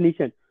 the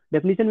definition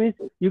means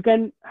you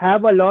can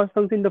have a loss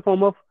function in the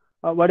form of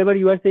whatever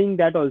you are saying,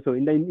 that also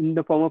in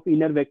the form of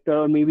inner vector,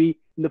 or maybe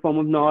in the form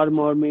of norm,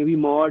 or maybe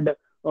mod,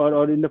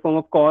 or in the form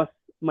of cos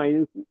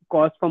minus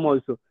cos form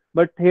also.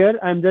 But here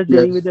I'm just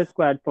dealing with Yes. the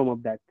squared form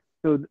of that.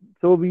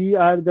 So we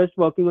are just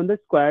working on the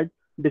squared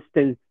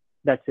distance.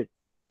 That's it.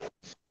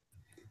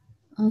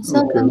 So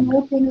Okay, one okay.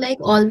 more thing, like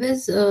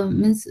always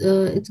means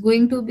it's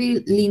going to be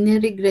linear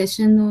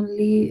regression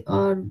only,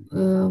 or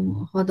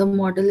how the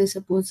model is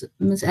supposed,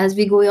 means as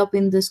we go up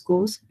in this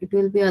course, it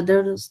will be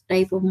other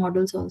type of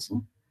models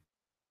also.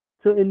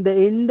 So in the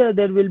end,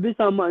 there will be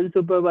some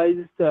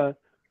unsupervised uh,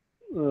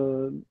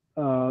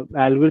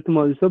 algorithm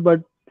also,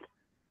 but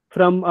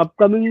from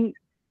upcoming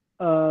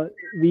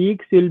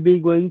weeks, you'll be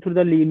going through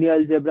the linear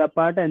algebra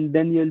part, and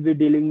then you'll be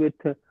dealing with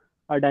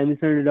a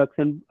dimensional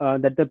reduction,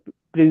 that the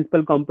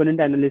principal component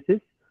analysis,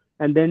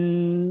 and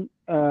then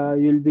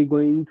you'll be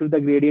going through the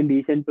gradient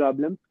descent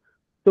problem.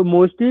 So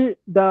mostly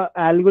the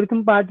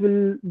algorithm part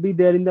will be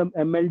there in the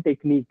ML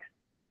techniques.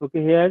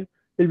 Okay, here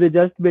we'll be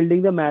just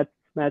building the maths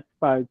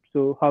part.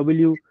 So how will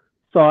you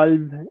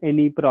solve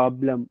any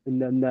problem in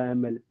the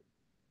ML?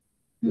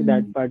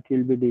 That Hmm. part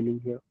you'll be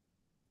dealing here.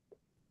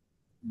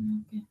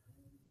 Okay.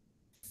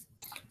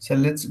 So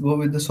let's go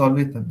with the solve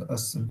with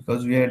us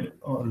because we had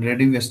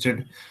already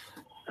wasted.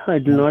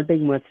 It will not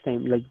take much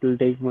time. Like it will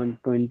take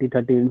 20,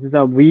 30 minutes.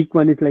 The week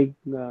one is like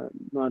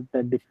not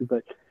that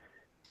difficult.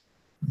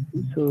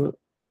 So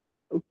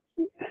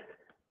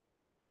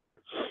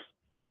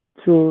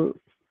so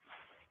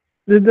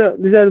these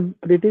are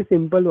pretty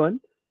simple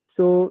one.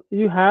 So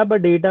you have a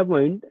data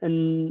point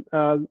and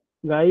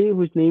guy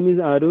whose name is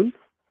Arun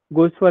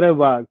goes for a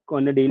walk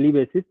on a daily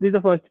basis. This is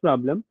the first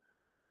problem,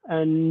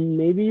 and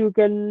maybe you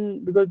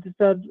can, because these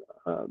are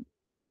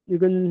you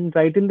can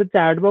write in the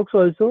chat box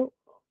also,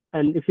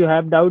 and if you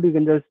have doubt you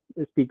can just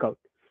speak out.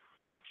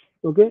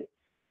 Okay,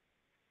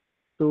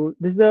 so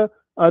this is a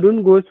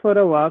Arun goes for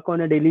a walk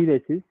on a daily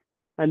basis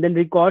and then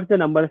records the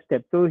number of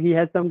steps. So he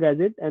has some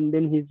gadget and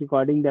then he's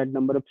recording that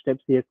number of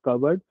steps he has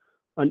covered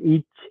on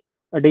each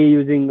a day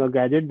using a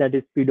gadget, that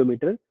is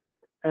speedometer.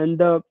 And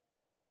the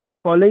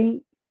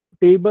following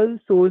table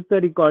shows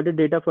the recorded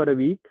data for a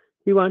week.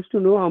 He wants to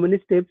know how many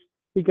steps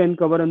he can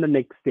cover on the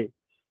next day.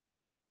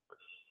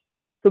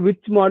 So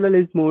which model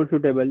is more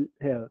suitable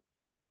here?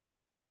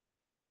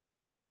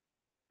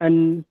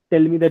 And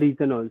tell me the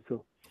reason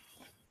also.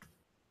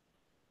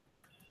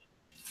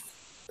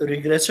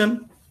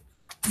 Regression.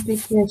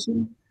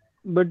 Regression.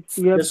 But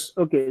you have, Yes.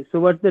 okay, so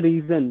what's the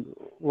reason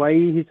why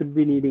he should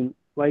be needing?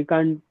 Why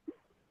can't,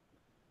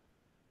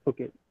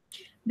 okay.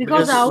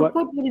 Because Because What,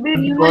 output will be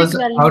numeric Because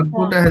values.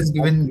 output has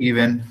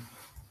given.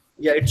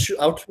 yeah, it should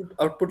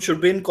output should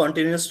be in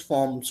continuous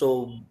form.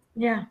 So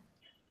Yeah.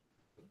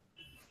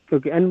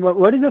 okay, and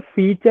what is the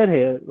feature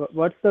here?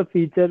 What's the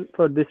feature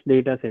for this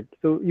data set?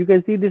 So you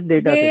can see this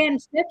data Day set,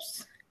 and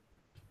steps.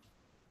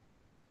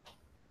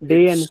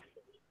 day it's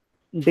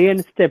and day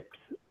and steps.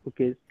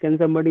 Okay, can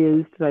somebody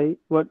else try?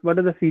 What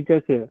are the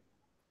features here?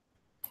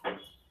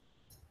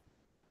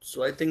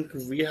 so I think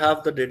we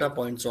have the data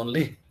points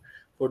only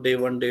for day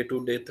 1, day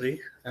 2, day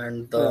 3,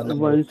 and the number of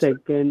One steps.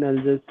 second, I'll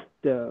just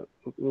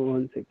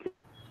one second.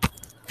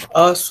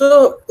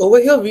 So over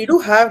here we do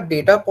have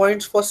data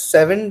points for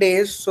 7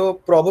 days. So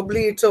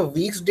probably it's a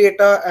week's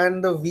data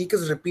and the week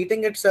is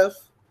repeating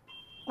itself.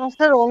 No,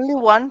 sir, only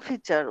one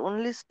feature,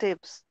 only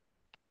steps.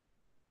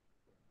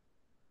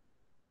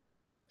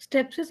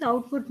 Steps is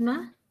output,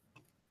 na?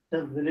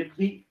 So will it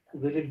be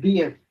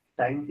a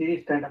time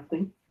series kind of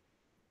thing?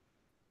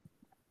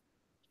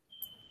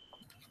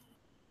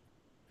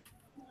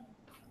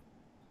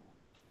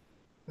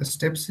 The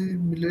steps will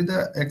be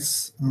the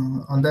x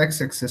on the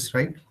x-axis,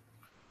 right?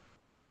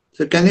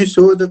 So can you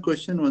show the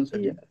question once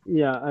again?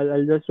 Yeah,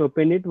 I'll just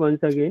open it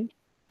once again.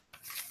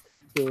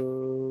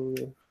 So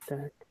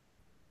that.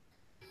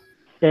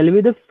 Tell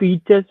me the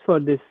features for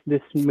this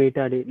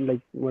metadata,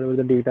 like whatever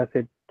the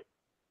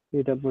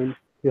data points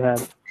you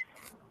have.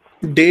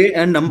 Day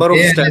and number of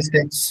Day and steps.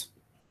 steps.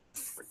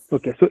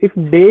 Okay, so if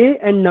day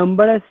and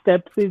number of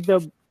steps is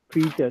the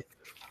feature,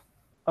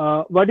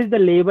 what is the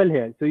label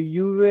here? So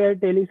you were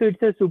telling, so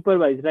it's a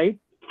supervised, right?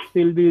 So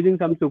you'll be using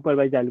some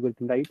supervised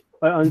algorithm, right?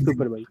 Or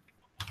unsupervised?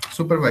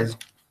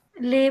 Supervised.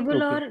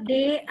 Label Okay. or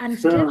day and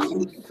So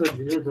steps.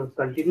 this is a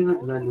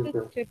continuous value,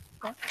 sir.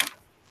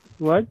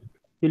 What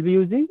you'll be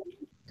using?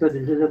 So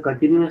this is a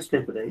continuous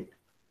step, right?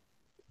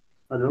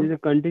 Hello? This is a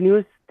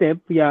continuous step.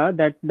 Yeah,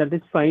 that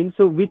is fine.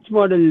 So which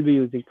model you'll be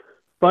using?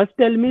 First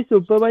tell me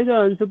supervised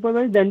or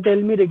unsupervised, then tell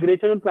me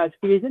regression or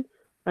classification,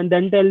 and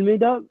then tell me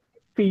the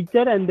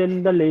feature and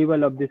then the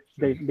label of this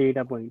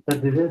data point. So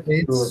this is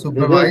It's this is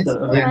supervised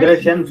and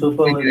regression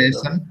supervised.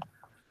 regression.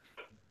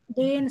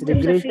 Day and steps are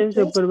Regression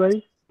features.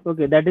 supervised.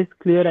 Okay, that is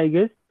clear, I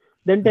guess.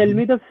 Then tell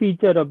me the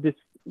feature of this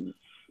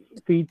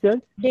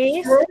feature.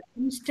 Days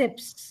and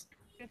steps.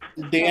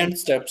 Day and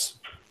steps.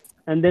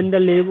 And then the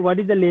label. What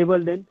is the label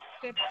then?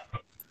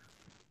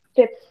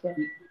 Steps.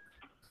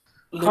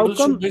 How Label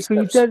come should be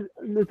steps. feature?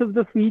 So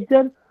the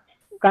feature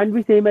can't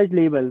be same as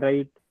label,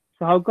 right?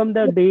 So how come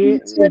the day?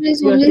 Feature If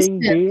is you are only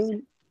saying steps.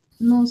 day,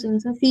 No, sir.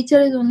 The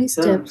feature is only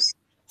Sir, steps.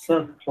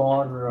 sir,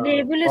 for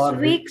Label is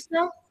weeks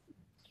now.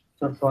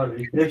 so for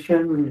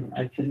regression,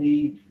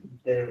 actually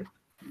the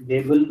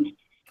label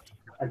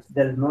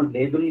there is no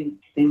label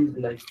things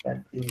like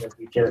that in the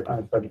feature.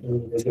 Sorry,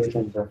 in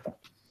regression, sir.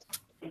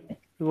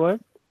 what?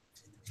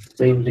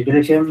 So in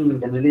regression,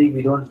 generally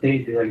we don't say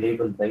it is a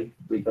label, right?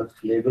 Because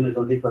label is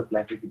only for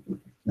classification.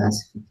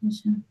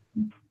 Classification.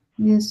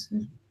 Yes,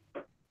 sir.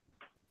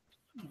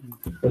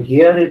 So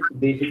here it's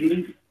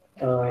basically,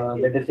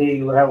 let us say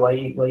you have y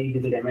equal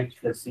mx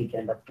plus c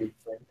kind of thing,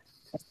 right?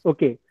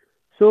 Okay.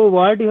 So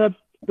what you have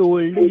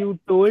told, you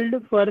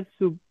told for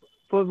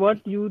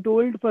what you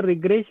told for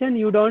regression,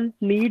 you don't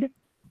need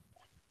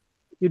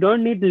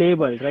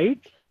label, right?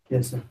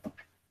 Yes, sir.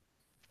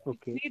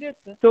 Okay.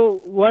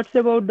 So what's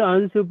about the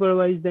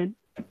unsupervised then?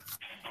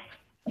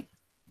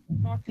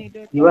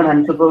 Even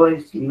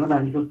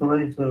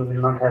unsupervised will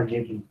not have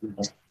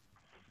labels.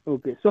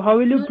 Okay. So how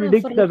will you No,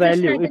 predict for the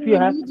regression, value I if think you we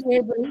have? need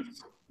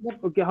labels. But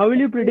Okay. How will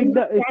you predict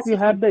the if you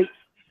have the?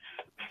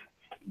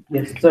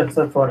 Yes, sir.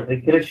 So for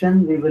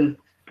regression, we will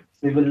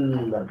we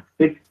will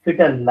fit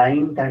a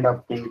line kind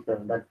of thing.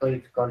 So that's why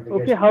it's called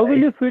Okay, regression, how will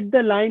right? you fit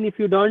the line if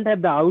you don't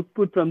have the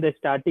output from the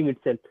starting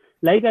itself?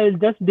 Like I'll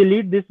just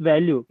delete this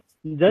value.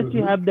 Just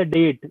you Mm-hmm. have the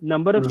date,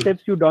 number of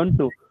steps you don't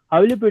know.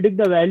 How will you predict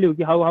the value?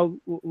 How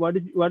what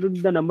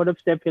would the number of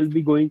steps will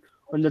be going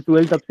on the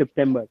 12th of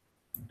September?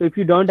 So if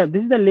you don't have,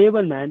 this is the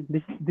label, man.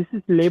 This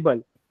is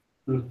label.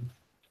 Mm-hmm.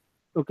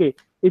 Okay.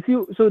 If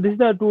you, so this is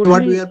a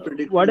What we totally, are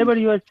predicting. whatever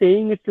you are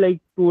saying, it's like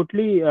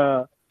totally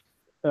uh,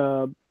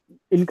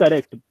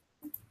 incorrect.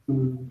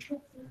 Mm-hmm.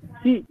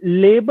 See,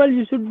 label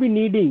you should be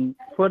needing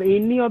for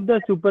any of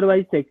the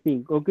supervised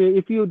technique. Okay,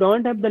 if you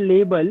don't have the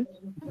label,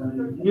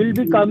 you'll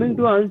be coming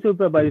to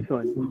unsupervised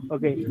one.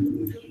 Okay,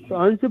 so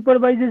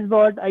unsupervised is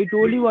what I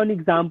told you. One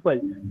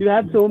example: you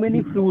have so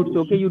many fruits.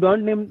 Okay, you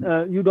don't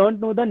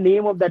know the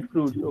name of that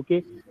fruits.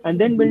 Okay, and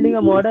then building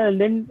a model and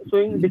then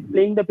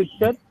displaying the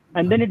picture,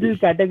 and then it will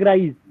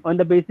categorize on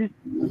the basis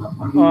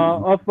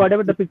of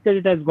whatever the picture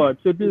it has got.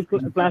 So it will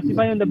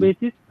classify on the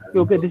basis,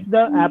 okay, this is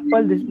the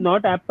apple, this is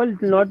not apple,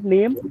 it will not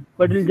name,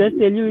 but it will just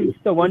tell you it's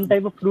the one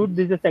type of fruit,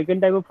 this is the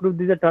second type of fruit,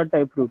 this is the third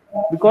type of fruit.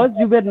 Because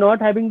you were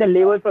not having the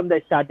label from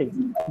the starting.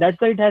 That's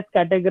why it has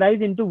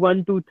categorized into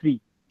one, two,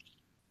 three.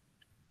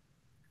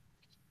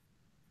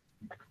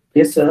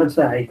 Yes, sir.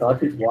 So I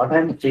got it. What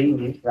I'm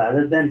saying is,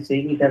 rather than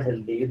saying it as a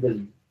label,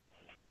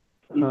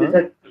 it is Huh?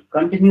 a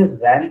continuous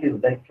value.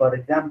 Like for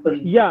example,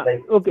 Yeah,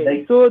 okay.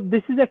 like So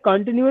this is a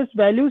continuous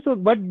value. So,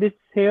 but this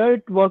here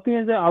it's working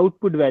as an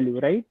output value,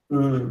 right?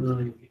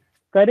 mm,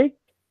 Correct.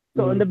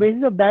 So on the mm,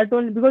 basis of that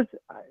only, because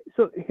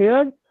so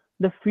here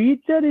the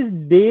feature is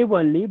day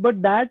only,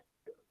 but that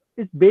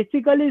is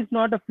basically is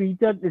not a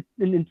feature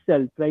in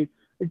itself, right?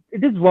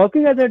 It is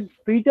working as a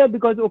feature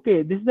because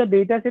okay, this is the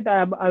data set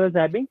I was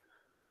having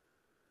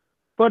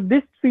for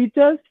this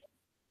features.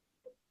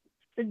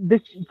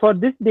 This for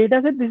this data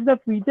set, this is the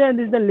feature and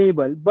this is the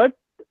label. But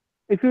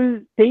if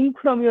you think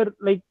from your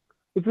like,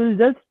 if you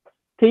just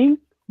think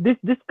this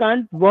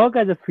can't work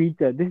as a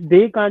feature. This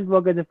day can't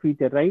work as a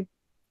feature, right?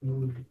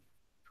 mm.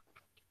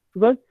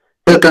 Because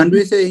So can't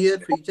we say here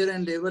feature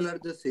and label are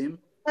the same?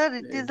 Sir,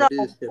 it is a That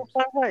is steps.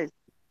 unsupervised.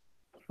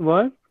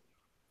 what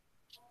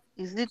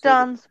Is it So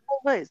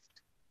unsupervised?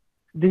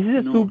 this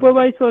is a no, no.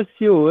 supervised for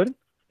sure.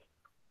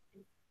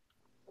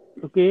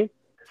 Okay,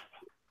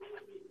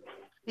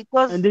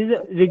 and Because this is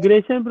a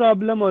regression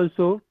problem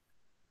also.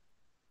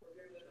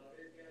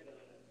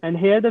 And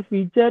here the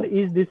feature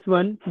is this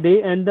one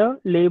day and the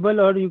label,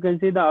 or you can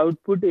say the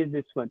output is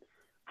this one.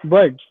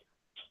 But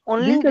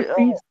this only is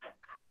the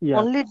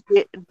yeah, only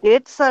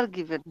dates are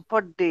given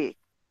for day,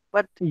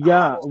 but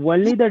yeah, which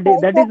only the day.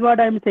 type That of is what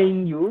I'm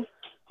saying you.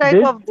 type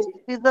This of day?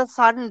 It is a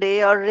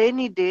Sunday or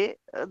rainy day.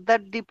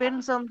 That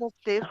depends on the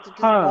steps. It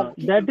is not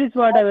that is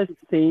what I was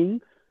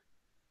saying.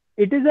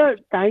 It is a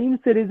time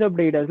series of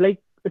data. Like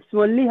it's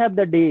only have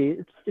the day.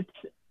 It's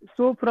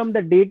so from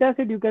the data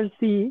set you can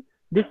see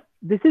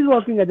this is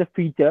working as a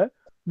feature.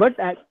 But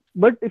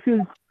but if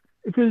you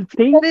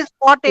think feature is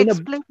not in a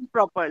explained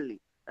properly.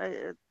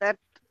 That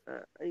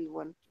I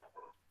want.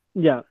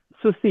 yeah.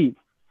 So see,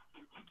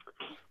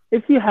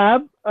 if you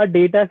have a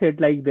data set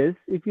like this,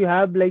 if you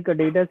have like a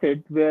data set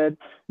where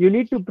you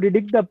need to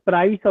predict the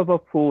price of a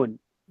phone,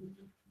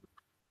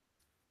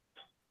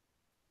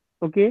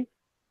 okay,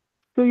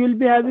 so you'll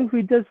be having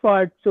features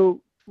for it.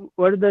 So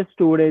what is the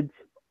storage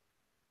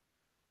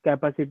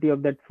capacity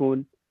of that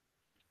phone?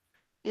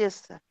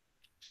 Yes, sir.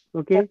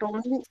 But Okay,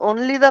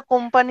 only the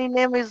company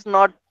name is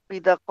not be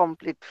the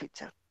complete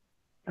feature.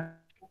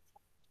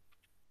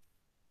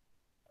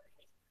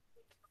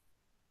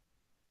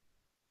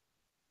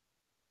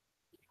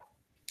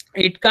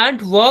 It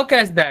can't work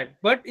as that.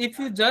 But if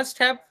you just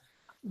have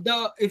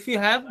the, if you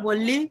have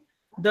only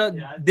the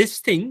this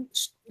thing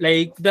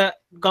like the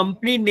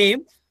company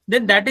name,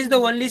 then that is the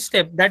only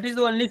step, that is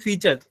the only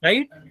feature,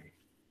 right?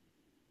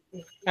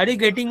 Are you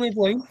getting my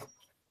point?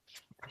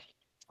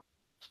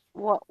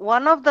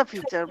 One of the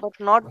feature, but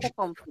not the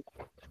complete.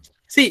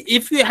 See,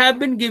 if you have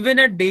been given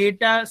a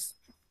data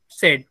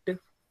set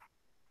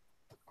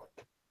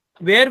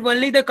where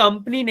only the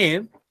company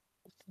name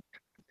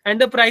and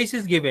the price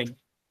is given,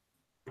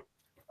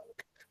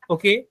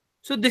 okay,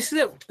 so this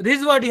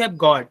is what you have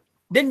got,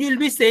 then you'll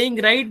be saying,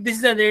 right, this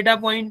is the data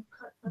point,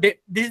 this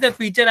is the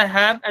feature I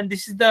have, and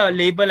this is the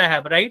label I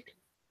have, right?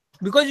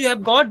 Because you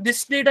have got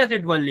this data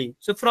set only.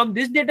 So from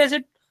this data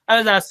set, I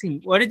was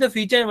asking what is the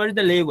feature and what is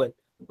the label.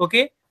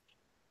 Okay,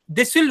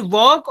 this will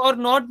work or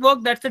not work,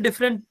 that's a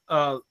different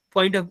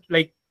point of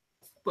like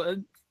uh,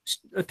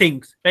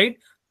 things, right?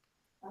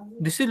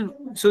 This will,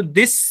 so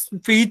this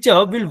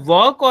feature will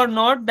work or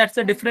not, that's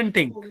a different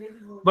thing.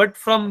 But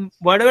from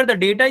whatever the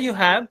data you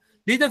have,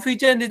 this is the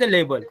feature and this is the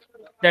label,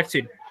 that's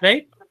it,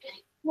 right?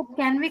 But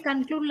can we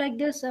conclude like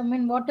this? I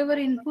mean, whatever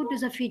input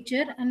is a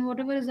feature and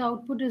whatever is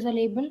output is a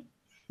label in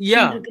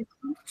Yeah.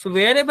 regression. So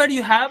wherever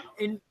you have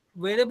in,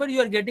 wherever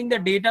you are getting the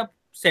data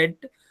set,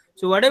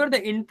 so whatever the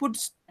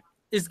inputs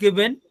is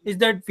given is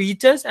the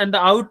features, and the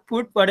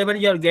output whatever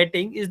you are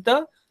getting is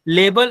the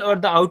label or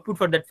the output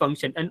for that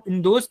function. And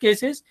in those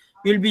cases,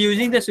 you'll be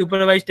using the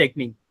supervised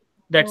technique.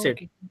 That's it,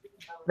 Okay.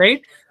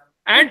 right? Sir,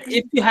 And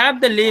if you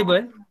have the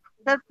label,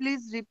 Sir,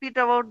 please repeat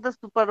about the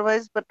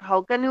supervised, but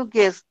how can you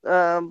guess?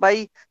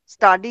 By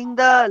studying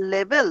the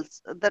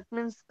levels, that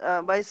means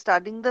by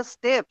studying the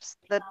steps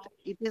that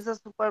it is a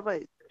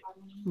supervised.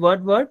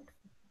 what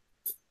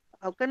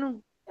How can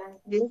you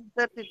guess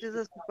that it is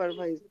a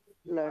supervised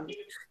learning?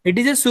 it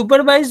is a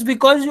supervised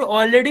because you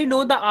already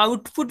know the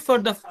output for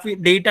the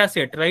data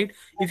set, right?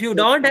 If you Yes.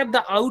 don't have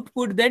the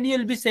output, then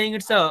you'll be saying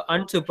it's a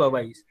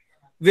unsupervised,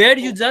 where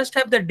you just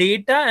have the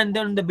data and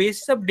then on the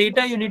basis of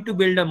data you need to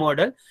build a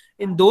model.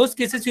 In those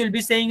cases you'll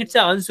be saying it's a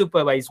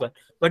unsupervised one.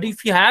 But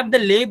if you have the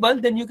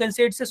label, then you can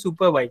say it's a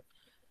supervised.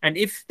 And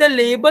if the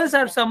labels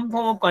are some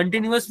form of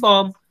continuous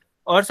form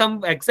or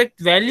some exact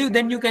value,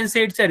 then you can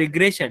say it's a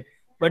regression.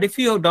 But if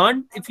you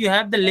don't, if you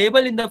have the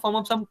label in the form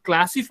of some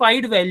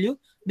classified value,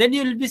 then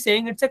you will be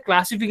saying it's a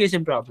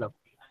classification problem.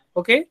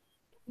 Okay.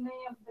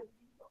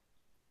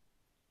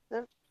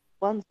 Sir,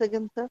 one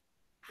second, sir.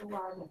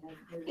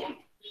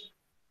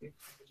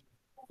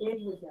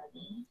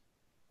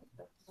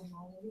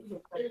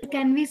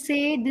 can we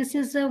say this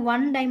is a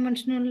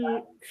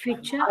one-dimensional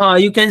feature?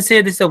 You can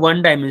say this is a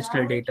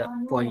one-dimensional data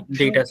point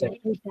data set.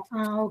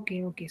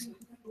 Okay, okay, sir.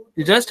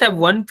 You just have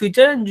one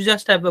feature and you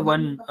just have a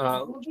one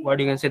what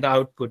you can say the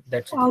output.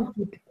 That's it.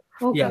 Output.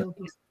 Yeah. Okay,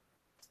 okay.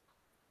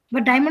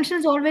 But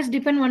dimensions always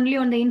depend only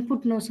on the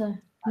input, no, sir.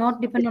 Not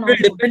It depend on will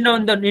output. depend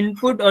on the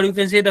input, or you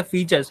can say the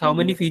features, how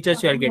many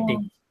features you are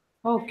getting.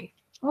 Okay.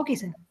 Okay,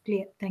 sir.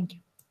 Clear. Thank you.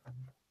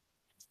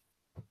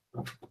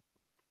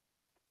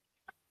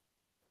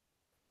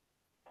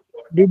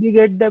 Did you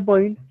get the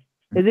point?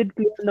 Is it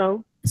clear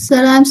now?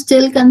 Sir, I'm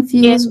still Yes,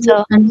 confused with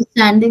sir.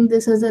 understanding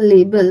this as a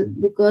label,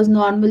 because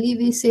normally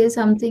we say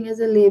something as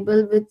a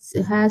label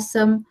which has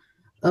some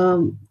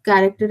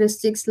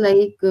characteristics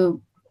like,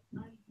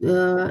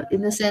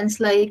 in the sense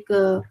like,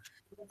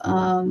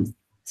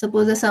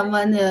 suppose that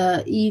someone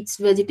eats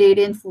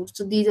vegetarian food,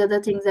 so these are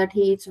the things that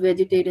he eats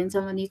vegetarian.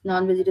 Someone eats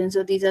non-vegetarian,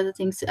 so these are the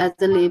things as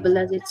the label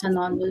as it's a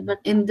non-veg. But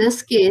in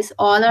this case,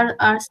 all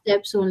are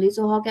steps only.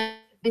 So how can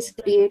we say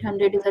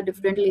 3800 is a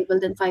different label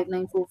than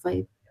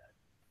 5945?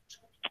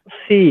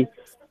 See,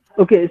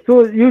 okay,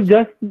 so you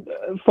just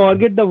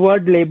forget the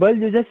word label,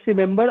 you just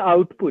remember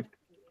output.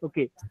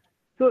 Okay,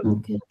 so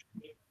Okay.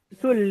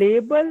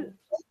 label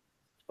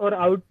or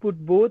output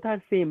both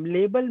are same.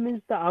 Label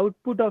means the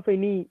output of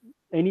any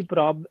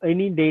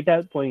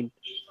data point.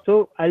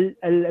 So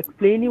I'll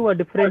explain you a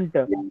different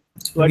So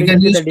what we you can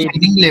can say use the data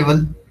training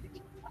level.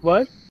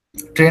 what.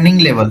 Training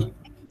level.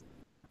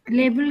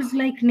 Labels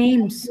like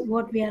names,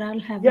 what we are all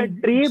Yeah,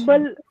 having.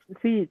 label.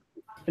 See,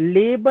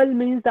 label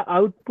means the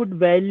output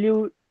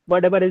value,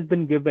 whatever has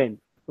been given.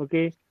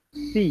 Okay.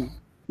 See,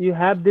 you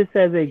have this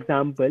as an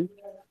example.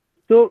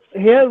 So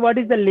here, what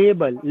is the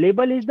label?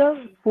 Label is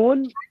the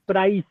phone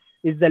price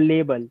is the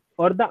label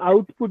or the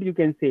output you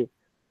can say.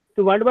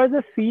 So what was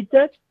the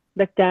feature?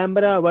 The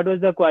camera. What was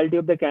the quality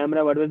of the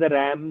camera? What was the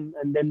RAM?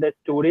 And then the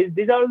storage.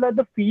 These are all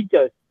the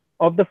features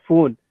of the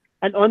phone.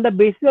 And on the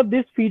basis of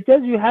these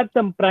features, you have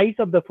some price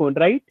of the phone,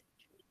 right?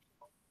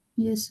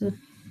 Yes, sir.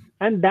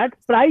 And that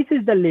price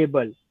is the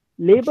label.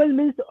 Label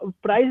means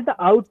price the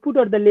output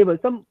or the label,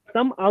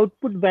 some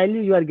output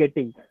value you are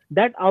getting.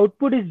 That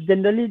output is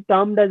generally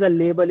termed as a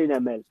label in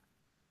ML.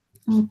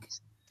 Okay.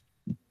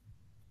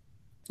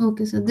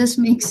 Okay, so this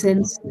makes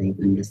sense, like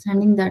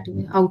understanding that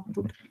way,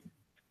 output.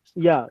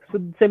 Yeah, so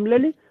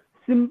similarly,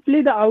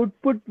 simply the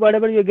output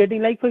whatever you're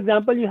getting, like for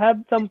example you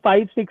have some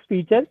 5 6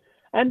 features,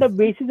 and the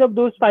basis of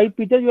those 5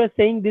 features you are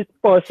saying this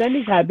person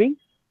is having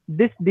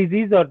this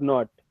disease or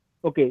not.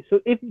 Okay, so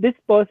if this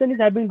person is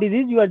having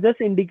disease, you are just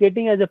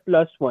indicating as a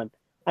 +1,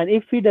 and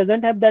if he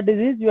doesn't have that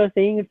disease, you are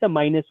saying it's a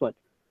 -1.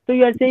 So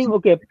you are saying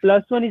okay,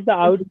 +1 is the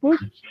output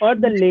or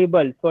the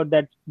label for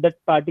that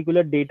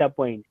particular data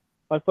point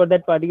or for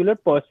that particular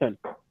person.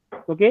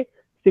 Okay,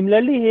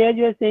 similarly here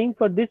you are saying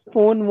for this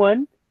phone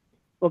one,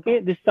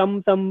 okay, this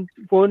some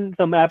phone,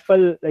 some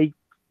Apple like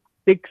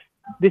 6,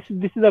 this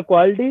is the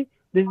quality,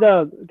 this is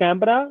the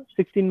camera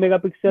 16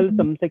 megapixel,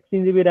 some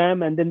 16 GB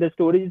RAM, and then the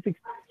storage is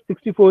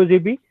 64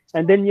 GB,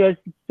 and then you are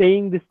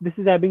saying this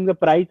is having the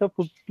price of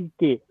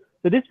 50K.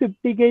 So this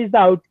 50K is the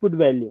output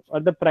value or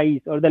the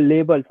price or the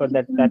label for From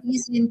that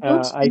these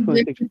inputs, we iPhone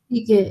get 6.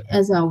 50K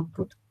as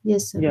output.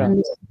 Yes, sir. Yeah,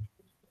 Understood.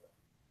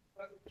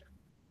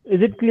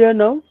 is it clear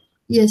now?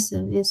 Yes,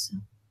 sir. Yes, sir.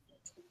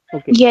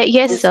 Okay, Yeah,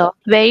 yes, so sir.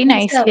 Very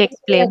Yes, sir. nicely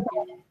explained.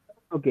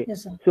 okay,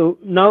 Yes, sir. so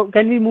now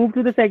can we move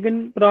to the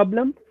second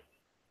problem?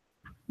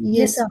 Yes,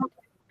 Yes. sir.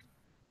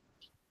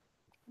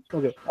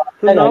 Okay,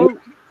 so Sir, are you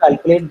now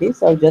calculate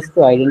this or just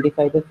to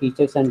identify the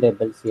features and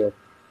labels here?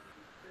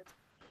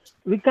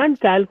 we can't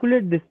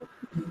calculate this.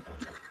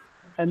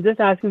 I'm just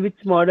asking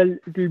which model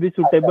it will be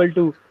suitable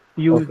to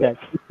use Okay. that.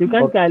 You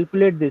can't Okay.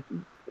 calculate this.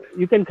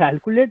 You can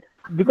calculate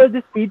because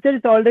this feature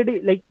is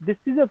already like this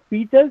is a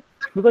feature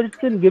because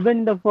it's been given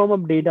in the form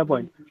of data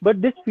point.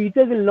 But this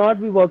feature will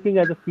not be working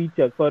as a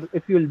feature for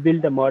if you will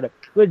build a model.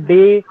 With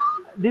day,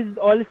 this is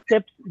all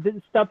steps. This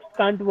steps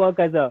can't work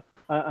as a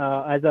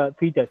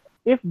feature.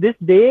 If this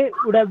day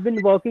would have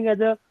been working as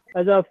a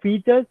as a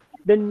features,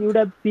 then you would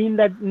have seen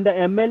that in the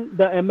ML,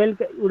 the ML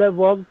would have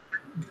worked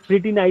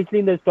pretty nicely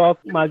in the stock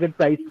market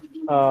price.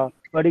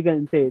 What you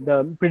can say,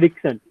 the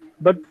prediction,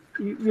 but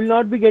you will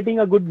not be getting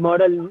a good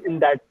model in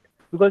that,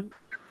 because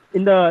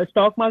in the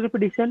stock market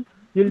prediction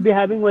you'll be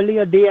having only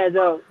a day as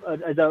a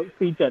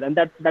feature, and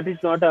that is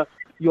not a,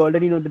 you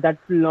already know that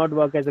will not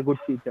work as a good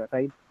feature,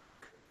 right?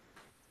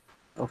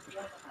 Okay.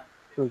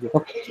 Okay.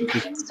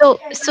 Okay.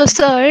 So,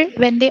 sir,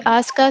 when they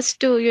ask us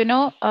to,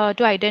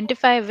 to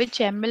identify which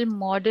ML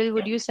model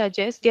would you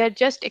suggest, they are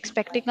just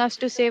expecting us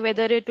to say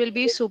whether it will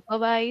be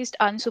supervised,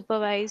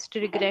 unsupervised,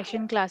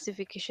 regression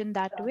classification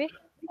that way.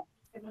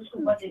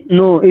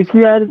 No, if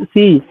you are,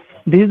 see,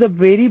 this is a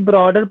very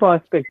broader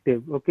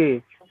perspective.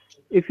 Okay,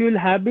 if you're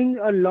having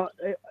a lot,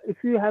 if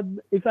you have,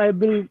 if I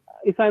will,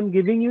 if I'm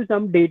giving you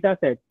some data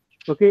set,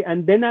 okay,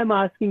 and then I'm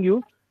asking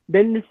you,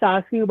 then it's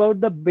asking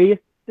about the base,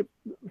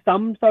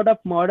 some sort of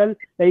model,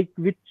 like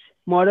which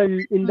model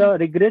in the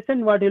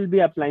regression, what you'll be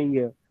applying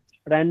here,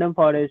 random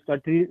forest or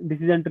tree,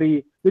 decision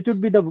tree, which would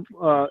be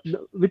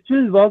which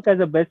will work as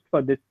a best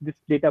for this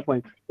data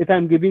point. If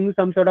I'm giving you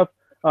some sort of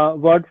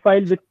word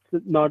file with,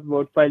 not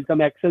word file, some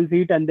Excel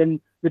sheet, and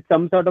then with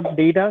some sort of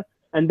data,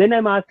 and then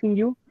I'm asking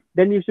you,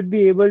 then you should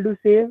be able to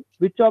say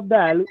which of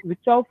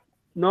which of,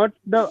 not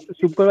the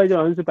supervisor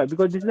or unsupervised,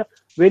 because this is a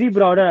very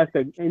broader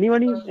aspect.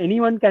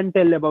 Anyone can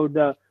tell about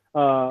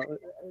uh,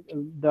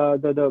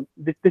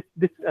 this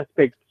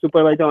aspect,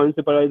 supervisor or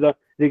unsupervised,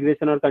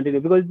 regression or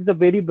continuous, because this is a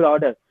very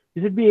broader.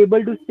 You should be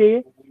able to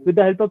say with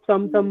the help of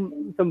some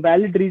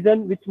valid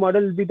reason which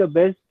model will be the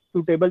best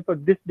suitable for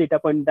this data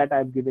point that I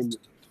have given you.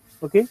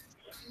 Okay.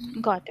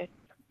 Got it.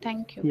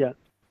 Thank you. Yeah.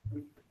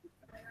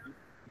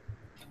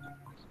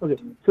 Okay,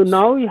 so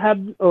now we have,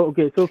 oh,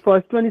 okay, so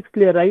first one is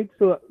clear, right?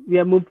 So we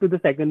have moved to the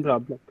second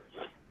problem.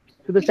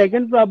 So the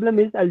second problem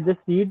is, I'll just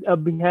read, a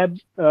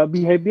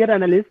behavior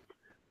analyst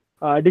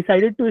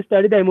decided to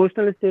study the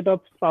emotional state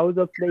of spouse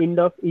of the end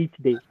of each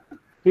day.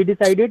 He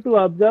decided to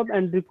observe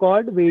and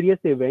record various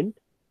events,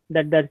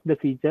 that's the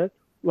feature,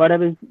 what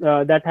happens,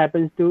 that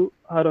happens to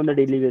her on a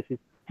daily basis.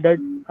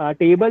 The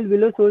table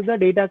below shows the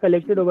data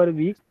collected over a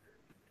week.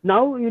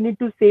 Now you need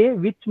to say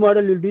which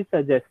model will be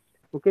suggest.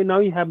 Okay, now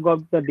you have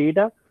got the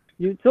data.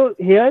 So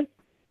here,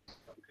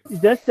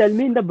 just tell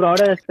me in the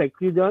broader aspect.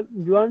 You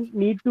don't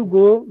need to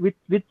go with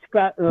which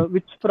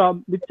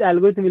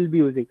algorithm will be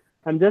using.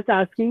 I'm just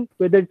asking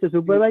whether it's a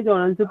supervised or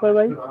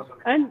unsupervised,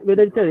 and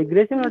whether it's a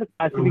regression or a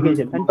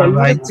classification, and tell me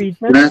the Supervised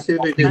features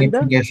and the,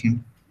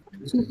 classification.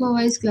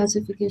 Supervised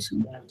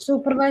classification.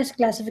 Supervised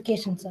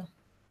classification, sir.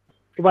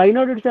 why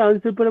not it's a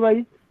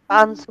unsupervised.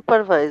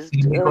 Unsupervised.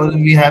 Because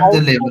we have the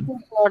Output label. is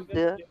not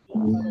there. The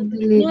No,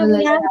 label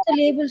we as have the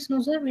labels,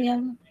 no, sir. We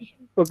have.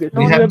 Okay, so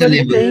We No have the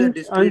whoever is This label. is a saying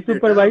discrete data.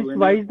 unsupervised, When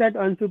why you is that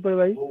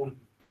unsupervised?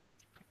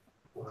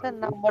 the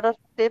number of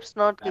steps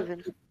not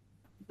given.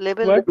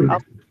 Label What?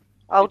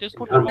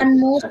 output not. And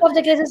most of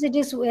the cases, it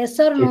is yes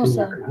or no,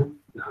 sir.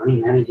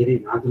 See,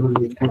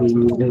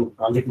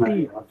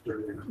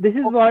 this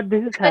is But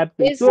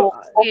happy. is So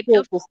state Okay,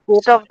 of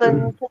okay. State of the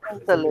nation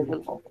is the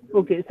label.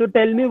 okay, so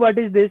tell me what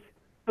is this?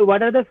 So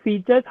what are the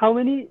features? How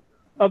many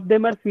of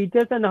them are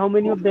features and how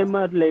many of them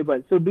are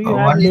labels? So do you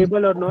have One,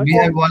 label or not? we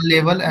have one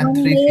label and One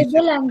three features.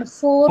 label and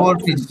four Four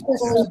features. features,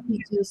 four sir.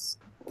 features.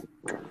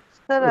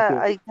 Sir, Okay.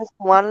 I guess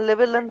one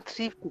level and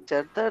three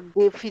feature. The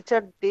day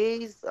feature day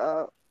is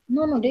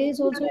No, no, day is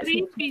also a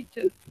Three feature.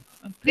 features,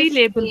 three is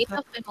labels, state sir.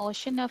 of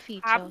emotion a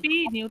feature?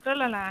 Happy,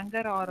 neutral, and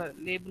anger are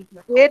labels,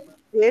 sir. date.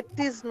 Date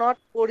is not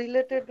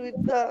correlated with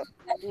the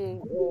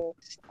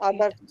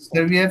other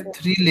So we have feature.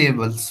 three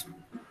labels.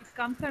 It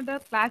comes under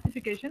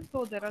classification,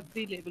 so there are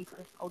three labels,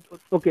 sir. Output.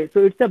 Okay,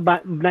 so it's a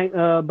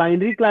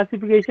binary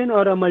classification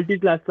or a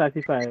multi-class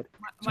classifier,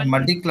 So Multi.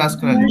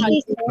 multi-class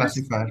Multi, sir.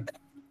 classifier.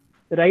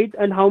 right?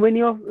 And how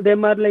many of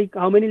them are, like,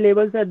 how many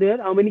labels are there?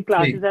 How many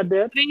classes Three. are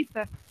there? Three,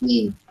 sir.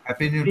 Three.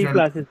 Happy, Three neutral,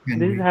 classes. This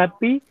is angry.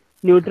 happy,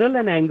 neutral,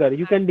 and anger.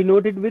 You can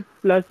denote it with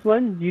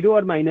 +1, 0,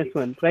 or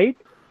 -1, right?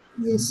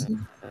 Yes, sir.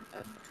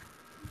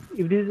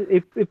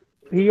 If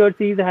he or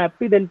she is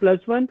happy, then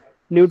 +1,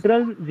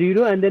 neutral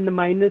 0, and then the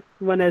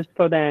 -1 as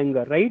for the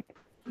anger, right?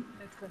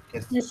 Yes, sir.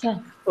 Yes. Yes, sir.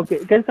 Okay,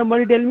 can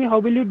somebody tell me how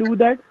will you do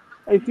that?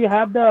 If you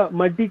have the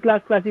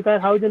multi-class classifier,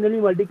 how generally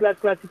multi-class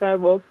classifier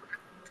works?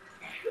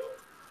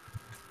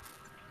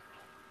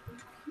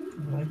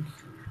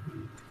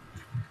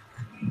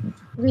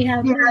 We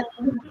have to.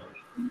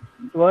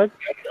 What?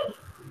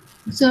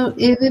 So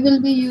we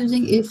will be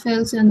using if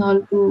else and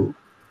all to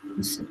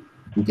s-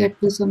 get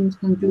to some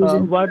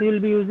conclusion. What you will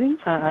be using?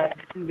 I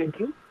didn't get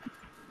you.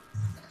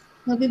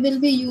 We will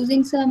be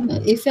using some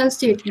if else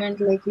statement,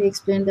 like we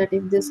explained that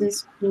if this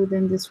is true,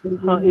 then this will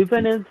be If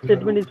an happen. else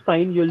statement is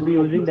fine, you'll be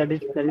using, that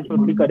is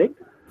totally correct.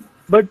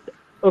 But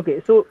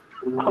okay, so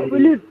how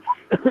will you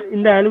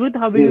in the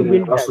algorithm, how will you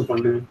build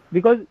that?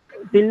 Because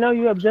till now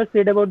you have just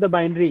said about the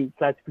binary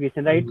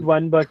classification, right?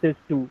 One versus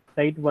two,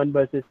 right? One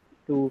versus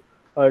two,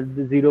 or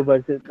the zero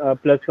versus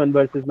 +1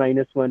 versus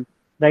 -1,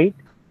 right?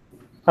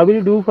 How will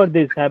you do for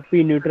this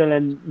happy, neutral,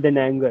 and then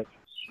anger?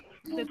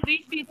 The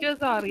three features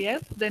are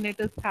yes, then it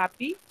is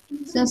happy.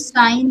 So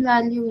sign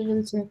value we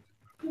will check.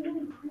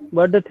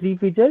 What the three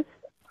features?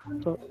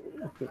 So,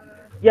 okay.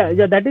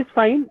 Yeah, that is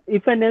fine.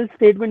 If and else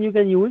statement you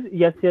can use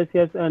yes, yes,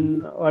 yes,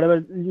 and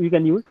whatever you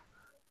can use.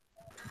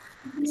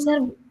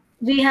 Sir,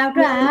 we have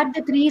to add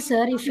the three,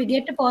 sir. If we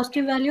get a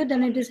positive value,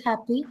 then it is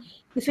happy.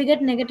 If we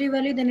get negative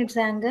value, then it's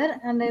anger.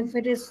 And if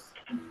it is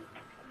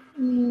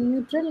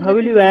neutral, How then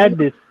will it you is add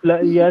zero.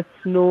 this? Yes,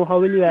 no. How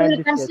will you We add will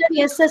this? Yes. consider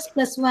yes as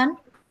 +1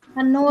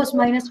 and no as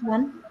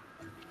 -1.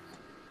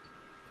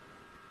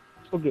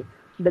 Okay.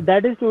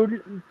 That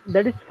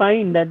is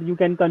fine that you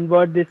can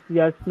convert this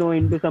yes, no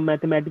into some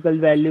mathematical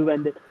value,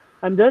 and then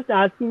I'm just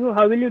asking you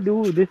how will you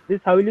do this?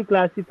 How will you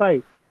classify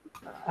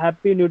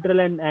happy,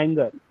 neutral, and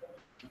anger?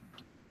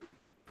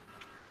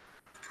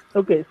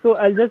 Okay, so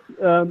I'll just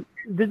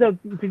this is a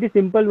pretty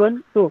simple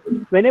one. So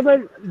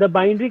whenever the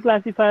binary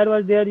classifier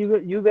was there,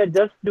 you were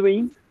just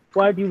doing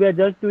what you were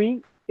just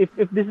doing. If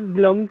this is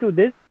belonging to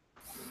this,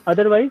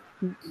 otherwise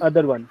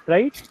other one,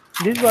 right?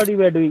 This is what you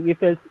were doing.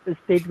 If a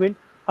statement,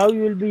 how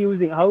you will be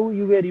using, how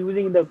you were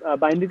using the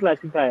binary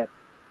classifier.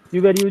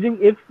 You were using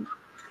if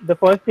the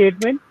first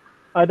statement,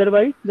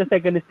 otherwise the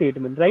second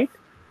statement, right?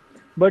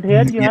 But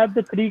here you Yeah. have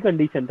the three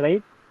conditions,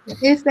 right?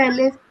 If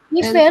elif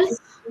If else, else,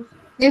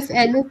 if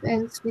elif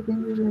else, we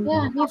can use like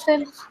yeah, that. if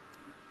else,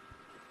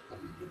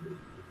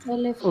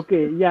 well, if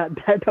Okay, yeah,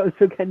 that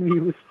also can be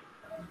used.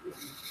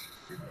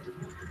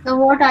 So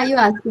what are you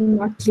asking?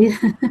 Not clear.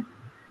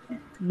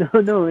 No,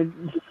 no,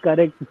 it's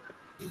correct.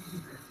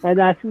 I'm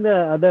asking the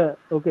other.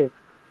 Okay,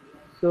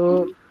 so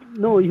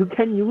no, you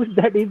can use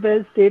that if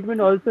else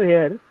statement also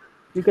here.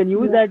 You can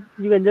use Yeah.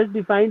 that. You can just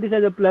define this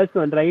as a plus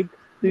one, right?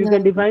 So you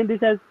can Right. define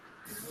this as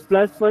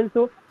plus one.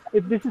 So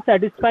if this is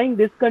satisfying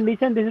this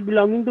condition, this is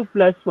belonging to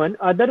plus one.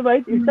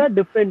 Otherwise, it's Mm. a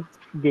different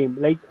game.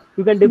 Like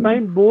you can Mm.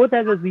 define both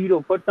as a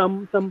zero for some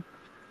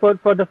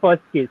for the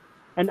first case,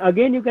 and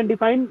again you can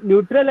define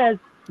neutral as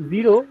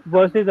zero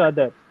versus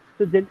other.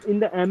 So then in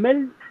the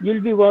ML,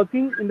 you'll be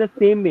working in the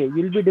same way.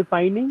 You'll be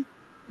defining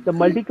the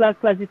multi-class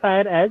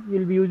classifier as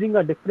you'll be using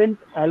a different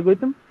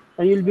algorithm,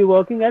 and you'll be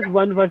working as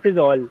one versus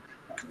all,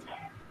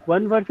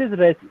 one versus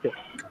rest.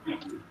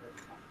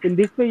 In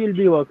this way you'll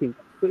be working.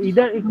 So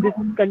either if this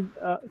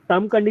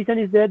some condition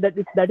is there that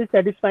if that is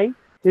satisfying,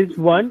 is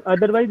one,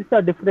 otherwise it's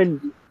a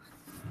different,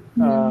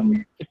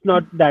 Mm. it's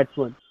not that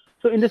one.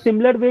 So in the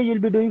similar way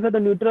you'll be doing for the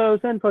neutral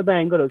also and for the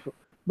anger also,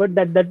 but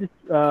that is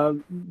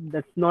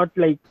that's not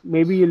like,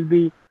 maybe you'll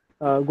be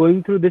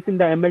going through this in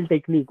the ML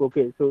technique.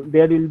 Okay, so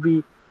there will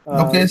be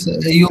Okay, so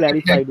it's you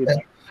mean that clarified with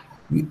that.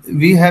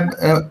 we have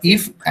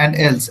if and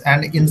else,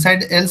 and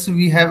inside else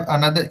we have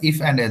another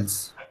if and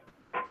else.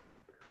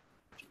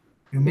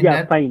 You mean Yeah,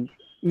 that? fine.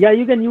 Yeah,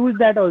 you can use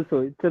that also.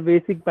 It's a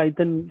basic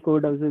Python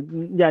code also.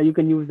 Yeah, you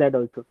can use that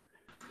also.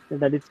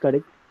 That is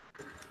correct.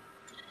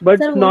 But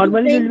sir, what you're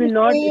normally we trying to will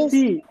not say is,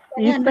 see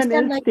can I if and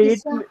understand else like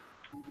this, sir? statement.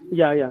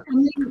 Yeah, yeah. I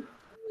mean,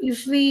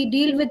 if we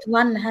deal with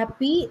one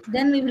happy,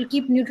 then we will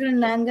keep neutral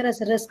and anger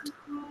as rest.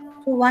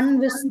 So one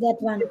with that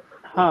one.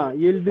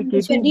 You'll be And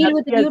if we keeping deal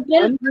with happy as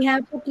neutral, one. we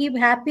have to keep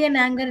happy and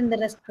anger in the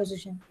rest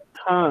position.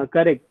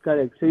 Correct,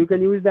 correct. So you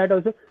can use that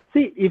also.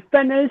 See, if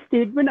and else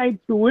statement I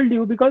told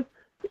you because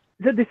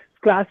this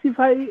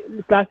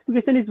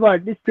classification is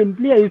what? It's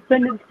simply a if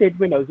and else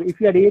statement also. If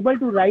you are able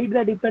to write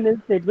that if and else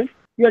statement,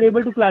 you are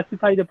able to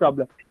classify the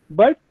problem.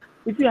 But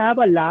if you have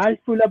a large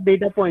pool of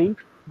data points,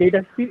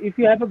 if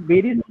you have a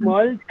very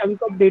small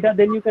chunk of data,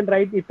 then you can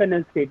write if and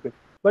else statement.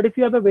 But if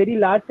you have a very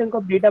large chunk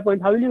of data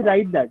point, how will you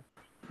write that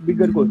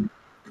bigger code,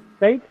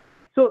 right?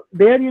 So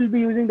there you'll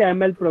be using the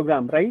ML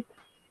program, right?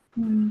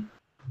 Mm.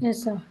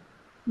 Yes, sir.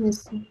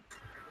 Yes, sir.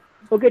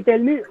 Okay, tell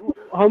me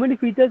how many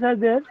features are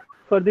there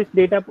for this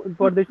data set?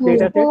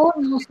 Four,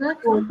 no, sir.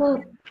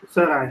 Four.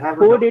 Sir, I have a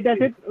Four doubt data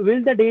here. set.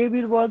 Will the day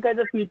will work as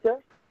a feature?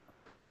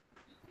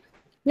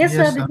 Yes, sir,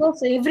 Yes, sir.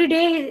 because every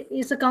day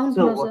is a count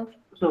So now, what? sir.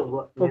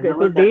 So Okay,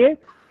 whenever so that. day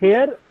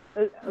here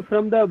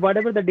from the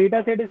whatever the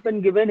data set has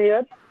been given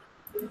here,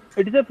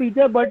 it is a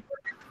feature, but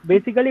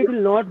basically it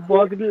will not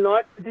work. It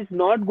is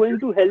not going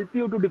to help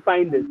you to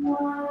define this.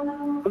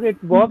 Okay,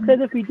 it works as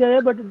a feature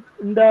here, but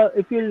in the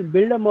if you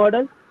build a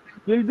model,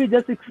 you'll be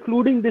just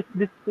excluding this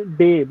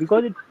day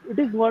because it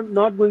is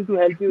not going to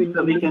help you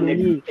So in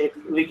any.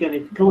 we can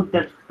exclude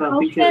that How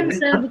feature in can, it.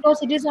 sir?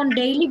 Because it is on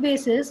daily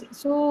basis.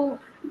 So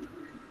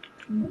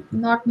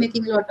Not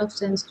making a lot of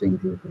sense to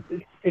include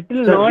it. It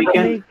will Sir, not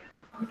make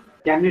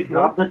can we what.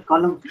 drop that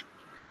column?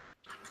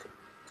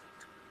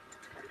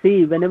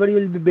 See, whenever you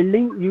will be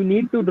building, you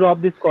need to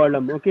drop this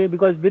column, okay?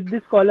 Because with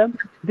this column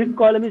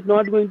is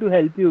not going to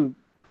help you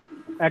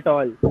at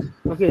all.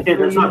 Okay, Okay, so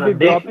that's you'll all.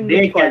 be dropping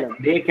this column.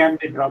 They can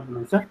be dropped,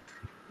 no, sir.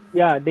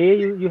 Yeah,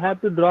 you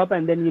have to drop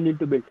and then you need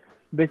to build.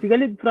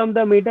 Basically, from the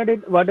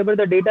metadata, whatever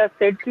the data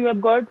sets you have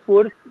got,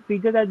 four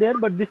features are there,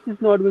 but this is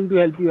not going to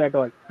help you at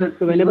all. Sir,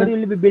 So whenever even you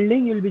will be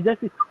building, you will be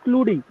just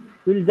excluding.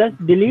 You will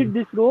just delete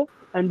this row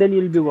and then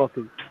you will be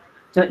working.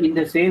 sir, in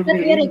the same sir,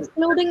 we are way,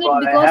 excluding it I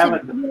because have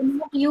it a we are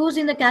not used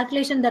in the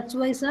calculation. That's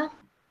why, sir.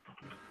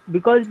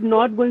 because it's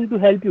not going to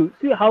help you.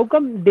 See, how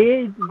come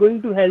day is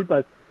going to help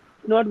us?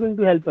 It's not going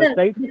to help us, Sir,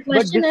 right? the But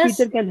question this is,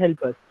 feature can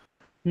help us.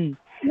 Hmm.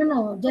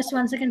 no, just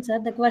 1 second, sir.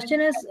 The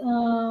question is,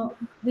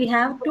 we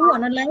have to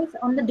analyze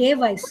on the day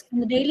wise, on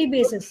the daily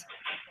basis.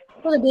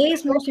 So the day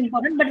is most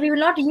important, but we will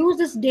not use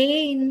this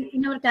day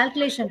in our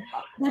calculation.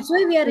 That's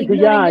why we are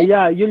ignoring Yeah, it.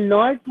 yeah. You'll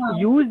not Uh,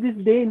 use this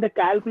day in the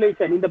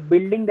calculation, in the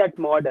building that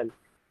model.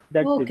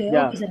 That's it. okay,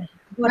 Yeah. okay, sir.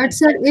 Got But it.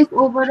 sir, if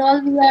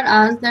overall we are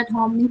asked that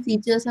how many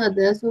features are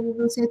there, so we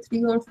will say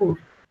 3 or 4.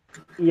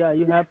 Yeah,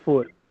 you have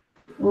four.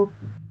 Okay.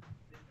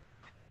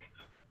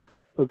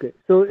 Okay.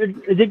 So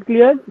is it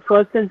clear?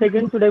 First and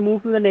second. Should I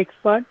move to the next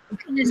part?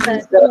 Yes, sir.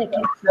 Means the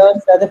Yeah,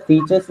 features are the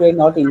features were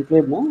not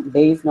included, no?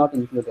 Day is not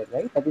included,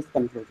 right? That is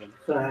conclusion.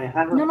 So I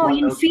have a no, small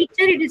in doubt.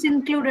 feature it is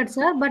included,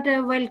 sir, but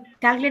while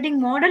calculating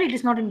model, it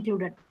is not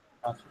included.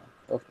 Gotcha.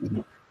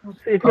 Okay. So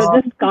if you're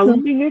just So,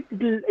 counting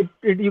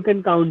it, you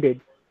can count it.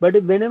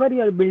 But whenever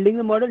you are building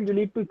a model, you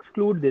need to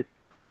exclude this.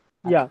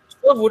 Yeah.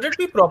 so would it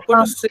be proper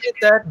to say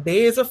that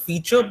day is a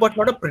feature but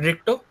not a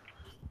predictor?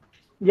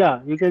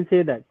 Yeah, you can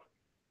say that.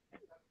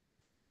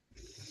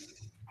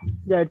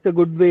 Yeah, it's a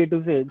good way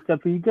to say it. It's a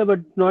feature, but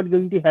it's not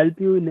going to help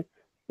you in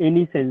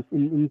any sense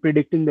in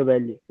predicting the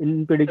value,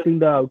 in predicting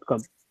the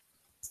outcome.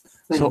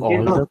 So So in case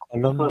all the of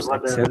columns for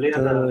the except earlier,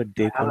 the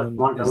I day have a column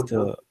small is doubt,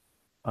 sir. the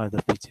are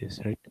the features,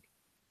 right?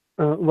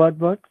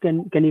 What?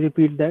 Can you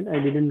repeat that? I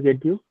didn't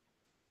get you.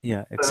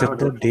 Yeah, So I have a except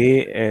the doubt.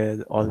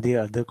 day, all the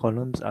other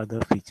columns are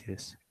the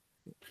features.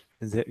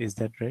 Is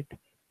that right?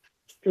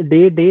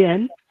 Day,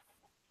 and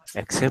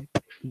Except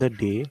the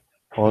day,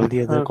 all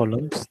the other uh,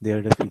 columns they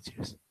are the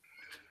features.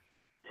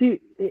 see,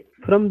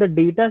 from the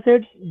data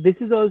set, this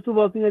is also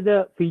working as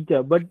a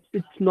feature, but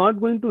it's not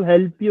going to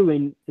help you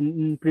in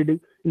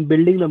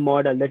building the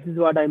model. That is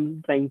what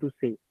I'm trying to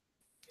say.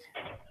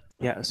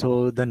 Yeah,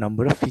 so the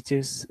number of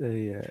features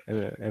yeah,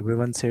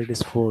 everyone said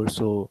is four.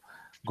 So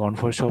gone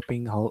for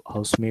shopping,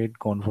 housemaid,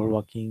 gone for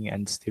walking,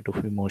 and state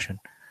of emotion.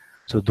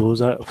 So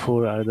those are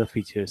four are the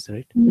features,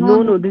 right? no,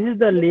 No, no. no, this is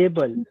the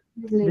label. This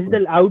is This is label.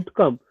 the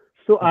outcome.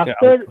 So Okay,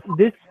 after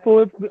this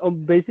four,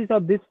 on basis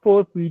of this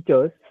four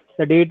features,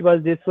 the date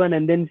was this one,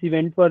 and then she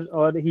went for,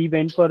 or he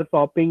went for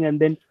shopping, and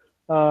then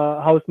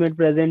housemaid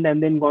present,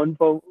 and then gone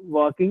for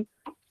walking,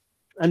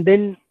 and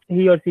then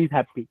he or she is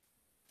happy.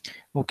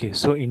 Okay,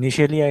 so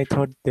initially I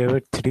thought there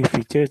were three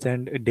features,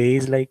 and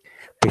days like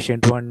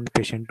patient one,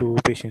 patient two,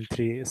 patient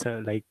three.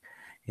 So like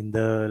in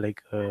the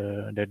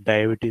the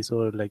diabetes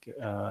or like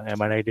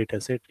MRI data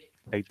set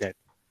like that.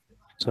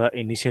 So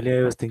initially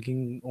I was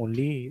thinking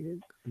only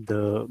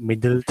the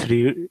middle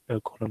three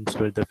columns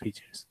were the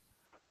features,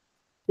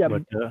 Yeah.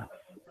 but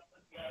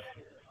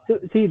So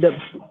see,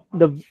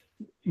 the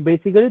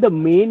basically the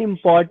main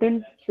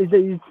important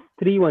is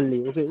three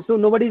only. Okay, so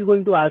nobody is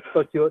going to ask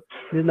for sure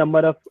this number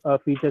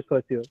of features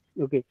for sure.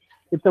 Okay,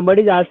 if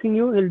somebody is asking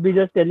you, he'll be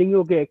just telling you,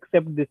 okay,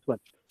 accept this one.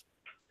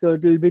 So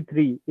it will be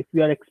three if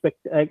you are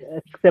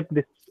accept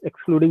this,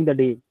 excluding the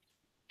day.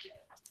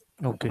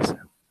 okay,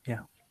 sir.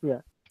 Yeah.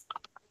 Yeah.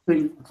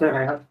 So, sir,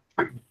 I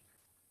have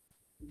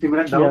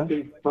similar Yeah. doubt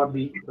for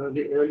the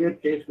earlier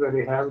case where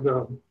we have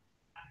the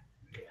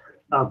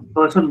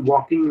person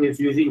walking is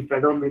using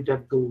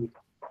pedometer to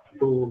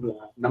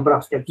number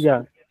of steps.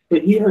 Yeah. So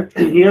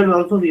here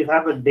also we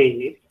have a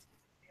day,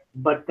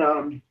 but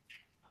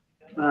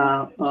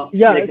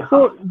Yeah. like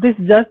So this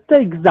just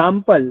an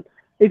example.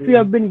 If you mm,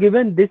 have been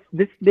given this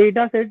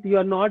data set, you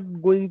are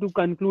not going to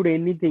conclude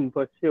anything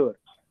for sure.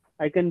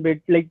 I can bet,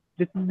 like,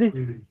 this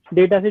mm.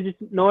 data set is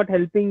not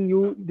helping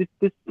you. This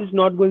is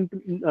not going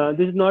to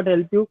this is not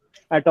help you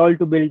at all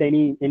to build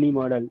any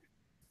model,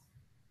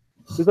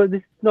 because this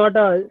is not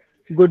a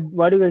good,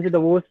 what you can say, the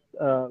worst.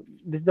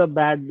 This is a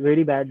bad,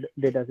 very bad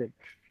data set.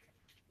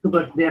 So,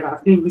 but they are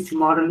asking which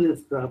model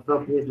is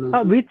appropriate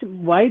now, sir. Which,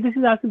 why this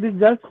is asking this,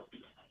 just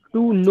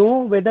to know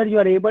whether you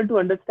are able to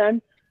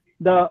understand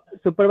the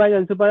supervised,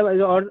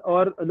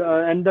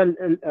 unsupervised, and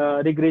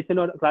the regression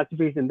or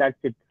classification. That's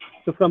it.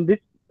 So from this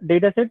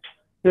data set,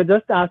 we're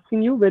just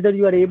asking you whether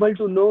you are able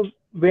to know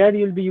where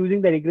you'll be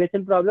using the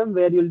regression problem,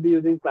 where you'll be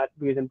using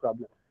classification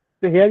problem.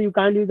 So here you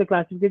can't use the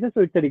classification,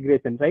 so it's a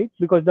regression, right?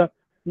 Because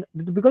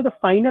the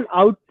final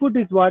output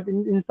is what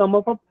in some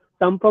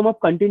form of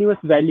continuous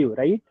value,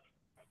 right?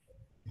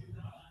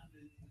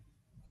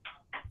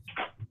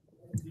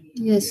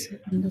 Yes, Yes,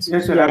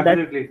 understood. sir, Yeah,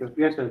 that's absolutely, sir.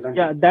 Yes, sir. Thank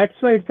yeah, you. that's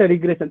why it's a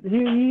regression.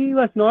 He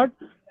was not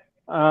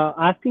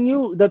asking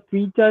you the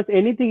features,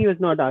 anything. He was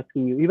not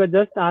asking you. He was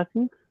just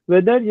asking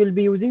whether you'll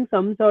be using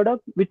some sort of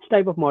which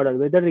type of model,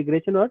 whether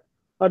regression or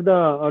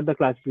the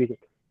classification.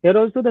 Here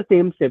also the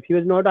same step. He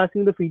was not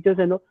asking the features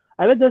and all.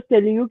 I was just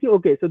telling you,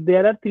 okay, so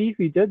there are three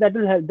features that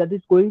will help, that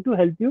is going to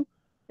help you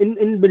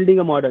in building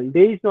a model.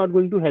 They is not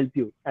going to help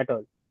you at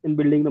all in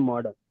building the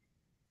model.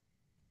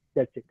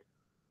 That's it.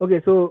 Okay,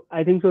 so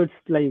I think so. It's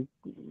like,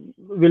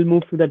 we'll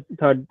move to the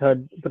third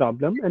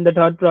problem, and the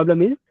third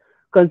problem is,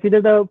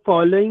 consider the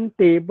following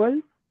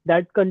table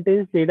that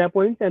contains data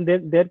points and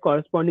their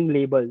corresponding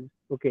labels.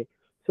 Okay,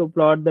 so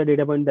plot the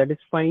data point. That is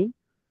fine.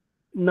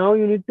 Now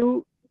you need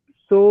to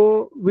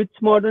So which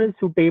model is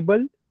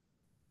suitable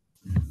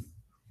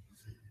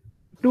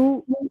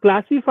to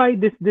classify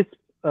this?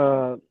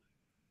 Uh,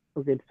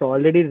 okay, it's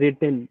already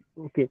written.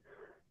 Okay,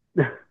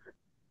 so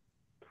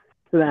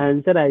the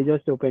answer I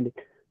just opened it.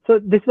 So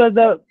this was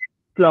the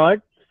plot.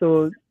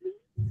 So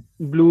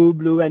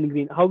blue, and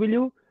green. How will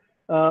you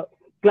uh,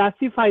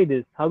 classify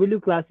this? How will you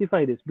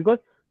classify this? Because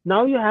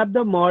now you have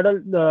the model,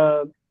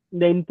 the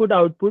input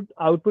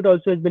output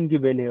also has been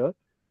given here.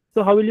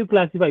 So how will you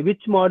classify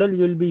which model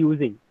you will be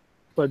using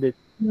for this?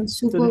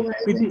 So this is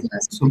Supervised and pretty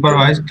classification.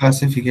 Supervised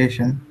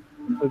classification.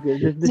 okay.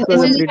 This So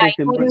was a only pretty at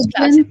simple.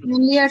 origin,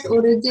 only at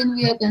origin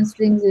we are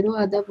considering zero.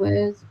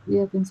 Otherwise, we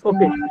are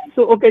considering. Okay,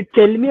 so okay,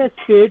 tell me a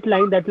straight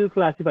line that will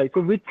classify.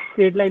 So which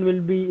straight line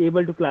will be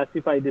able to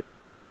classify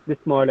this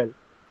model?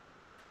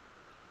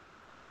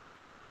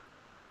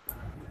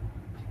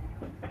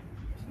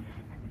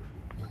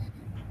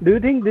 Do you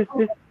think this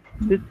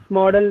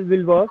model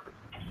will work?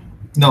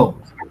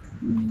 No,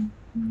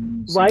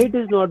 Why it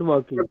is not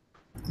working?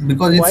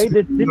 because Why it's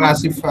this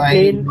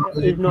classifying, plane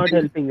because is it's not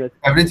putting helping us?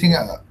 everything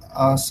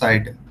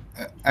aside,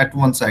 at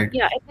one side.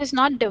 Yeah, it is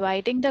not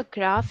dividing the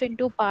graph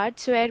into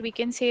parts where we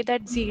can say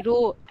that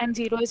 0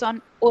 is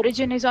on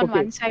origin is on Okay,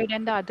 one side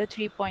and the other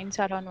 3 points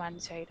are on one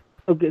side.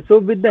 okay. So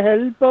with the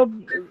help of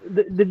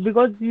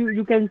because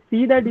you can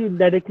see that you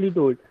directly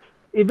told.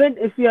 Even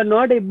if you are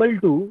not able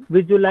to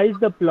visualize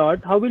the plot,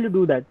 how will you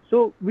do that?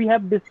 So we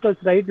have discussed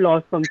right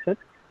loss function.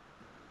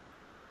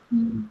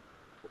 Hmm.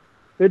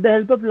 With the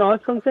help of loss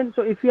function,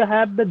 so if you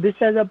have this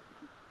as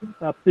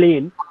a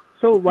plane,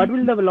 so what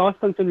will the loss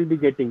function will be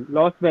getting?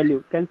 Loss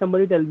value. Can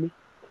somebody tell me?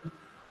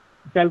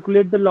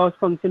 Calculate the loss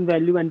function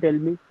value and tell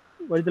me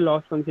what is the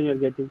loss function you're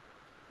getting.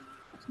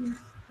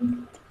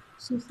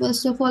 So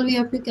first of all, we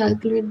have to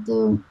calculate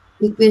the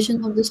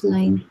equation of this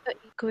line. The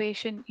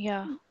equation,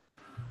 yeah.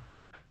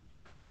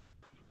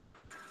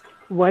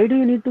 Why do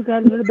you need to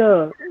calculate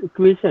the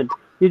equation?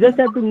 You just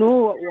have to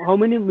know how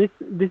many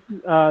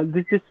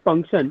this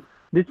function,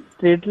 this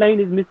straight line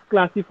is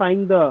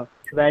misclassifying the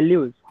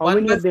values. How One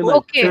many by of them four. are?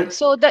 Okay,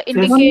 so the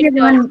Only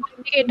one.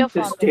 indicator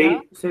So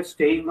formula.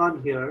 staying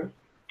on here.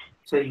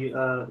 So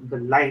the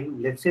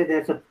line, let's say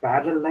there's a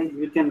parallel line.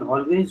 You can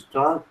always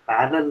draw a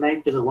parallel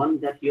line to the one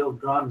that you have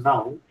drawn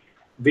now,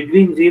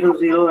 between 0,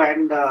 0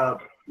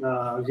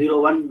 and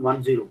 0, 1,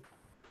 1, 0.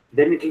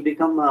 Then it will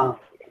become a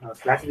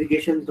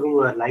classification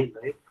through a line,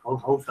 right?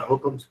 How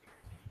comes?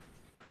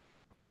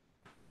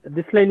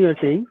 This line you are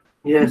saying?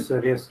 Yes,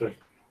 sir. Yes, sir.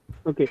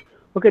 Okay.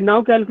 Okay.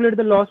 Now calculate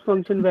the loss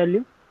function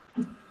value.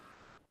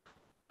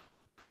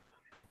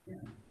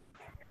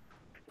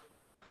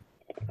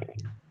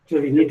 So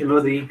we need to know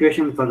the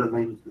equation for the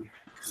line.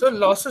 So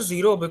loss is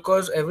zero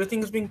because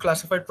everything is being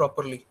classified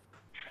properly.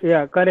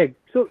 Yeah, correct.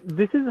 So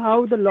this is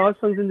how the loss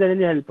function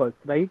generally help us,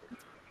 right?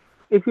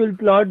 If you'll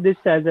plot this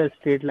as a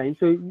straight line,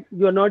 so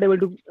you are not able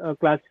to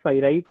classify,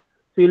 right?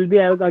 So you'll be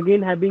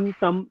again having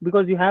some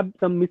because you have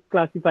some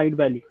misclassified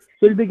value.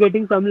 So you'll be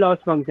getting some loss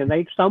function,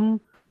 right? Some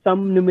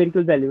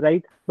numerical value,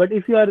 right? But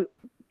if you are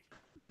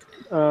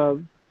uh,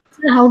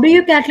 So how do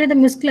you calculate the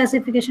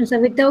misclassification, sir,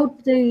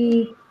 without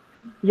the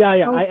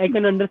yeah, how? I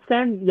can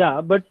understand,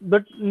 yeah, but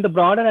in the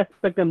broader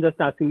aspect, I'm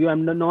just asking you.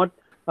 I'm not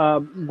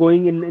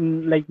going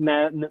in like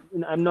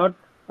I'm not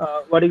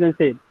what you can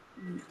say.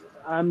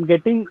 I'm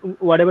getting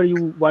whatever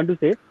you want to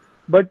say,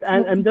 but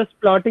I'm Okay, just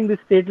plotting the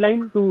straight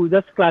line to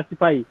just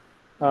classify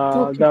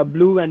okay, the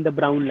blue and the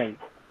brown line.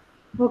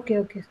 okay,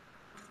 okay.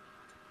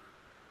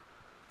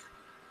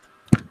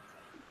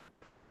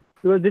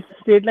 Because this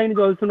straight line is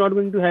also not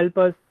going to help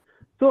us.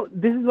 So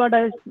this is what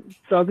I was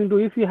talking to.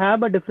 If you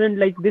have a different,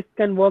 like this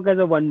can work as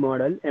a one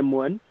model,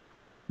 M1,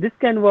 this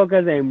can work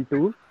as a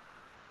M2,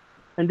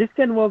 and this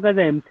can work as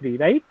a M3,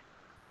 right?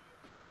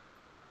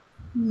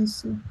 Yes,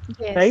 sir.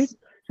 Right? Yes.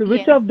 So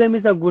which Yeah. of them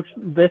is a good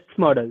best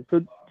model?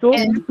 So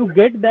And to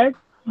get that,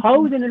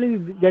 how generally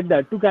we get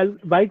that?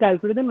 By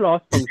calculating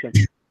loss function.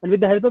 And with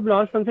the help of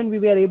loss function, we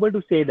were able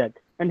to say that.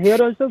 And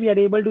here also we are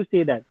able to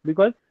say that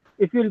because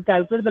if you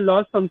calculate the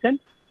loss function,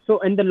 so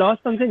in the loss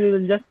function you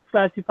will just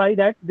classify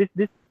that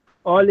this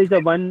all is a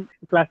one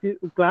class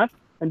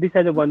and this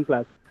has a one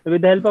class. And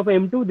with the help of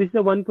M2, this is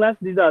a one class,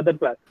 this is the other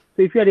class.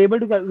 So if you are able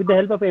to with the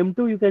help of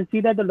M2, you can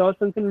see that the loss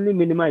function will be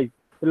minimized.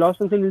 The loss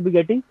function will be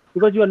getting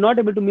because you are not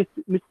able to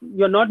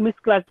you are not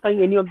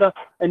misclassifying any of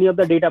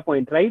the data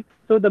point, right?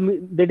 So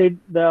the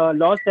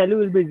loss value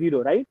will be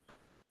zero, right?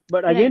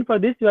 But again Right. for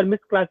this you are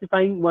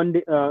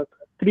misclassifying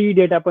three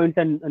data points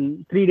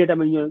and three data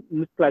points you're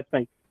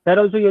misclassifying. There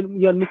also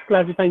you're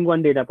misclassifying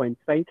one data point,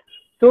 right?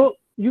 So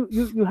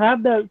you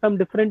have the some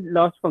different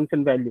loss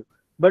function value.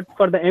 But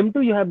for the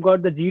M2 you have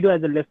got the zero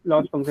as a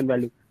loss function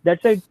value.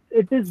 That's why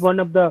it is one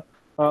of the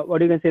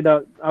what you can say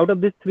the out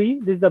of these three,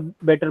 this is the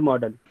better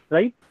model,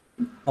 right?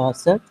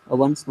 Sir,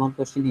 one small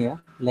question here.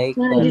 Like,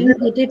 Sir, I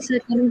didn't get it, sir.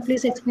 Can you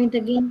please explain it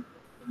again?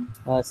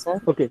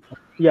 sir, Okay.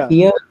 Yeah.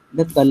 here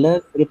the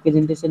color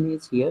representation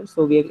is here,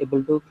 so we are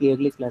able to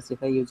clearly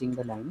classify using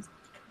the lines.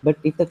 But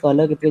if the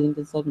color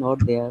representations are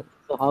not there,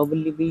 So how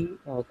will we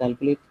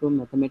calculate through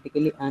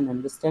mathematically and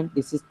understand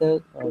this is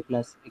the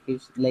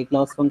classification, like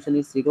loss function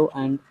is 0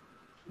 and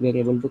we are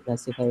able to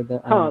classify the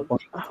Huh,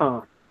 point.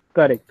 huh,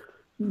 correct.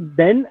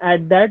 Then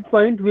at that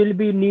point, we'll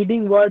be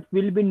needing what?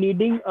 We'll be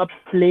needing a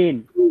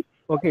plane.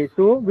 Okay,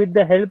 so with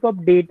the help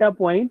of data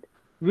point,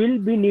 we'll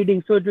be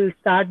needing. So it will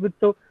start with,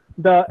 so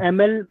the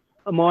ML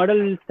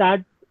model will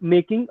start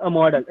making a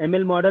model.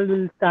 ML model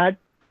will start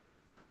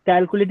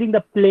calculating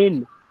the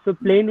plane. So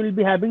plane will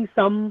be having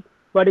some,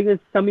 what is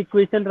it, some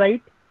equation,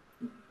 right?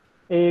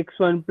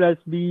 X1 plus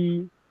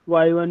B,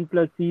 Y1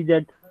 plus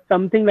CZ,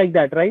 something like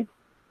that, right?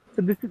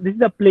 So this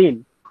is a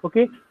plane.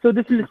 Okay, so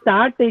this will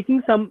start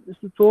taking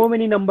so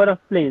many number of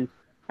planes,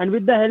 and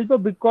with the help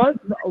of, because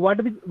what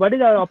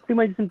is our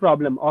optimization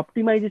problem?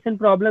 Optimization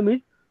problem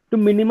is to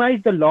minimize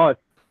the loss.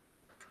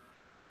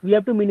 We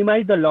have to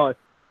minimize the loss,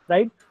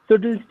 right? So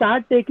it will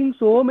start taking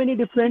so many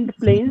different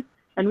planes,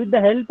 and with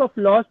the help of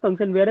loss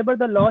function, wherever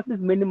the loss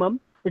is minimum,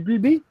 it will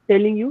be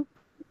telling you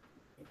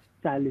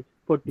 40,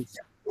 40.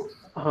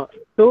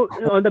 So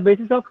on the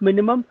basis of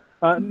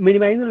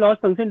minimizing the loss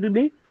function, it will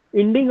be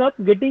ending up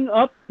getting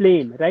a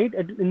plane, right?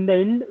 In the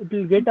end, it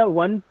will get a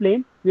one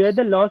plane where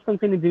the loss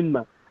function is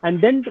minimum,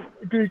 and then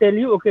it will tell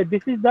you, okay,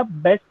 this is the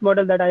best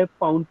model that I have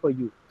found for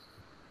you.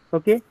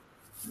 Okay.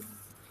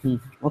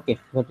 Okay,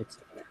 got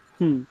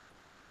it.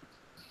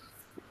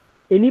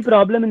 Any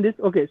problem in this?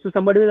 Okay, so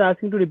somebody was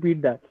asking to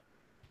repeat that.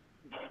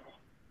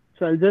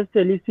 So I'll just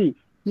tell you. See,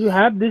 you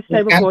have this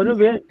type of model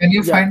where can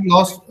you find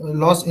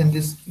loss in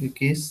this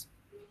case?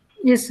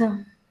 Yes,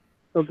 sir.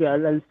 Okay,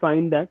 I'll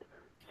find that.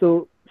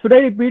 So should I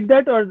repeat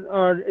that,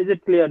 or is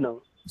it clear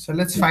now? So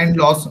let's find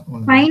loss.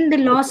 Find the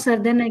loss, sir.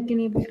 Then I can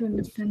able to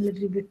understand a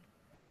little bit.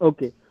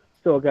 Okay.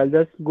 So okay, I'll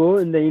just go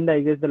in the end. I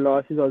guess the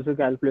loss is also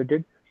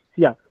calculated.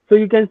 Yeah. So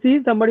you can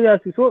see somebody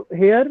asking. So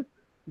here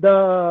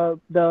the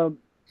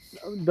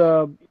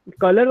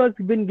color was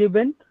been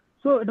given.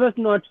 So it was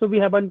not. So we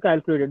haven't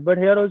calculated. But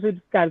here also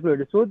it's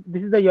calculated. So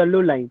this is the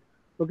yellow line.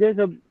 Okay.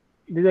 So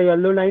this is a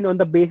yellow line on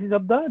the basis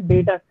of the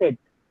data set.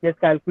 He has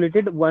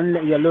calculated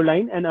one yellow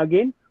line and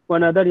again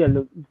one other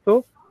yellow.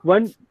 So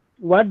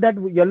what that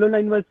yellow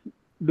line was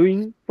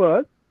doing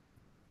first,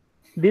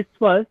 this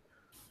was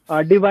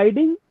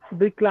dividing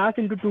the class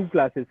into two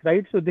classes,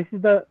 right? So this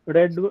is the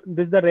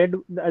red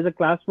as a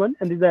class one,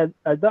 and this is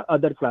as the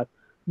other class.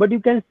 But you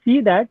can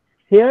see that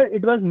here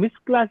it was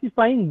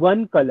misclassifying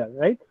one color,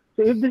 right?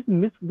 So if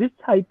this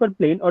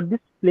hyperplane or this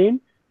plane,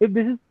 if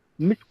this is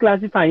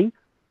misclassifying,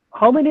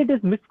 how many it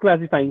is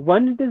misclassifying?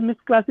 One, it is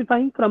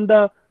misclassifying from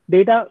the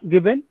data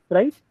given,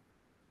 right?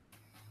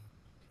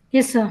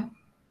 Yes, sir.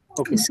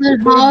 Okay. Sir,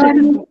 So how are if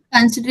this is you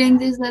considering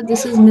this that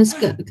this is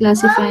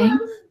misclassifying?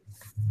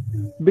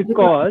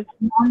 because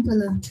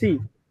Non-color. see,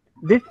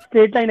 this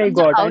straight line I From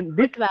the got, and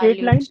output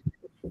values.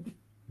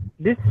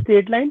 this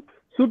straight line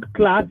should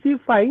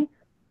classify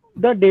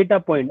the data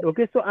point.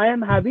 Okay, so I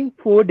am having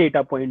 4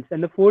 data points,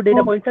 and the 4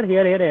 data points are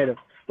here.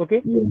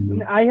 Okay,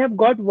 and I have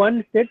got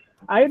one set.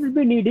 I will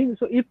be needing,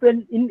 so if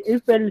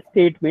else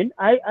statement,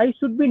 I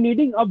should be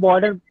needing a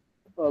border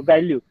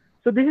value.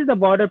 So this is the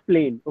border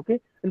plane. Okay,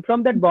 and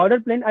from that border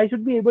plane, I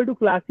should be able to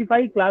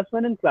classify class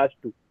 1 and class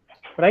 2,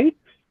 right?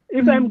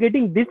 If I am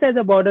getting this as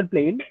a border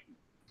plane,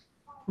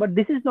 but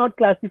this is not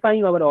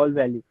classifying our all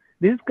value.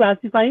 This is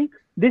classifying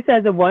this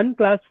as a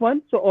class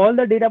 1. So all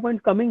the data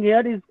points coming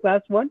here is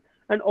class 1,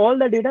 and all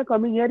the data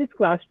coming here is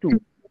class 2.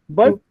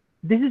 But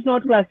this is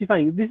not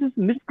classifying. This is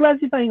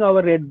misclassifying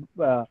our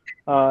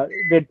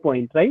red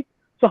point, right?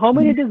 So how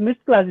many it is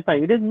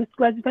misclassifying? It is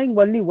misclassifying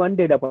only one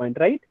data point,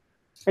 right?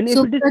 And if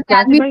So it is sir,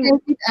 can we classifying,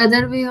 take it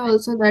other way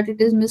also, that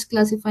it is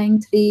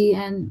misclassifying 3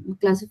 and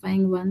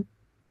classifying 1?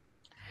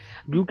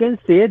 you can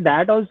say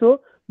that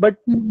also, but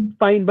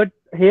fine. But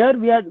here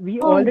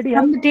we Oh, already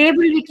have from the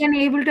table we can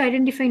able to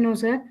identify, no,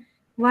 sir.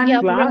 One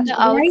Yeah, class. from the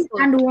white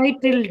output. and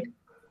white tilled.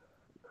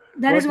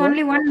 There is What?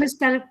 only one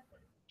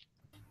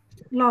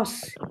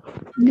loss.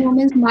 No,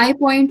 means my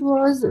point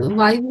was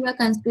why we are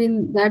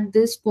considering that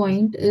this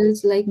point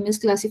is like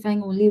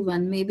misclassifying only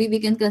 1. Maybe we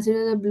can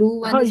consider the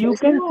blue one is You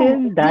also. can say No,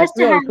 in that just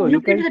way have also. You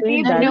look can into the say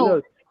in table. that way No.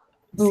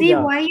 also. See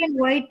Yeah. Y and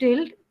Y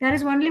tilled. There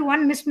is only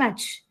one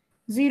mismatch,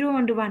 0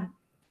 and 1.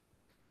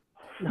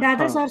 The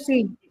others are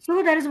same.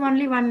 So there is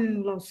only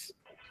one loss.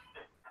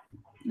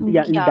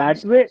 Yeah, in Yeah.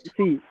 that way,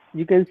 see,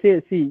 you can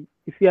say, see,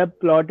 if you have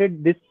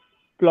plotted, this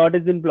plot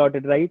has been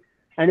plotted, right?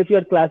 And if you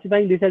are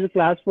classifying this as a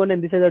class 1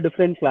 and this as a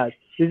different class,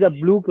 this is a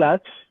blue class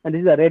and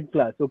this is a red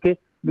class, okay? Yes,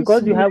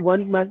 Because sir. you have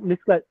one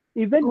misclass,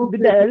 even with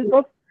Okay. the help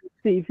of,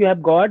 see, if you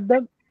have got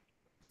the,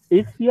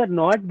 if you are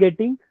not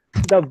getting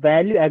the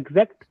value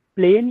exact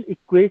plane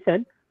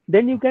equation,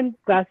 then you can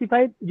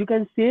classify, you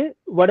can say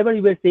whatever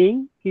you were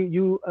saying,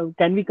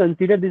 can we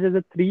consider this as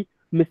a 3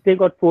 mistake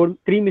or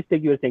 3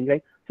 mistake you were saying,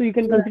 right? So you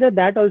can Yeah. consider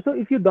that also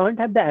if you don't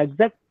have the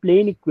exact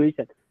plane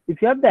equation.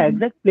 If you have the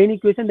exact plane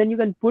equation, then you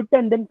can put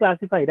and then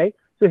classify, right?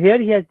 So here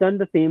he has done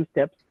the same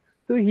steps.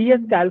 So he has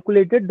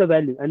calculated the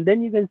value, and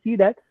then you can see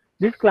that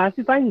this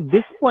classifying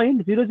this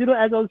point 0 0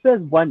 as also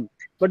as 1,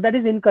 but that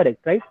is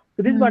incorrect, right?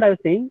 So this is what I was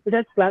saying. It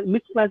has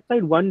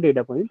misclassified one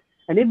data point,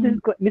 and if this is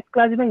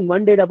misclassifying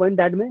one data point,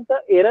 that means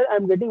the error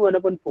I'm getting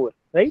 1/4,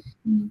 right?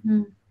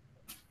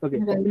 Okay.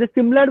 Right. In a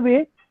similar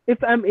way, if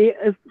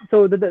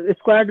so the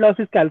squared loss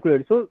is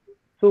calculated. So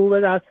we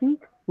were asking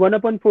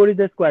 1/4 is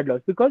the squared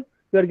loss, because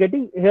you are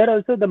getting here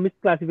also the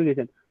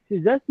misclassification. So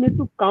you just need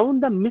to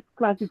count the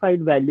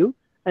misclassified value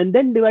and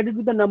then divide it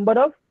with the number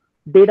of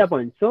data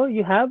points. So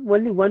you have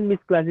only one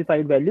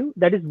misclassified value,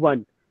 that is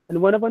 1, and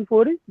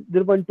 1/4 is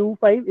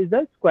 0.25 is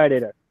the squared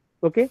error.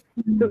 Okay.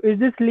 So is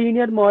this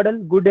linear model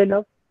good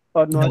enough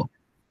or not?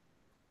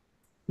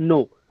 No.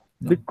 No,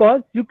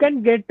 because you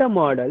can get a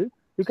model,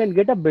 you can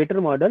get a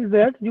better model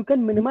where you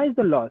can minimize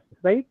the loss,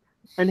 right?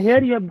 And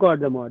here you have got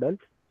the model.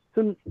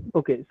 So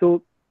okay,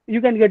 so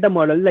you can get a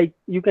model like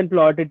you can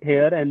plot it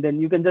here, and then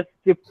you can just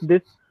shift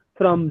this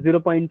from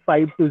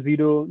 0.5 to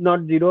 0,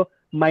 not 0,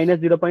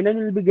 minus 0. And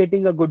you'll be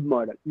getting a good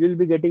model. You'll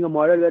be getting a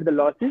model where the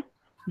loss is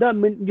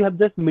you have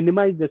just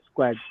minimized the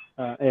squared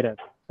error,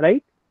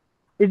 right?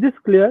 Is this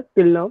clear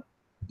till now?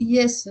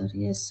 Yes, sir.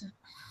 Yes, sir.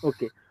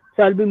 Okay.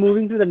 So I'll be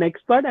moving to the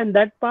next part, and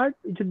that part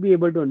you should be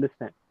able to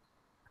understand.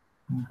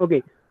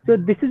 Okay. So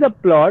this is a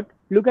plot.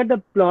 Look at the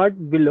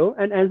plot below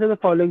and answer the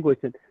following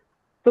question.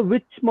 So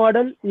which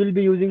model you'll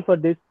be using for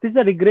this? This is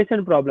a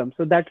regression problem.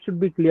 So that should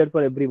be clear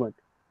for everyone.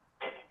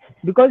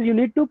 Because you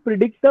need to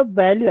predict the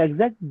value,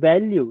 exact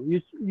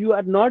value. You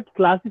are not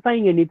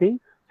classifying anything.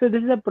 So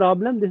this is a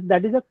problem.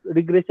 That is a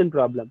regression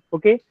problem.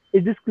 Okay.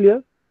 Is this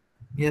clear?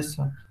 Yes,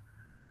 sir.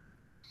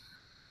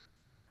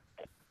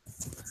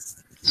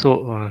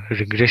 So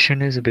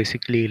regression is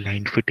basically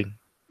line fitting.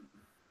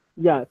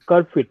 Yeah,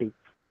 curve fitting.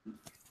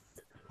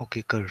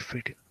 Okay, curve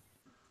fitting.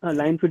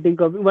 Line fitting,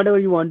 curve, whatever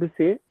you want to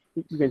say,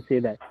 you can say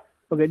that.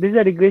 Okay, this is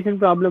a regression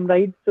problem,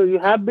 right? So you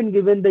have been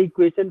given the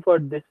equation for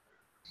this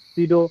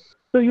 0.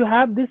 So you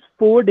have this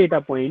 4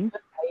 data points.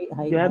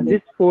 I You had have a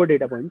this 4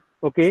 data points.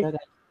 Okay. sir, I have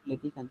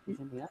little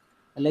confusion here.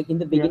 Like in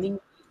the Yeah. beginning,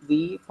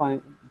 we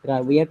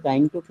are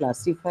trying to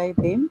classify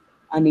them,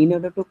 and in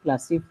order to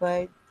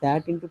classify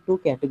that into two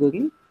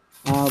categories,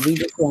 we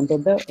just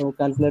wanted the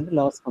calculate the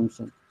loss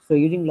function. So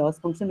using loss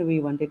function, we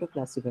wanted to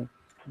classify.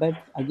 But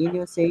again,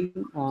 you're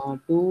saying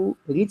to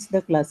reach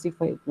the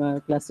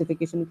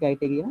classification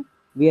criteria,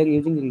 we are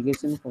using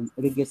regression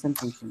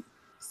function.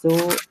 So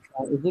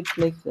is it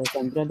like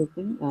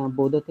contradicting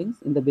both the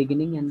things in the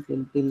beginning and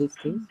till this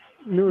stage?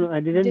 No, I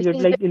didn't This get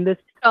is the like in this.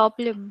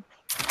 problem.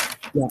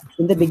 Yeah,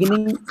 in the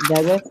beginning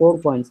there were 4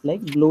 points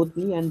like blue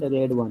three and the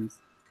red ones.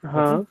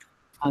 Okay,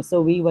 Huh.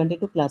 so we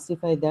wanted to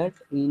classify that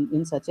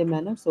in such a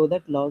manner so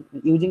that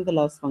using the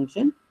loss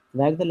function,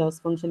 where the loss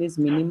function is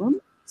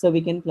minimum, so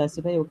we can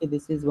classify, okay,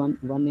 this is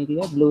one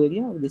area blue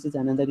area, or this is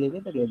another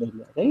area the red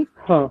area, right?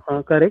 Huh.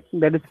 Correct.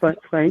 That is fine.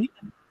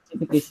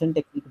 Classification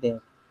technique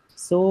there.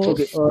 So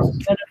Okay. in order to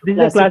This is a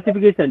classify,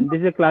 classification. This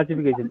is a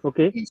classification.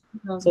 Okay.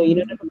 so in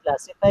order to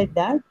classify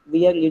that,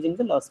 we are using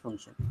the loss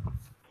function.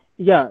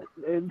 Yeah.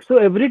 So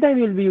every time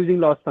you'll be using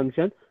loss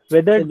function,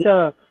 whether So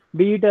it's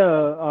be it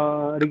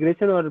a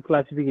regression or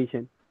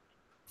classification.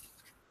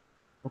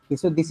 okay,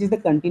 so this is the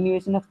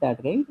continuation of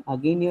that, right?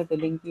 Again, you're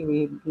telling me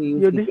we have to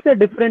use Yeah, this is a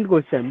different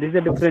question. This is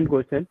a different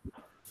question.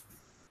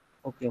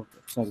 Okay,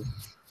 sorry.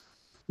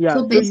 Yeah.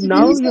 So So basically,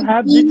 now you so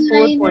have this green 4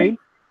 line,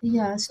 points.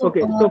 yeah. So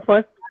Okay. So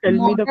first, tell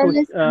me the model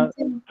is question.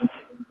 something.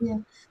 Yeah,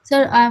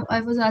 sir.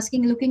 I was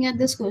asking, looking at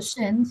this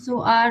question.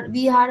 So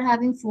we are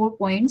having 4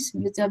 points,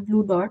 which are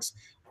blue dots,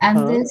 and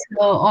Huh. this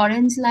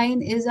orange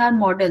line is our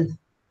model,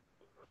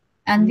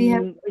 and we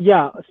have.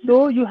 Yeah.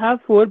 So you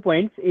have 4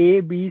 points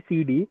A, B,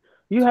 C, D.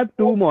 You have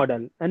two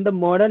model, and the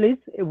model is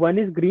one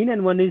is green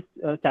and one is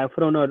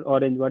saffron or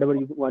orange, whatever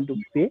you want to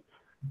say.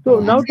 So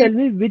And now we tell have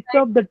me which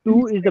of the one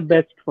two is is the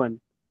better. best one.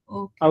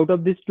 Okay. Out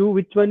of these two,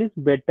 which one is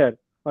better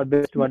or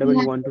best, So whatever we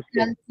you have want to to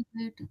say.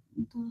 calculate the.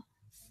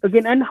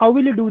 Again, and how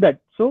will you do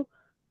that? So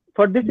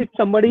for this, if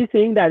somebody is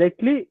saying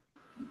directly,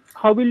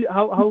 how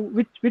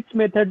which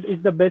method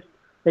is the best?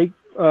 Like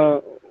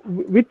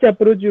which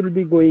approach you will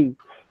be going?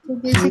 So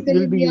You'll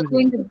basically, be we are using.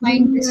 going The to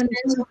find green one is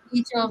distance of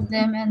each of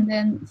them and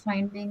then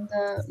finding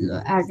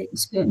the adding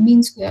square,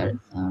 mean square.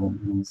 Huh.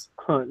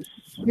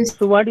 This.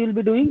 So what you'll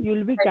be doing?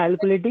 You'll be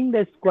calculating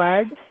the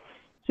squared.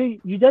 So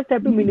you just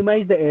have to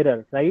minimize the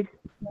error, right?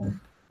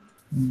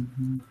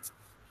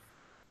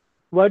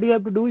 What you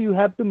have to do? You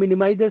have to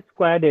minimize the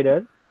squared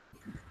error.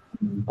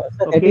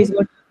 So that is Okay.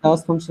 what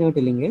loss function you're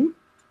telling, right?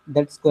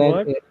 That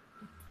What?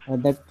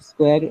 that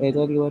square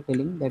error you are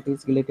telling, that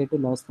is related to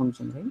loss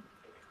function, right?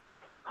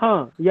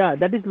 Huh, yeah,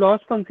 that is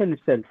loss function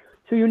itself.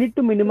 So you need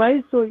to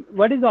minimize. So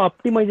what is the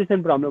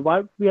optimization problem?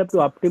 What we have to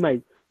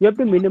optimize? You have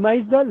to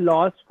minimize the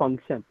loss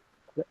function,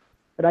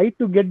 right,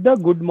 to get the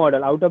good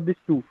model out of these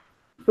two.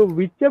 So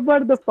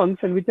whichever the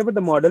function, whichever the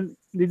model,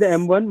 this is the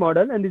M1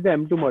 model and this is the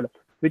M2 model.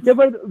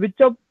 Whichever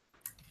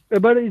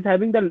is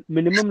having the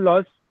minimum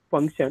loss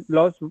function,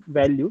 loss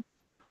value,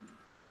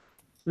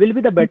 will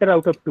be the better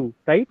out of two,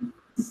 right?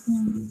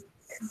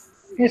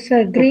 Yes,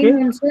 sir. Green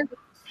Okay. one, sir.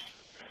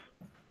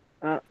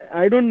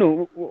 I don't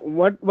know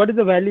what is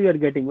the value you are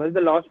getting. What is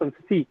the loss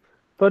function? See,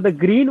 For the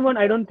green one,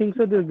 I don't think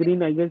so. The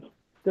green, I guess,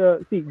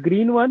 the see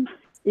green one,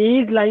 A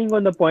is lying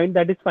on the point.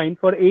 That is fine.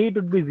 For A, it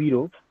would be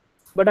 0.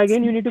 But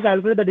again, you need to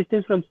calculate the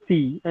distance from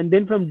C, and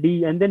then from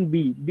D, and then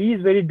B. B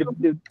is very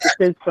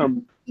distance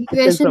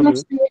Equation from of A.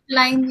 straight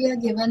line we are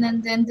given,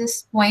 and then this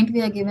point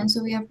we are given.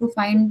 So we have to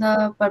find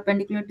the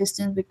perpendicular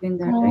distance between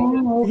that, right?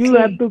 Oh, You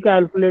have okay. to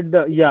calculate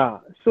the, yeah.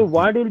 So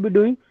what you'll be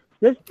doing?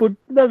 Just put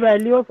the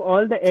value of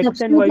all the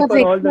X and Substitute Y of for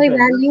x, all the y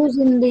values. values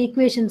in the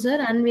equation, sir,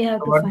 and we have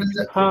So to what find.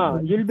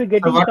 will the You'll be so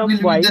getting what will some be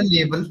the Y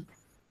label?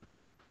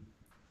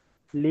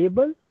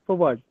 label for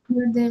what?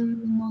 But there will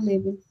be no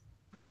label.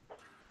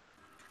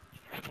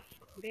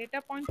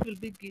 Data points will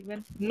be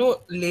given. No,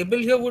 label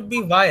here would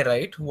be y,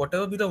 right?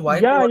 Whatever be the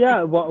y Yeah, coordinate.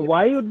 yeah.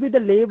 Y would be the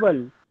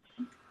label.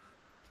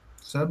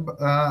 Sir,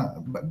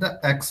 but the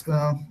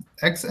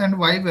x and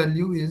y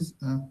value is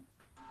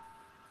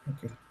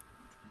okay.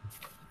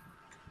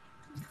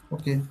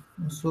 Okay,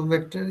 so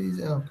vector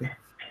is okay.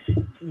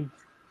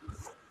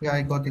 Yeah,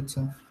 I got it,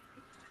 sir.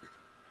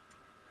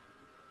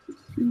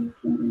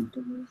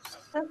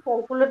 Just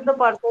calculate the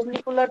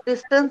perpendicular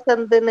distance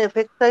and then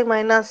fxi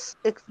minus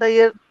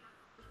xi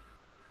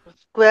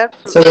square.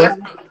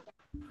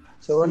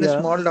 So one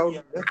Yeah, small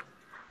doubt here.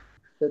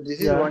 So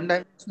this is yeah. one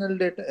dimensional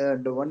data,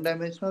 one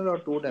dimensional or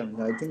two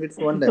dimensional? I think it's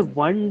one It's a dimensional.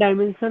 one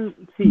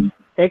dimension. See,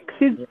 X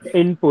is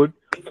input,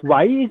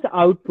 Y is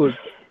output,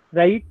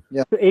 right?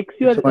 Yeah, So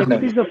it's one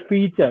X is dimensional. a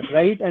feature,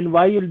 right? And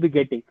Y you'll be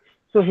getting.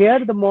 So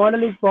here the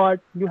model is what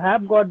you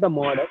have got the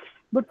model,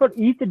 but for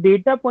each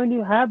data point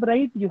you have,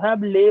 right, you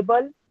have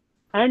label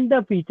and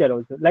the feature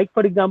also. Like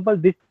for example,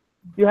 this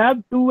you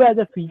have 2 as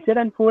a feature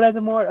and 4 as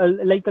a model,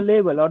 like a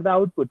label or the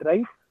output,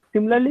 right?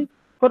 Similarly,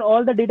 for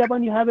all the data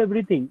point you have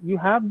everything. You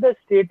have the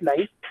straight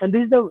line, and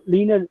this is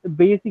the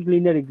basic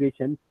linear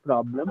regression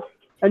problem.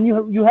 And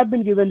you have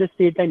been given the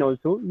straight line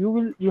also.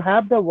 You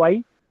have the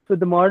Y, so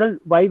the model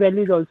Y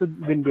value is also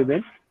been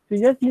given. So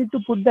you just need to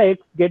put the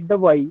X, get the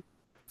Y,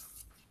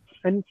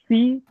 and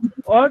see.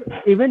 Or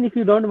even if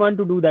you don't want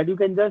to do that, you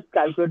can just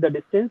calculate the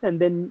distance,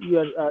 and then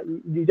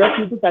you just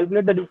need to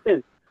calculate the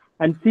distance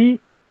and see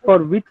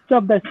for which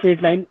of the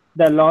straight line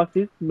the loss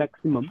is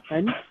maximum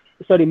and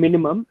sorry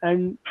minimum,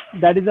 and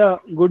that is a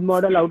good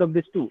model out of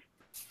this two.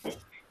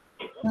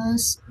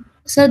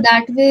 So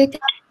that way,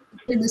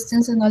 calculate the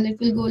distance and all, it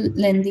will go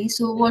lengthy.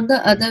 So what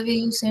the other way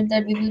you said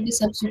that we will be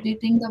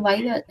substituting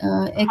the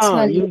x You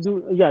values.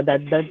 do, yeah,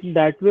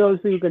 that way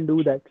also you can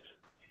do that.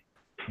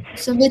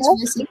 So which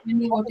way? Second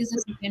way. What is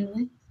the second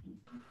way?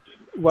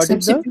 What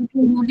is the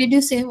Substituting. What did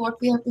you say? What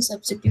we have to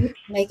substitute?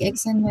 Like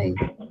x and y.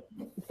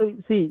 so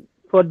see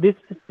for this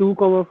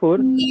 2,4,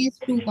 Yes,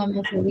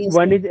 2,4. Yes,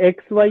 one sir. is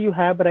xy you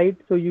have, right?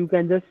 So you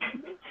can just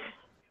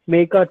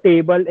make a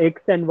table x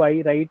and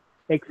y, right?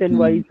 X and Hmm.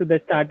 y, so the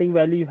starting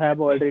value you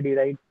have already,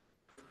 right?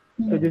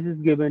 So Hmm. this is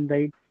given,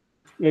 right?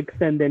 X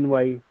and then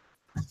y,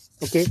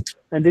 okay?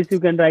 And this you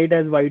can write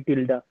as y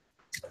tilde.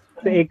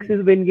 So x Okay.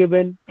 has been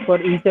given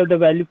for each of the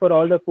value. For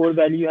all the 4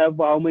 value you have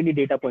how many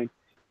data points?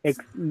 X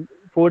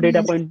 4 data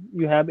Yes. points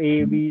you have,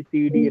 A, B,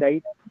 C, D, Yes,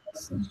 right?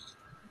 sir.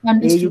 A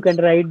you Understood. can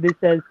write this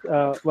as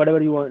whatever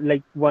you want,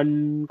 like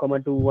 1 comma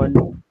 2 1,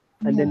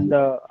 and Yeah. then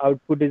the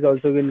output is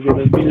also been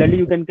given. Similarly,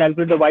 you can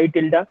calculate the y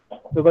tilde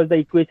because the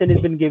equation has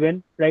been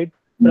given, right?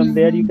 From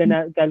there you can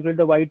Mm-hmm. calculate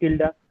the y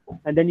tilde,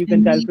 and then you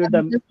can And we calculate are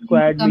the just going to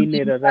squared mean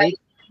compare error, y, right?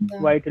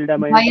 yeah, Y tilde y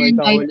minus y and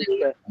ka y whole value.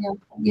 square. Yeah.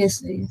 Yes,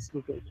 sir, yes.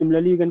 Okay.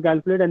 Similarly, you can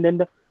calculate, and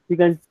then you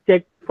can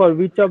check for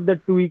which of the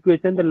two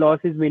equations the loss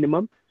is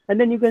minimum, and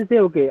then you can say,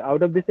 okay,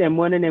 out of this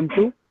M1 and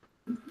M2,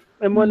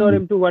 M1 or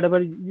Mm. M2, whatever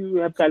you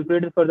have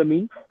calculated for the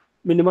mean,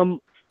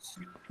 minimum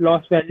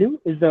loss value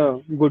is the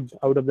good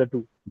out of the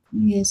two.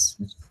 Yes,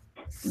 sir.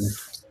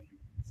 Correct.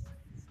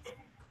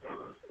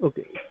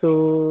 Okay,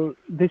 so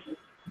this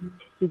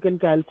you can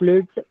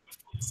calculate.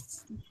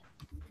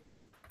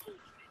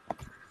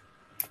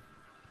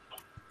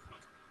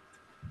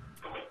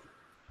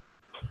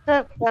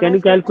 Sir, can Can I you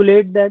say something?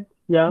 calculate that?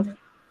 Yeah.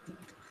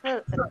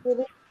 Sir,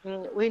 actually,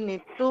 we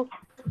need to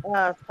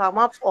sum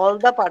up all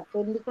the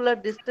perpendicular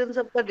distance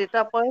of the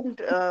data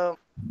point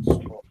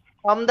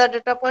from the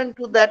data point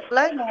to that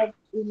line, or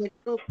we need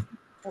to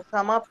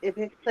sum up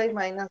fxi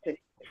minus x.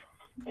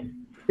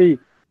 See.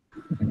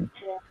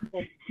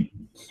 Yeah.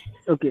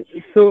 Okay.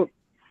 So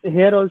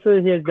here also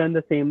he has done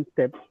the same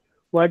step.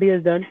 What he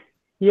has done,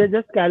 he has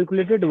just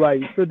calculated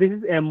y. So this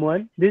is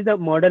M1. This is the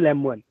model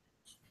M1.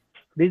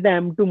 This is the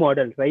M2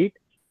 model, right?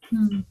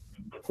 Hmm.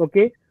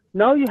 Okay.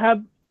 Now you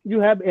have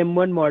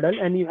M1 model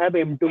and you have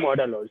M2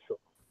 model also,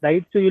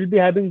 right? So you'll be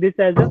having this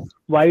as a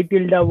y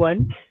tilde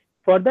 1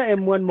 for the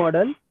M1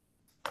 model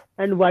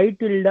and y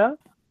tilde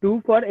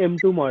 2 for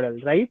M2 model,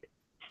 right?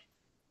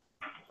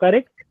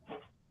 Correct?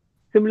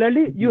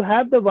 Similarly, you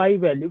have the y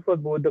value for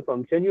both the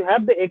function. You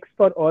have the x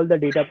for all the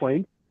data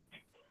points.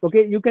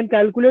 Okay, you can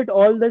calculate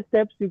all the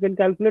steps. You can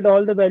calculate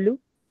all the value,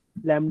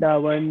 lambda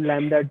 1,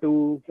 lambda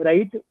 2,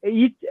 right?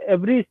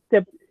 Every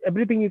step,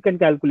 everything you can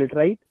calculate,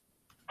 right?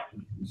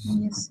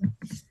 Yes,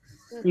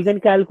 sir. You can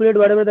calculate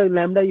whatever the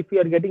lambda. If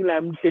you are getting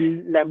lambda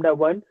till lambda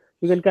 1,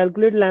 You can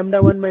calculate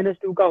lambda 1 minus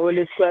 2 ka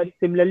whole square.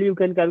 Similarly, you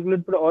can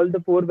calculate for all the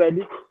four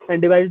values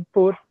and divide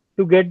 4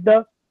 to get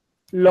the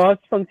loss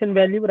function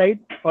value, right?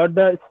 Or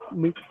the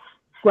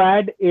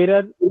squared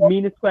error,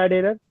 mean squared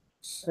error,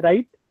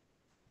 right?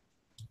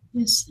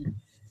 Yes.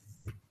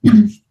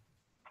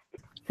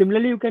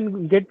 Similarly, you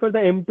can get for the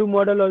M2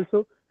 model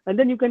also, and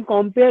then you can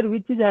compare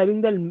which is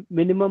having the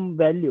minimum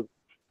value,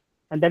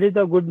 and that is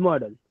the good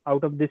model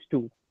out of these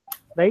two,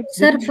 right? This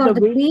Sir, is for the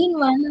the way. green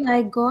one,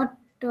 I got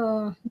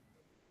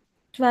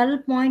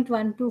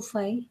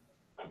 12.125,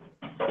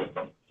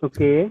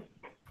 Okay,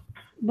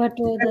 but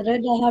the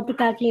red I have to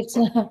calculate,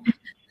 sir.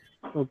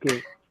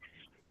 okay.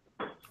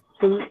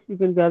 So you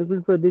can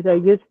calculate for this. I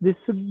guess this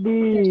should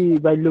be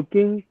by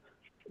looking.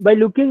 By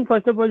looking,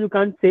 first of all, you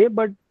can't say,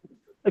 but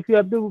if you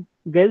have to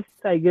guess,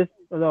 I guess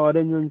the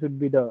orange one should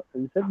be the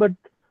answer. But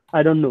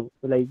I don't know.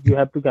 Like you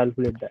have to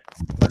calculate that.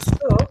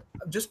 So,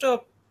 just a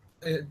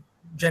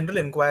general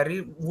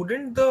inquiry,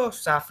 wouldn't the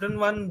saffron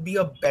one be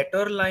a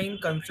better line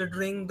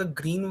considering the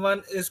green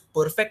one is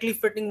perfectly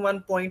fitting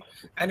one point,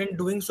 and in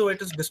doing so,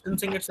 it is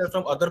distancing itself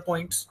from other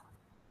points?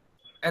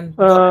 And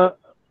the Uh,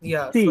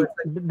 yeah, so See, it's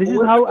like this is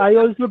over how here. I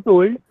also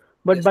told,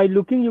 but Yes, by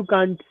looking you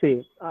can't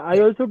say. I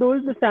yes, also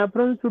told the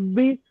saffron should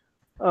be,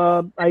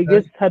 I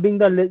guess, yes, having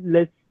the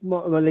less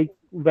like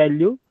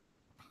value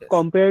yes,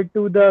 compared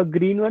to the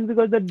green one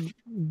because the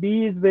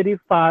B is very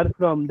far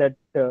from that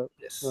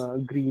yes.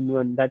 green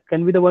one. That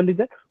can be the one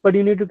reason, but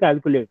you need to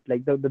calculate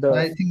like the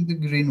I think the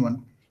green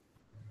one.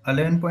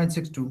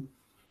 11.62.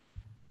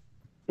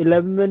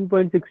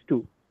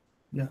 11.62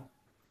 Yeah.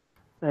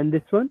 and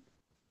this one.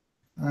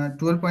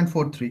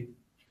 12.43.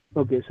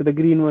 Okay, so the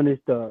green one is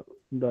the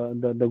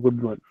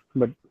good one.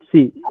 But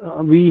see,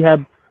 we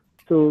have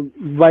so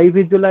by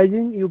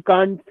visualizing you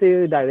can't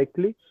say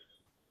directly,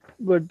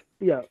 but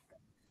yeah.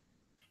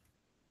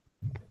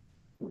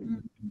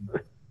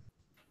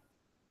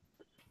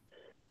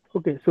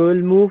 Okay, so we'll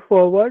move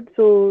forward.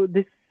 So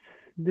this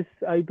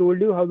I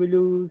told you how will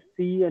you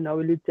see and how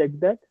will you check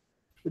that.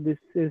 So this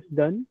is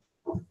done.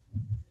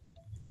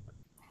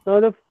 Now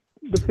the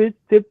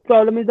fifth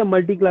problem is the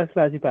multi-class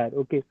classifier.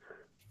 Okay,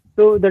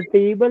 so the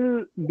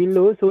table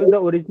below shows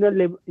the original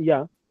label.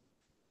 Yeah,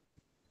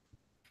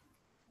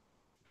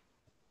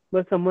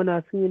 was someone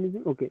asking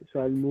anything? Okay, so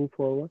I'll move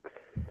forward.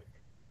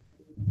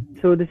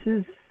 So this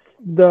is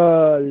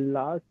the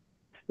last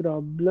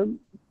problem.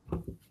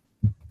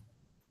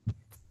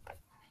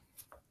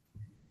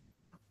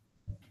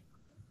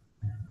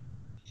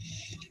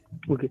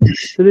 Okay,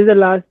 so this is the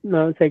last,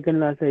 second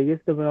last, I guess,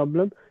 the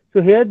problem.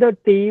 So here the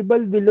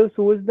table below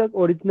shows the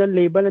original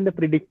label and the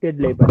predicted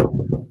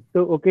label.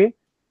 So okay,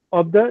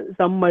 of the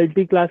some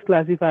multi-class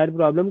classifier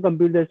problem,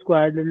 compute the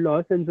squared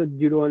loss and so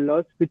 0 and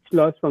loss, which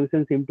loss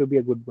function seem to be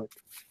a good one.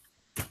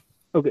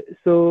 Okay,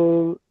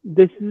 so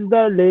this is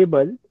the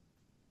label.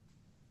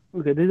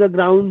 Okay, this is a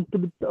ground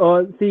truth.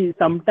 Or see,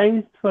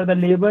 sometimes for the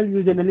label,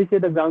 you generally say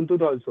the ground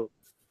truth also.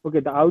 Okay,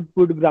 the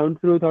output, ground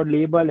truth, or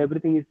label,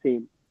 everything is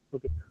same.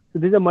 Okay, so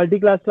this is a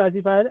multi-class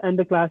classifier, and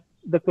the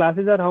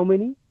classes are how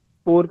many?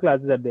 Four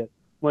classes are there.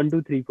 One,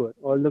 two, three, four.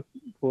 All the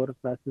four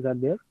classes are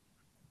there.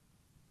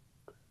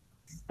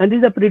 And this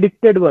is a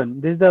predicted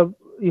one. This is the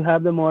you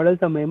have the model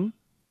some m,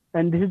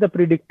 and this is the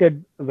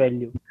predicted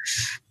value.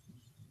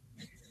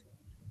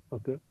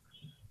 Okay,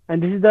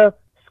 and this is the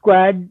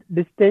squared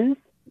distance,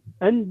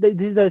 and this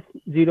is the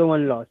 0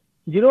 1 loss.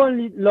 0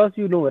 1 loss,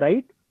 you know,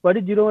 right? What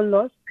is 0 1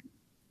 loss?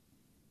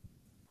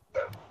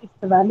 If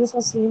the values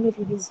are same, it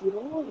will be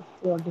 0. If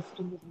they are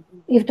different, it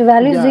will be If the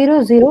value is Yeah,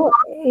 0, 0.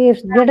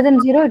 If greater than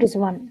 0, it is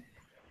 1.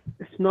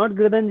 it's not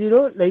greater than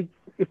 0. Like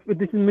if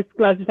this is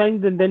misclassifying,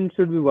 then it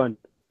should be 1.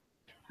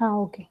 Ah,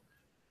 okay.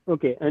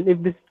 Okay, and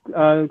if this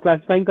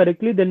classifying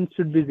correctly, then it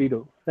should be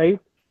 0, right?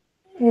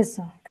 Yes,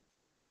 sir.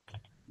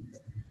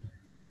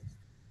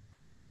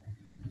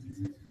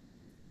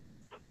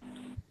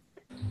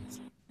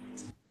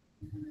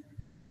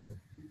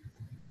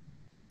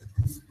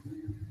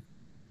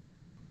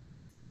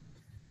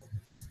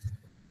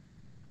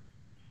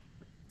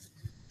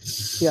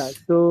 Yeah,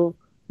 so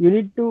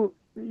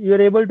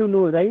you're able to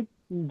know, right?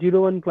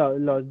 0 1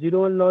 loss.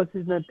 0 1 loss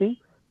is nothing.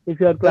 If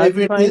you are So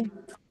classifying,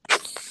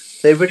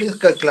 if it is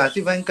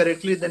classifying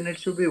correctly, then it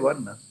should be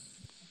one. Na?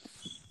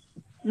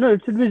 no,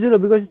 it should be 0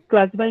 because it's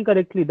classifying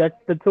correctly. That's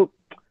so.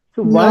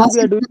 So what Loss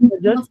we are is doing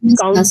is function just of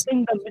misclass.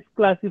 counting the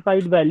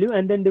misclassified value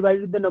and then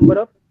divide with the number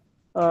of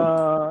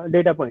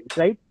data points,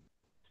 right?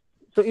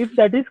 So if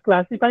that is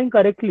classifying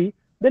correctly,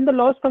 then the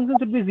loss function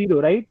should be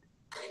 0, right?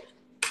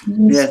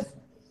 Yes. Yes.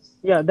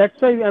 Yeah,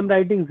 that's why I'm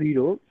writing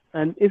 0.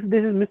 And if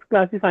this is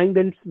misclassifying,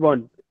 then it's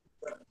 1.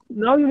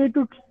 Now you need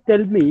to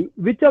tell me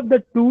which of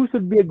the two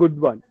should be a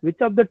good one. Which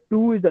of the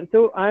two is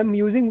so I'm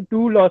using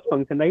two loss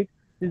function, right?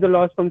 This is the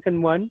loss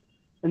function 1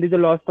 and this is the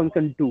loss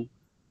function 2.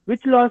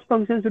 Which loss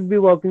function should be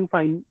working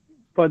fine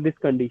for this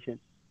condition?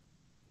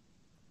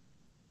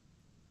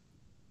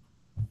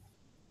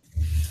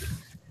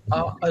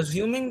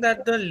 Assuming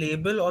that the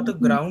label or the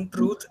ground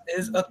truth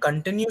is a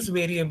continuous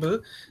variable,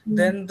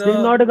 then This is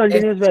the not a H,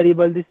 continuous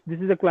variable. This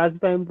is a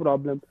classifying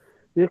problem.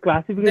 This is a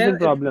classification then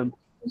problem.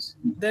 it's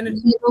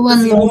Zero the one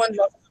 0 loss. 1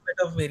 loss is a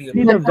better See,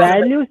 variable. the It's a better.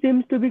 value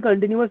seems to be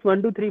continuous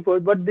 1, 2, 3, 4,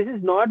 but this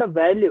is not a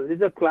value. This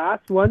is a class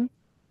 1,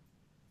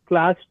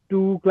 class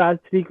 2, class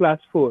 3, class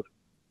 4.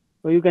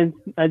 So you can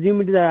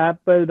assume it is an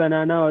apple,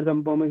 banana, or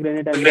some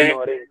pomegranate, and then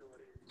orange.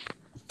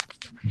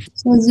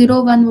 So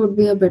 0, 1 would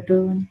be a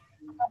better one.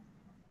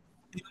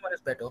 0 1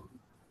 is better.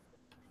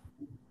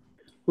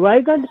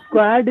 Why can't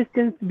square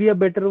distance be a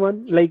better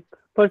one? Like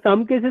for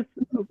some cases,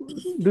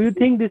 do you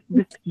think this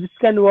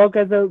can work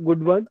as a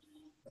good one?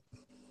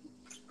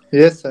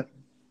 Yes, sir.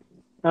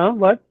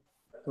 What?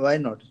 Why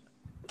not?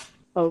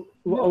 No,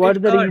 What's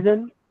the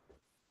reason?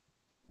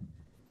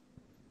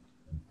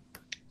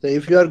 So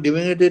if you are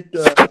giving it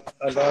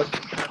a loss,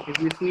 if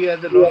you see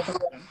as a loss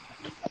function,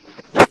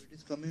 it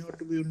is coming out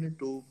to be only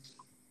 2.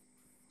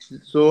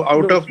 So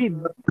out No, of see,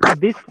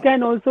 this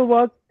can also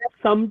work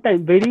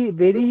sometime, very,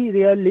 very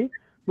rarely.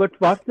 But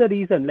what's the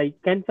reason?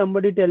 Like, can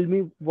somebody tell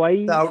me so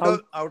why? How?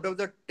 out of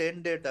the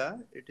 10 data,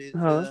 it is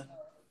Huh?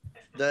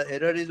 the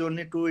error is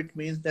only 2. It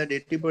means that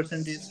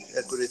 80% is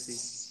accuracy.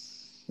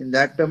 In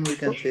that term, we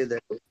can say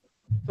that.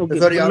 Okay,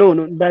 Sorry, no,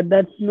 no,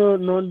 that's no,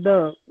 not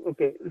the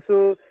okay.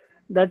 So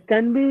that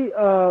can be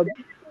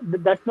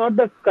that's not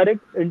the correct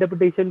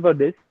interpretation for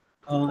this.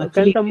 Can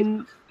Actually, it is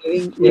some?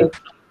 giving Yeah.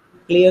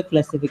 clear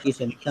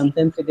classification.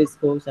 Sometimes it is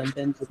 4,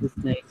 sometimes it is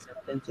 9,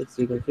 sometimes it's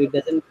 0. So it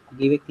doesn't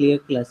give a clear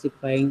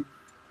classifying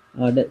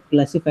the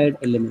classified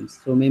elements.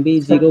 So maybe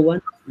 0,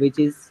 1, which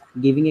is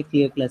giving a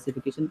clear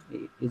classification,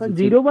 is it 0?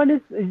 0, 1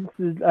 is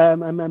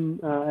I'm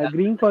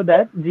agreeing for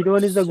that. 0,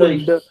 1 is a So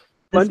good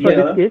one for this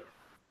here, case.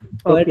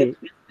 Square Okay.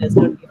 difference does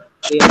not give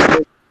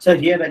clear. so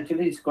here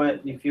actually square.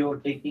 If you're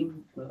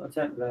taking,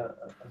 shall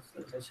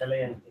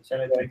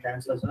I try to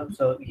answer, sir?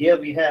 So here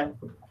we have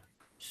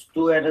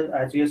two errors,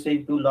 as you say,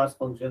 two loss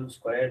functions,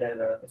 squared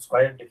error,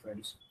 square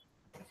difference.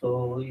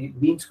 So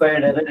mean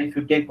squared error, if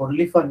you take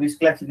only for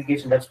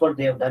misclassification, that's what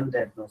they have done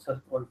there. No,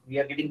 sir. Well, we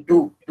are getting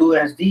two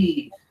as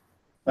the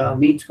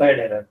mean squared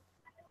error.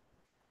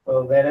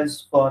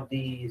 Whereas for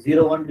the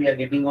 0, 1, we are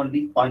getting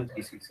only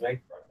 0.36, right?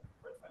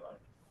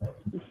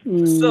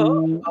 So,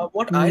 Mm,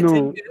 what I think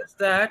no. is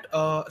that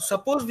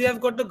suppose we have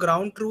got the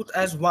ground truth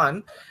as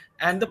 1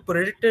 and the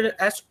predicted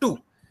as 2.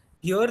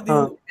 Here,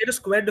 you get a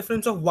square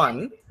difference of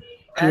 1,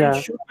 and Yeah.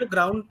 should the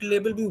ground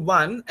label be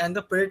 1 and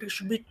the predicted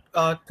should be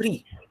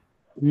 3,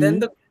 then Hmm.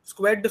 the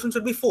square difference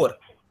would be 4.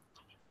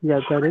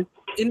 Yeah. Correct.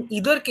 In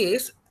either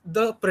case,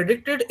 the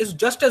predicted is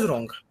just as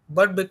wrong.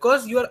 But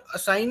because you are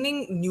assigning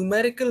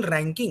numerical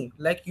ranking,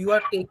 like you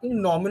are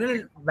taking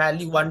nominal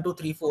value 1, 2,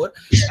 3, 4,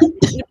 and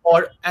making it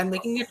odd and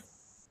making it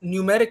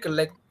numerical,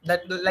 like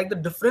that, like the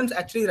difference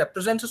actually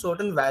represents a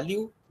certain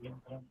value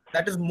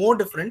that is more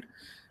different,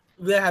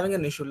 we are having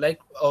an issue. Like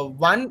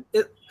 1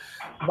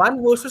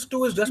 versus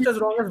 2 is just as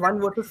wrong as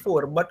 1 versus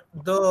 4, but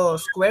the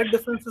square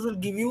differences will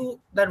give you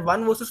that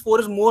 1 versus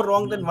 4 is more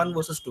wrong than 1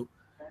 versus 2.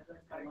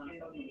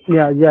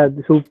 Yeah. Yeah.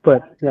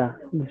 Super. Yeah.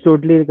 It's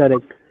totally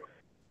correct.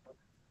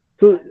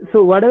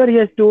 So whatever he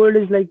has told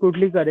is like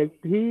totally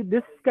correct.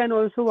 This can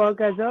also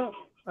work as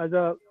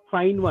a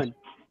fine one.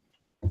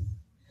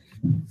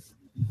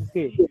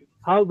 Okay.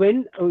 How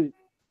when so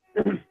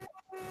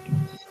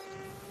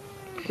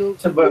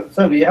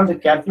So we have to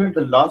calculate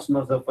the loss.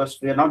 No, so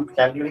first we are not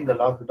calculating the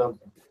loss at all.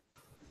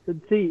 So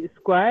see,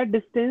 square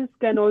distance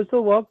can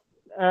also work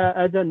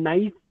as a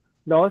nice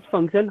loss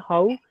function.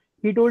 How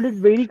he told it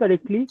very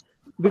correctly,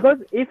 because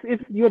if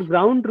your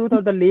ground truth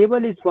or the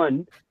label is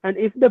 1, and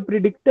if the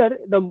predictor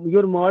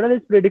your model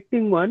is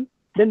predicting 1,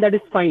 then that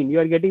is fine. You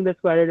are getting the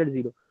square root at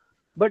 0.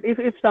 But if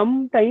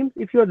sometimes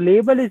if your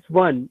label is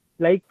 1,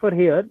 like for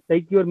here,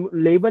 like your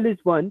label is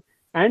 1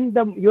 and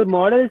your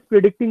model is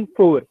predicting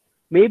 4,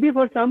 maybe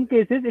for some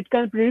cases it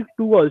can predict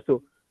 2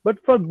 also. But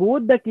for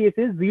both the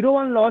cases, 0,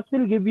 1 loss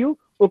will give you,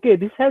 okay,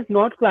 this has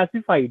not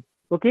classified.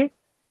 Okay.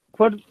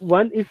 For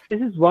 1, if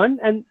this is 1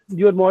 and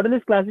your model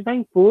is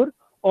classifying 4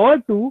 or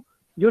 2,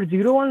 your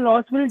 0, 1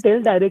 loss will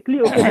tell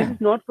directly, okay, this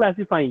is not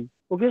classifying.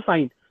 Okay,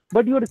 fine.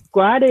 But your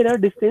squared error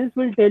distance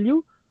will tell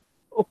you,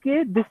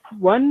 okay, this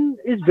one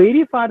is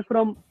very far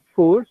from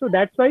 4, so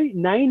that's why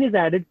 9 is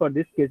added for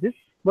this cases.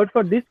 But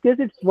for this case,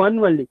 it's 1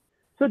 only.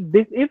 So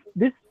this, if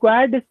this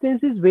square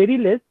distance is very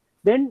less,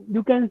 then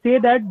you can say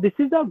that this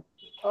is a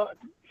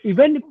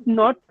even if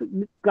not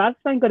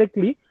classifying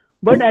correctly,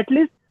 but at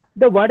least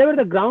the whatever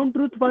the ground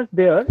truth was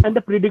there and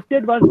the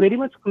predicted was very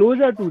much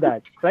closer to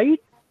that, right?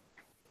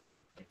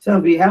 So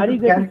we have Are to you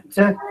getting?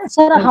 Sir,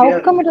 how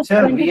come it is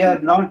sir, 22?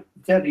 you're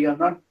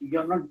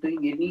not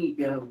doing any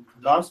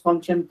loss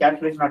function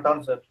calculation at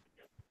all, sir.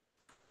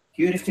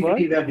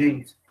 Heuristically we are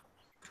doing.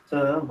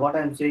 So what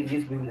I'm saying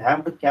is we will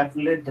have to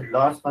calculate the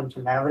loss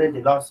function, average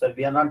loss, sir.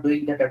 We are not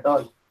doing that at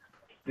all.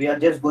 We are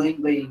just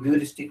going by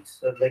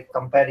heuristics, like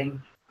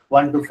comparing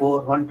 1 to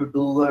 4, 1 to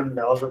 2, and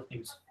all those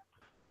things.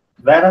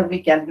 Where are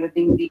we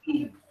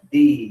calculating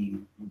the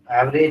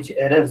average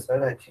errors,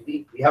 sir?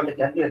 Actually, we have to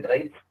calculate,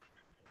 right?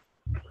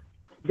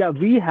 Yeah,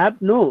 we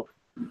have no.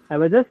 I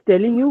was just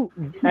telling you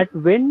at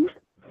when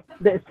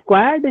the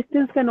square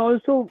distance can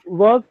also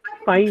work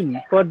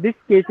fine for this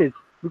cases,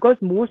 because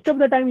most of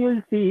the time you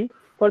will see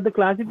for the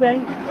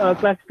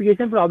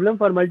classification problem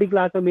for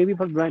multi-class or maybe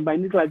for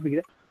binary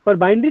classification. For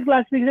binary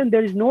classification,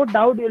 there is no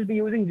doubt you will be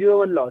using 0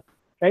 1 loss,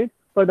 right?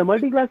 For the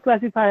multi-class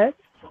classifier,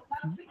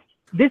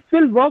 this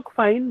will work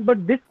fine,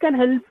 but this can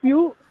help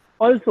you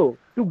also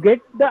to get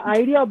the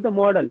idea of the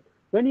model.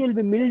 When you will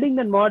be building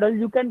the model,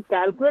 you can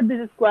calculate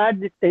this square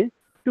distance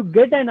to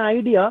get an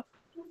idea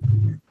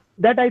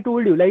that I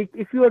told you. Like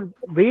if you are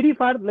very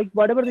far, like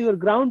whatever your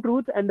ground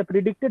truth and the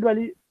predicted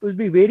value will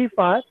be very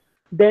far,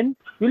 then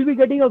you'll be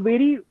getting a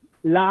very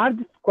large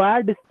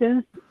square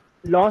distance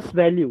loss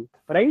value,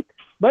 right?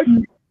 But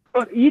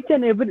for each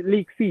and every,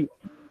 like, see,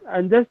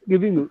 I'm just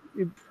giving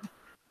you,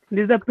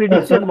 this is a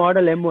prediction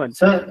model M1.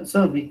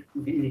 Sir,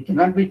 we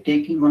cannot be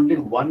taking only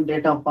one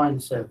data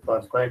point, sir,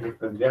 for square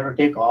difference. We have to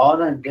take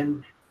all and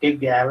then take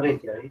the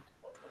average, right?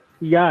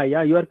 Yeah,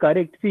 you are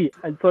correct. See,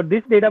 for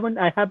this data point,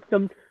 I have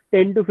some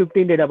 10 to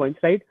 15 data points,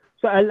 right?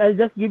 So I'll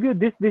just give you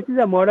this. This is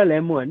a model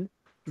M1.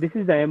 This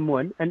is the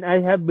M1, and I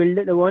have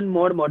built one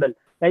more model.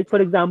 Like for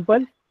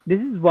example,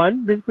 this is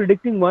one. This is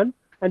predicting one,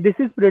 and this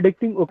is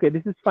predicting. Okay,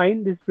 this is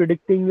fine. This is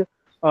predicting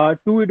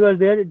two. It was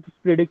there. It's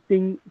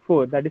predicting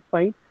four. That is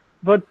fine.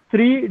 For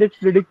three, it is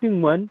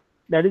predicting one.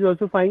 That is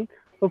also fine.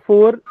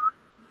 For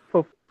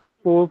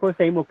for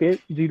same. Okay,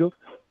 zero.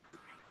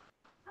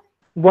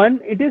 One,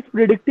 it is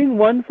predicting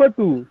one for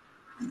two.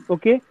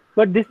 Okay,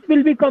 but this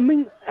will be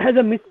coming as a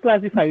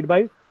misclassified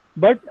by,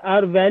 but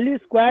our value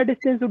square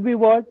distance would be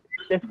what?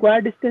 The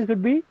square distance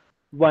would be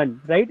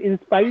 1, right? In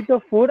spite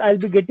of 4, I'll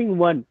be getting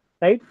 1,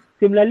 right?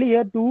 Similarly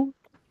here 2,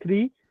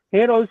 3.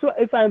 Here also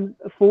if I'm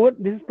 4,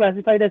 this is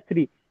classified as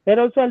 3. Here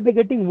also I'll be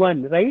getting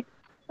 1, right?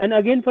 And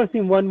again for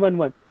sim 1, 1,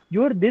 1.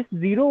 Your this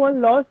 0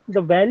 1 loss,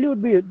 the value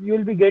would be, you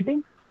will be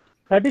getting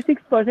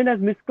 36% as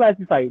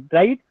misclassified,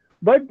 right?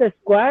 But the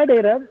squared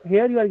error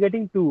here you are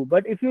getting 2.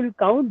 But if you will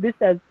count this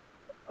as,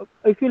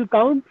 if you'll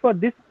count for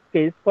this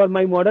case for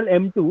my model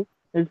M2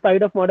 in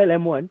spite of model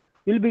M1,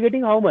 you'll be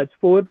getting how much?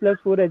 4 plus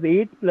 4 as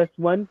 8 plus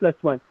 1 plus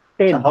 1,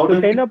 10. how So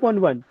do 10 we upon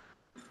 1,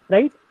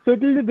 right? So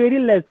it will be very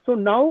less. So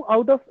now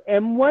out of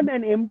M1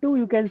 and M2,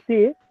 you can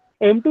say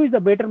M2 is a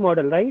better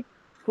model, right?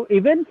 So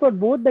even for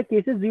both the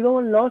cases, 0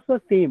 1 loss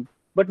was same.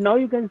 But now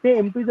you can say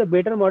M2 is a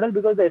better model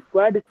because the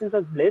square distance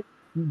was less.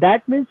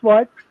 That means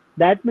what?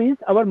 That means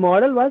our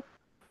model was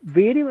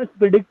very much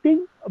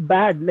predicting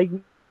bad, like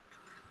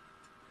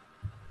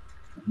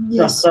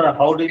Sir,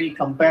 how do we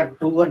compare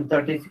 2 and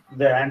 30?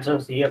 The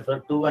answers here,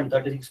 sir, 2 and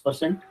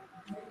 36%.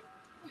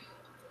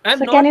 I'm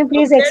So not can you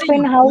please comparing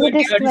explain 2 how it and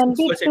is 36%.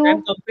 22?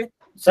 I'm comparing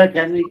Sir,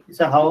 can we?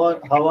 Sir,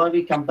 how are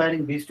we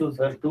comparing these two,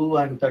 sir? 2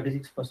 and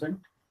 36%.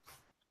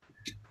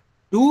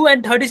 2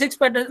 and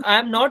 36%.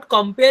 I'm not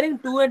comparing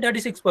 2 and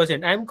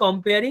 36%. I'm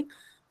comparing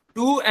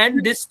 2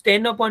 and this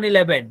 10 upon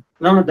 11.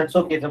 No, that's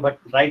okay, sir. But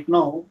right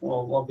now,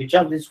 which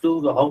of these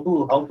two?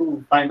 How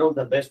to find out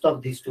the best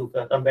of these two,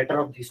 the better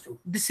of these two?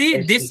 See,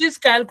 Let's this see. is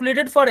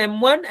calculated for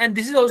M1 and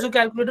this is also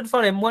calculated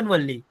for M1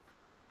 only.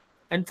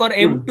 And for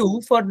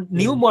M2, for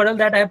new model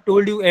that I have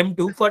told you,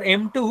 M2, for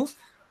M2,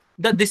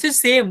 this is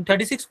same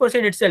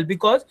 36% itself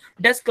because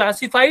it has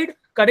classified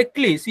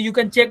correctly. So you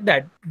can check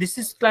that this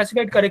is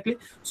classified correctly.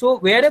 So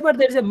wherever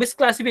there is a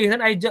misclassification,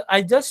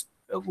 I just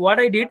what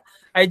I did,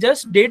 I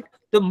just did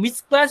the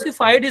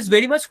misclassified is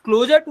very much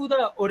closer to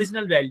the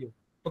original value.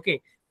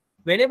 Okay,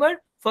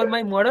 whenever for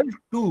my model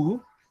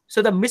 2,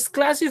 so the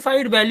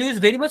misclassified value is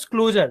very much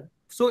closer.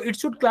 So it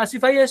should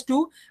classify as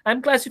 2.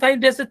 I'm classifying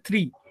it as a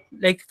 3.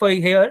 Like for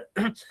here,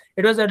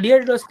 it was earlier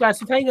it was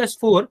classifying as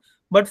 4,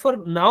 but for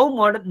now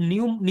model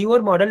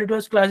newer model it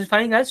was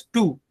classifying as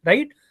 2,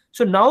 right?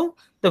 So now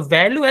the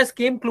value has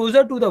came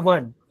closer to the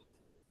 1,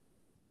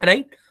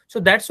 right? So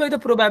that's why the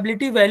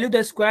probability value,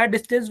 the square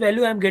distance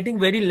value, I'm getting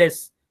very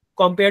less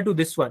compared to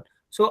this one.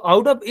 So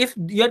out of, if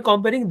you are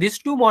comparing these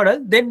two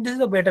model, then this is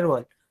a better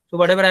one. So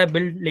whatever I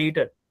build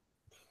later.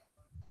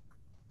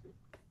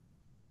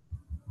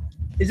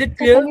 Is it So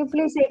clear? can you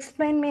please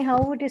explain me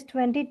how it is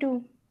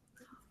 22?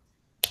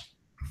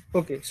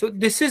 Okay, so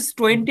this is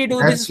 22. This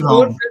That's is 4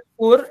 wrong. plus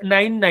 4,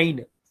 9,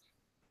 9.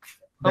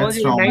 How much That's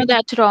is it? wrong. No, 9?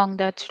 that's wrong.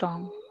 That's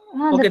wrong.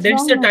 Ah, Okay, that's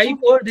that's wrong, a no, sir.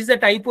 typo. This is a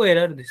typo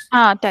error. This.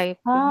 Type.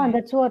 Ah,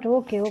 that's what.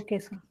 Okay,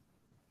 sir.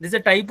 This is a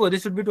typo.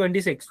 This should be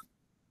 26.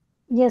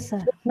 Yes,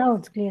 sir. Now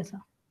it's clear, sir.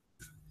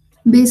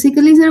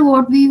 Basically, sir,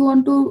 what we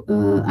want to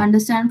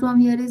understand from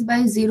here is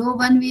by 0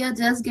 1 we are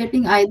just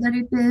getting either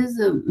it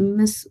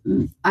is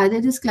either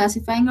it is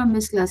classifying or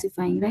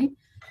misclassifying, right?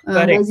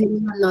 By Correct. 0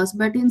 1 loss.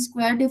 But in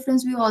square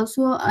difference, we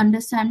also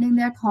understanding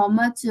that how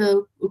much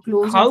close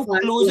or How far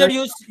we closer are.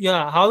 you,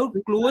 how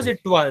close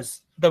it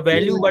was. The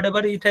value, Yeah.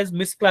 whatever it has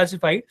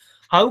misclassified,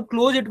 how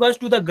close it was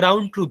to the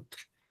ground truth.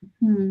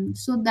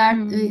 So that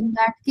in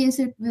that case,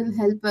 it will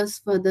help us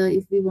further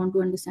if we want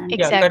to understand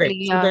Yeah, better. correct.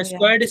 Exactly. So the Yeah.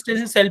 square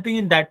distance is helping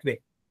in that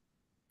way.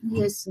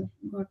 Yes, sir.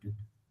 Got it.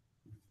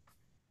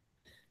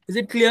 Is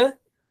it clear?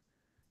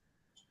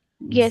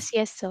 Yes,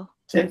 sir.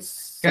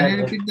 Can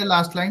you repeat the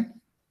last line?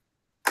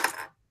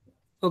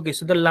 Okay,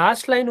 so the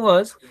last line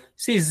was,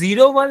 see,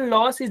 0 1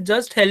 loss is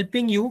just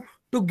helping you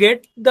to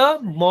get the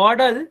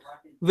model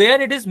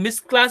where it is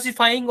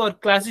misclassifying or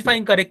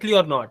classifying correctly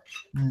or not.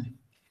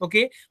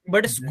 Okay,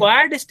 but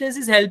square distance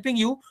is helping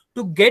you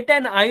to get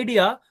an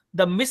idea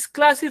the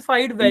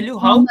misclassified value,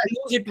 How how much?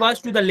 close it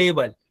was to the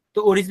label,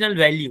 the original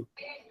value.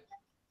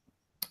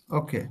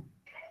 Okay.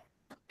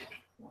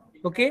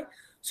 Okay,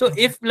 so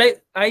if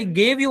like I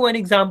gave you an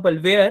example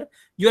where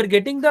you are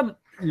getting the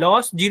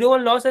loss 0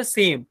 1 loss as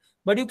same,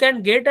 but you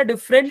can get a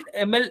different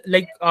ml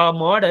like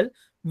model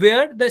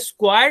where the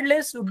squared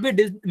less would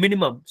be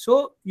minimum,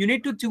 so you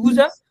need to choose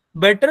a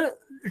better.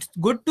 It's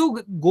good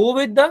to go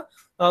with the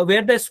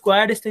where the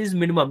square distance is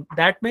minimum.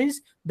 That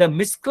means the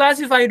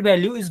misclassified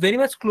value is very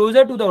much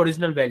closer to the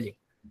original value.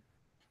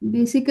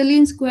 Basically,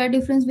 in square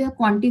difference, we are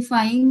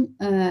quantifying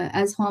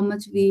as how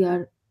much we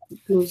are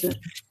closer.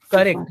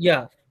 Correct,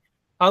 yeah,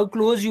 how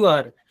close you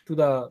are to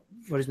the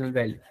original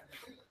value.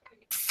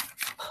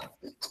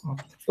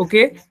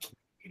 Okay,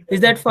 is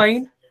that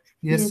fine?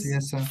 Yes,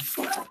 yes, sir.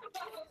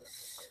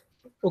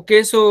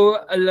 Okay,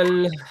 so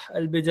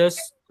I'll be just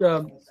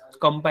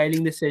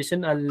compiling this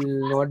session. I'll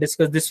not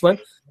discuss this one.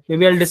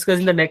 Maybe I'll discuss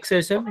in the next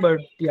session. But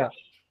yeah,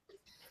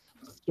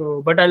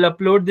 so but I'll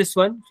upload this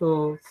one.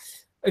 So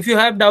if you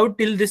have doubt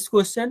till this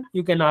question,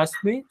 you can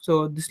ask me.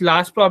 So this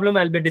last problem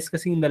I'll be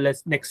discussing in the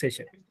next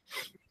session.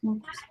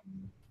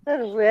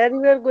 Sir, where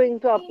you are going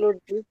to upload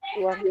this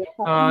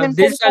one?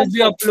 This I'll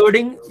be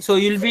uploading. So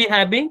you'll be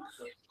having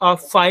a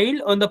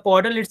file on the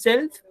portal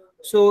itself.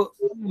 So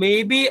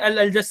maybe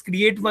I'll just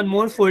create one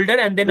more folder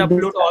and then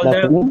upload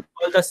all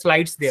the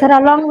slides there. Sir,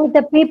 along with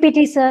the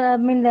PPT, sir, I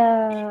mean,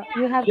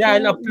 you have Yeah,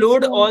 to I'll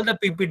upload all the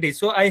PPT.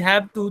 So I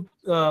have two,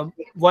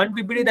 one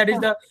PPT that is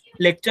the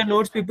lecture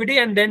notes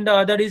PPT, and then the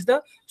other is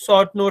the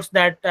short notes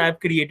that I have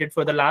created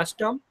for the last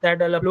term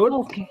that I'll upload.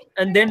 Okay.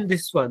 And then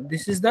this one,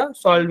 this is the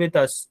solve with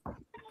us.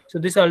 So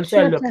this also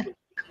Sure, I'll sir. upload.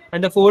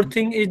 And the fourth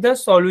thing is the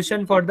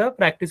solution for the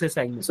practice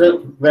assignment. Sir,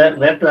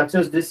 where to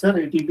access this, sir?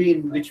 It will be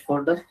in which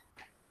folder?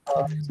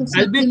 I'll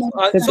be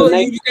so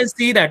you can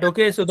see that.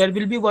 Okay, so there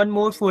will be one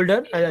more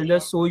folder. I'll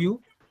just show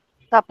you.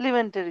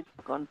 Supplementary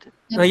content.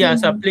 Yeah,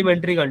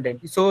 supplementary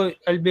content. So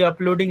I'll be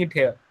uploading it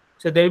here.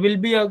 So there will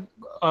be a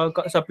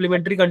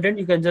supplementary content.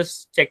 You can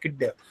just check it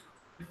there.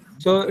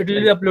 So it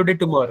will be uploaded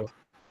tomorrow.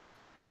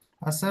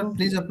 Sir,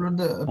 please upload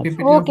the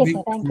PPT of Okay, week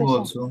sir. Thank 2 you, sir.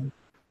 also.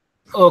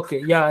 Okay,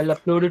 yeah, I'll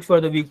upload it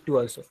for the week 2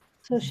 also.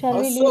 So shall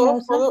we leave So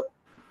now, for sir?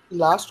 the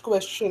last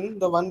question,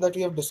 the one that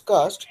we have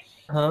discussed,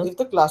 if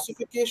the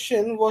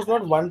classification was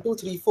not 1 2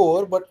 3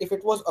 4, but if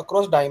it was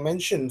across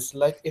dimensions,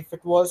 like if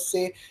it was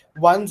say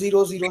 1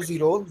 0 0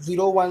 0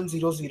 0 1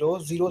 0 0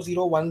 0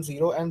 0 1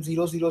 0 and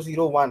 0 0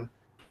 0 1,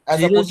 as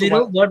Zero opposed to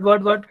zero.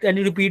 1. What? Can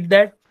you repeat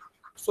that?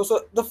 So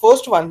the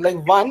first one,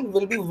 like 1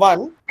 will be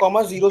 1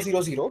 comma 0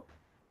 0 0.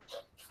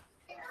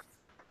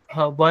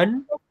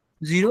 1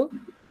 0.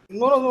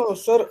 No,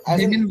 sir. As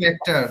He in means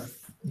vector.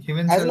 He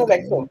means as in a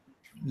vector.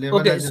 label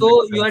Okay, as a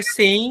so you vector. are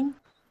saying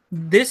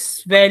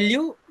this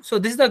value. So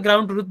this is the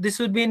ground truth. This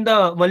would be in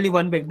the only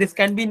one vector. This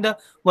can be in the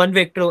one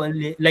vector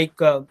only. Like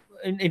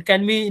it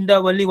can be in the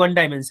only one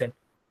dimension.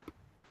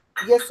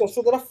 Yes, sir.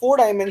 So there are 4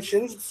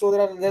 dimensions. So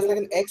there's like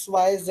an X,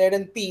 Y, Z,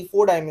 and P,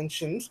 4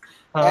 dimensions,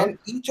 Huh? and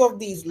each of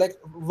these, like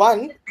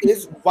one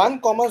is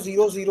 1 comma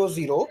 0 0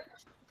 0,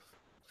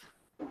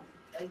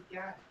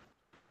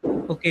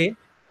 Okay.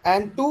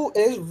 and two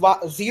is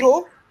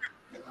 0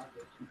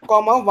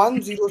 comma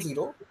 1 0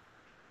 0,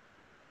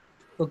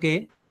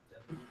 Okay.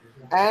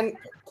 and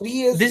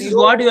three is This is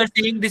 0. what you are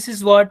saying. This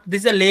is what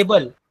this is a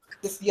label.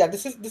 This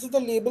is the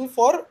label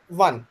for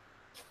 1.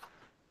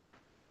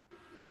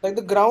 Like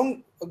the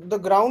ground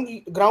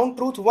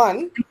truth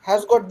 1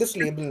 has got this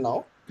label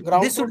now.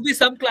 Ground This truth. would be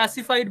some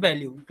classified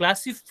value.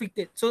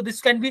 Classified. So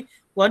this can be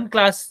one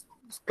class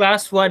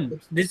 1.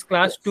 This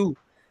class 2.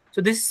 So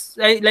this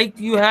like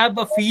you have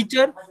a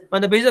feature,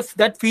 on the basis of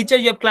that feature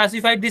you have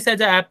classified this as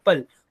an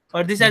apple,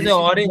 or this as an This is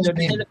orange, the or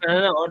this as name. a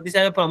banana, or this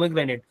as a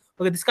pomegranate.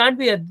 Okay, this can't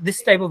be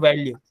this type of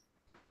value.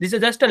 This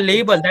is just a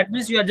label. That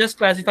means you are just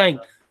classifying.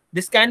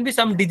 This can be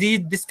some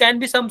disease. This can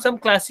be some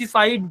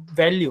classified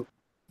value.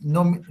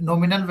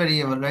 Nominal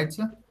variable, right,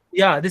 sir?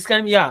 Yeah, this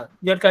can be, yeah,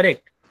 you're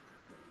correct.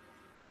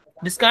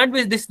 This can't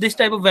be this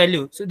type of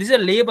value. So this is a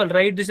label,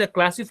 right? This is a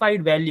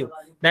classified value.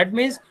 That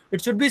means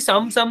it should be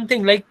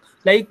something like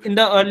in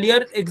the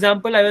earlier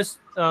example I was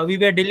we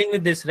were dealing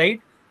with this,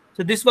 right?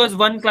 So this was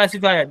one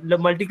classifier, the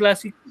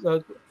multi-class.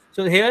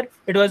 So here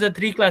it was a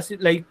three class,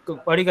 like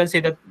what you can say,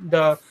 that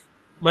the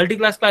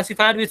multi-class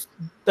classifier with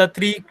the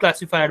three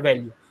classifier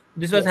value.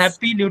 This was Yes.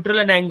 happy, neutral,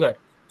 and anger.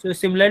 So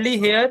similarly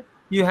here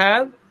you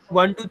have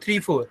 1 2 3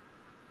 4.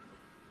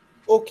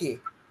 Okay.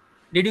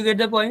 Did you get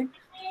the point?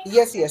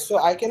 Yes. So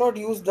I cannot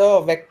use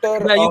the vector.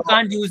 Yeah, you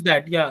can't use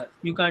that. Yeah,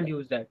 you can't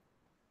use that.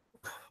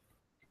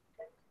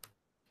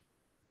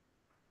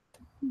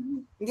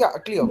 Yeah,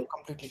 clear.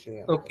 Completely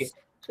clear. Okay.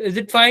 So is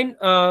it fine?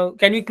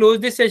 Can we close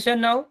this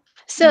session now?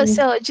 So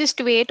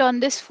just wait on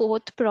this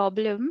fourth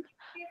problem.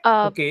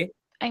 Okay.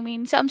 I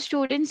mean, some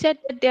students said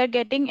that they are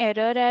getting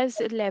error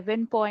as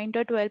 11 point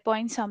or 12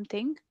 point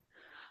something.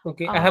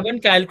 Okay. I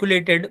haven't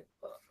calculated.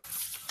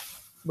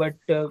 But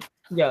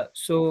yeah,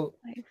 so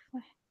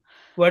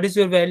what is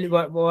your value?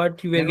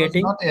 What you were That was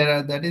getting? not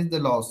error. That is the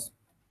loss.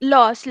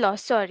 Loss.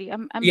 Sorry,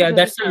 I'm Yeah, really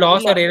that's a sorry.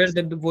 loss or error. Loss.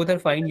 Then both are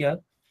fine. Yeah.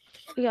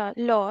 Yeah,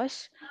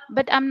 loss.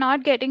 But I'm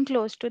not getting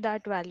close to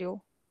that value.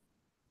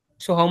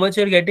 So how much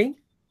you're getting?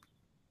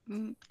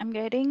 I'm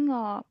getting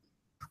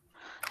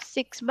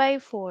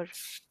 6/4.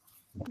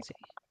 See.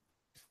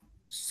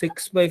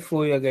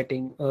 6/4 you're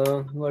getting.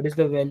 What is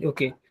the value?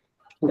 Okay.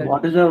 So That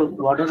what is the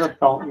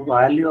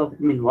value of, I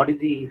mean, what is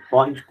the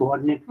points,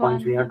 coordinate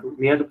points One.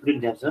 we have to put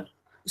it there, sir?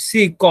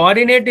 see,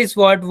 coordinate is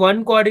what?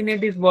 One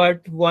coordinate is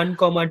what? 1,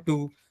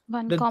 2.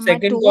 One The comma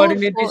second two,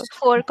 coordinate is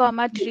 4,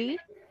 4, 3.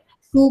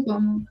 2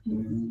 comma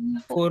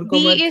 4. 4,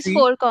 B is 3,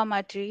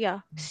 4, 3. Yeah.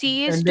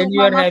 C is and 2, then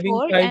you are having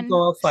 4 5, and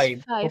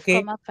 5. 5,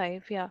 Okay,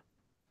 5. Yeah.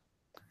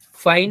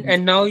 fine.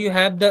 And now you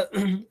have the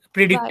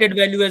predicted Y.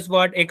 value as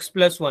what? X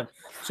plus 1.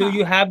 So Huh.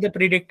 you have the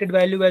predicted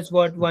value as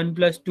what? 1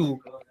 plus 2.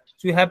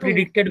 So you have 2,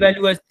 predicted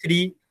value as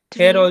 3.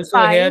 Here 3, also,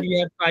 here 5, you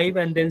have 5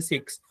 and then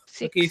 6.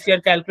 Okay, if 6. you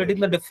are calculating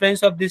the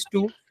difference of these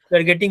two, you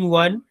are getting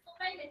 1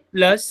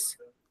 plus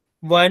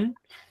 1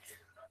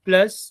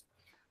 plus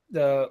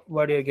the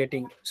what you're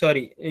getting.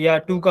 Sorry, yeah,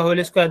 2 ka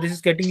whole square. This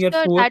is getting your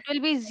So 4. that will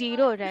be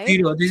 0, right?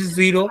 0. This is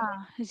 0.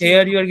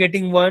 Here 0. you are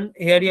getting 1.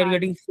 Here you are 1,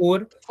 getting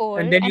 4. 4,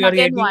 And then and you are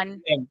again getting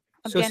 1. 1.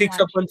 So Again 6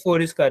 1. upon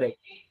 4 is correct.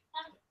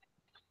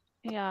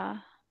 Yeah.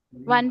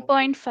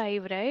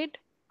 1.5, right?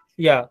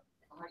 Yeah.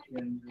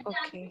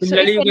 Okay. So it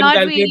Similarly, you can cannot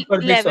calculate be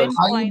for this 11 also.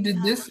 How you point.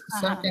 did this,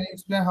 sir? Uh-huh. Can you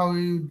explain how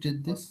you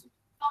did this?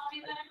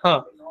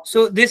 Huh.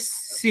 So this,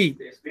 see,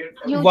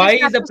 You y just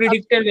is have the to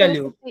predicted substitute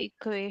value. the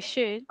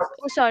equation.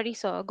 Oh, sorry,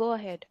 sir. Go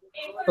ahead.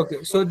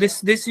 Okay, so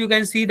this you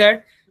can see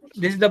that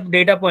this is the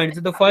data point.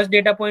 So the first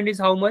data point is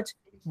how much?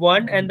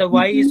 1, and the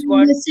y is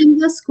what? Missing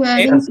the X.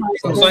 squaring This part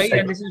is of y it.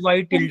 and this is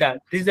y tilde.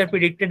 This is the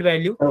predicted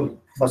value. So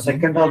for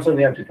second also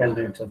we have to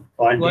calculate, sir.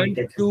 Point 1, eight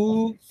x.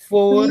 2, So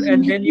 4, you're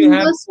and then you missing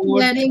have the 4,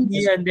 squaring.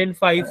 3, and then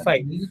 5,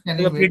 5. Can So you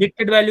the wait?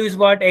 predicted value is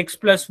what? X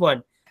plus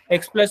 1.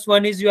 X plus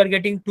 1 is you are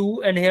getting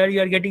 2, and here you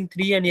are getting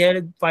 3, and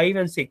here 5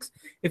 and 6.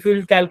 If you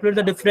will calculate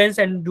the difference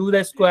and do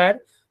the square,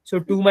 so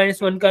 2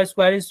 minus 1 ka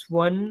square is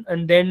 1,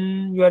 and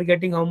then you are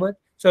getting how much?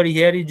 Sorry,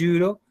 here is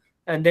 0,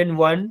 and then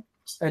 1,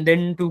 and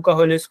then 2 ka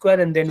whole square,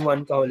 and then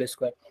 1 ka whole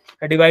square.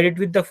 I divide it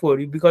with the 4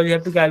 because you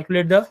have to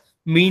calculate the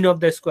mean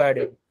of the square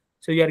root.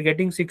 So you are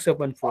getting 6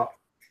 upon 4.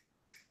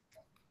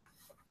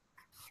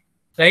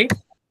 Right?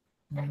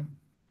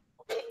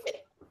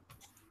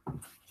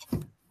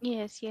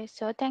 Yes,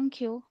 sir.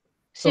 Thank you.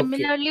 Okay.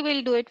 Similarly,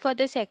 we'll do it for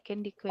the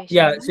second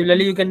Yeah, equation.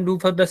 similarly you can do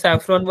for the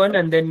saffron one,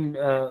 and then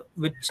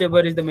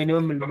whichever is the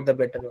minimum will be the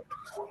better one.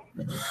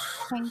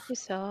 Thank you,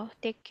 sir.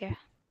 Take care.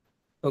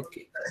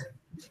 Okay.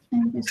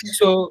 Thank you, sir.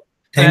 So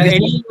Thank you, sir.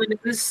 anyone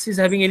else is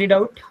having any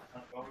doubt?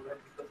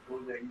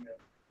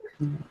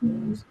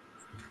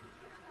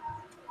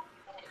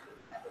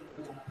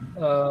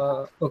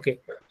 Okay.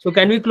 So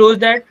can we close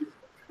that?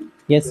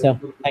 Yes, sir.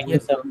 Thank you,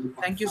 Yes, sir. sir.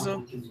 Thank you, sir. Have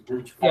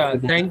a Yeah.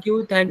 good night. Thank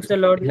you. Thanks a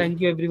lot. Thank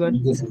you, everyone.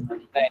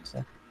 Right,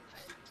 sir.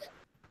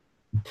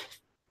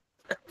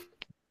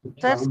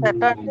 Sir,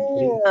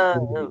 Saturday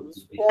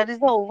there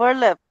is a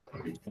overlap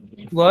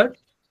What?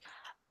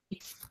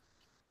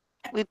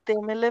 with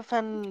MLF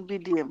and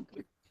BDM.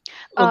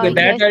 Okay.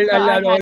 That Yes, sir. I'll I had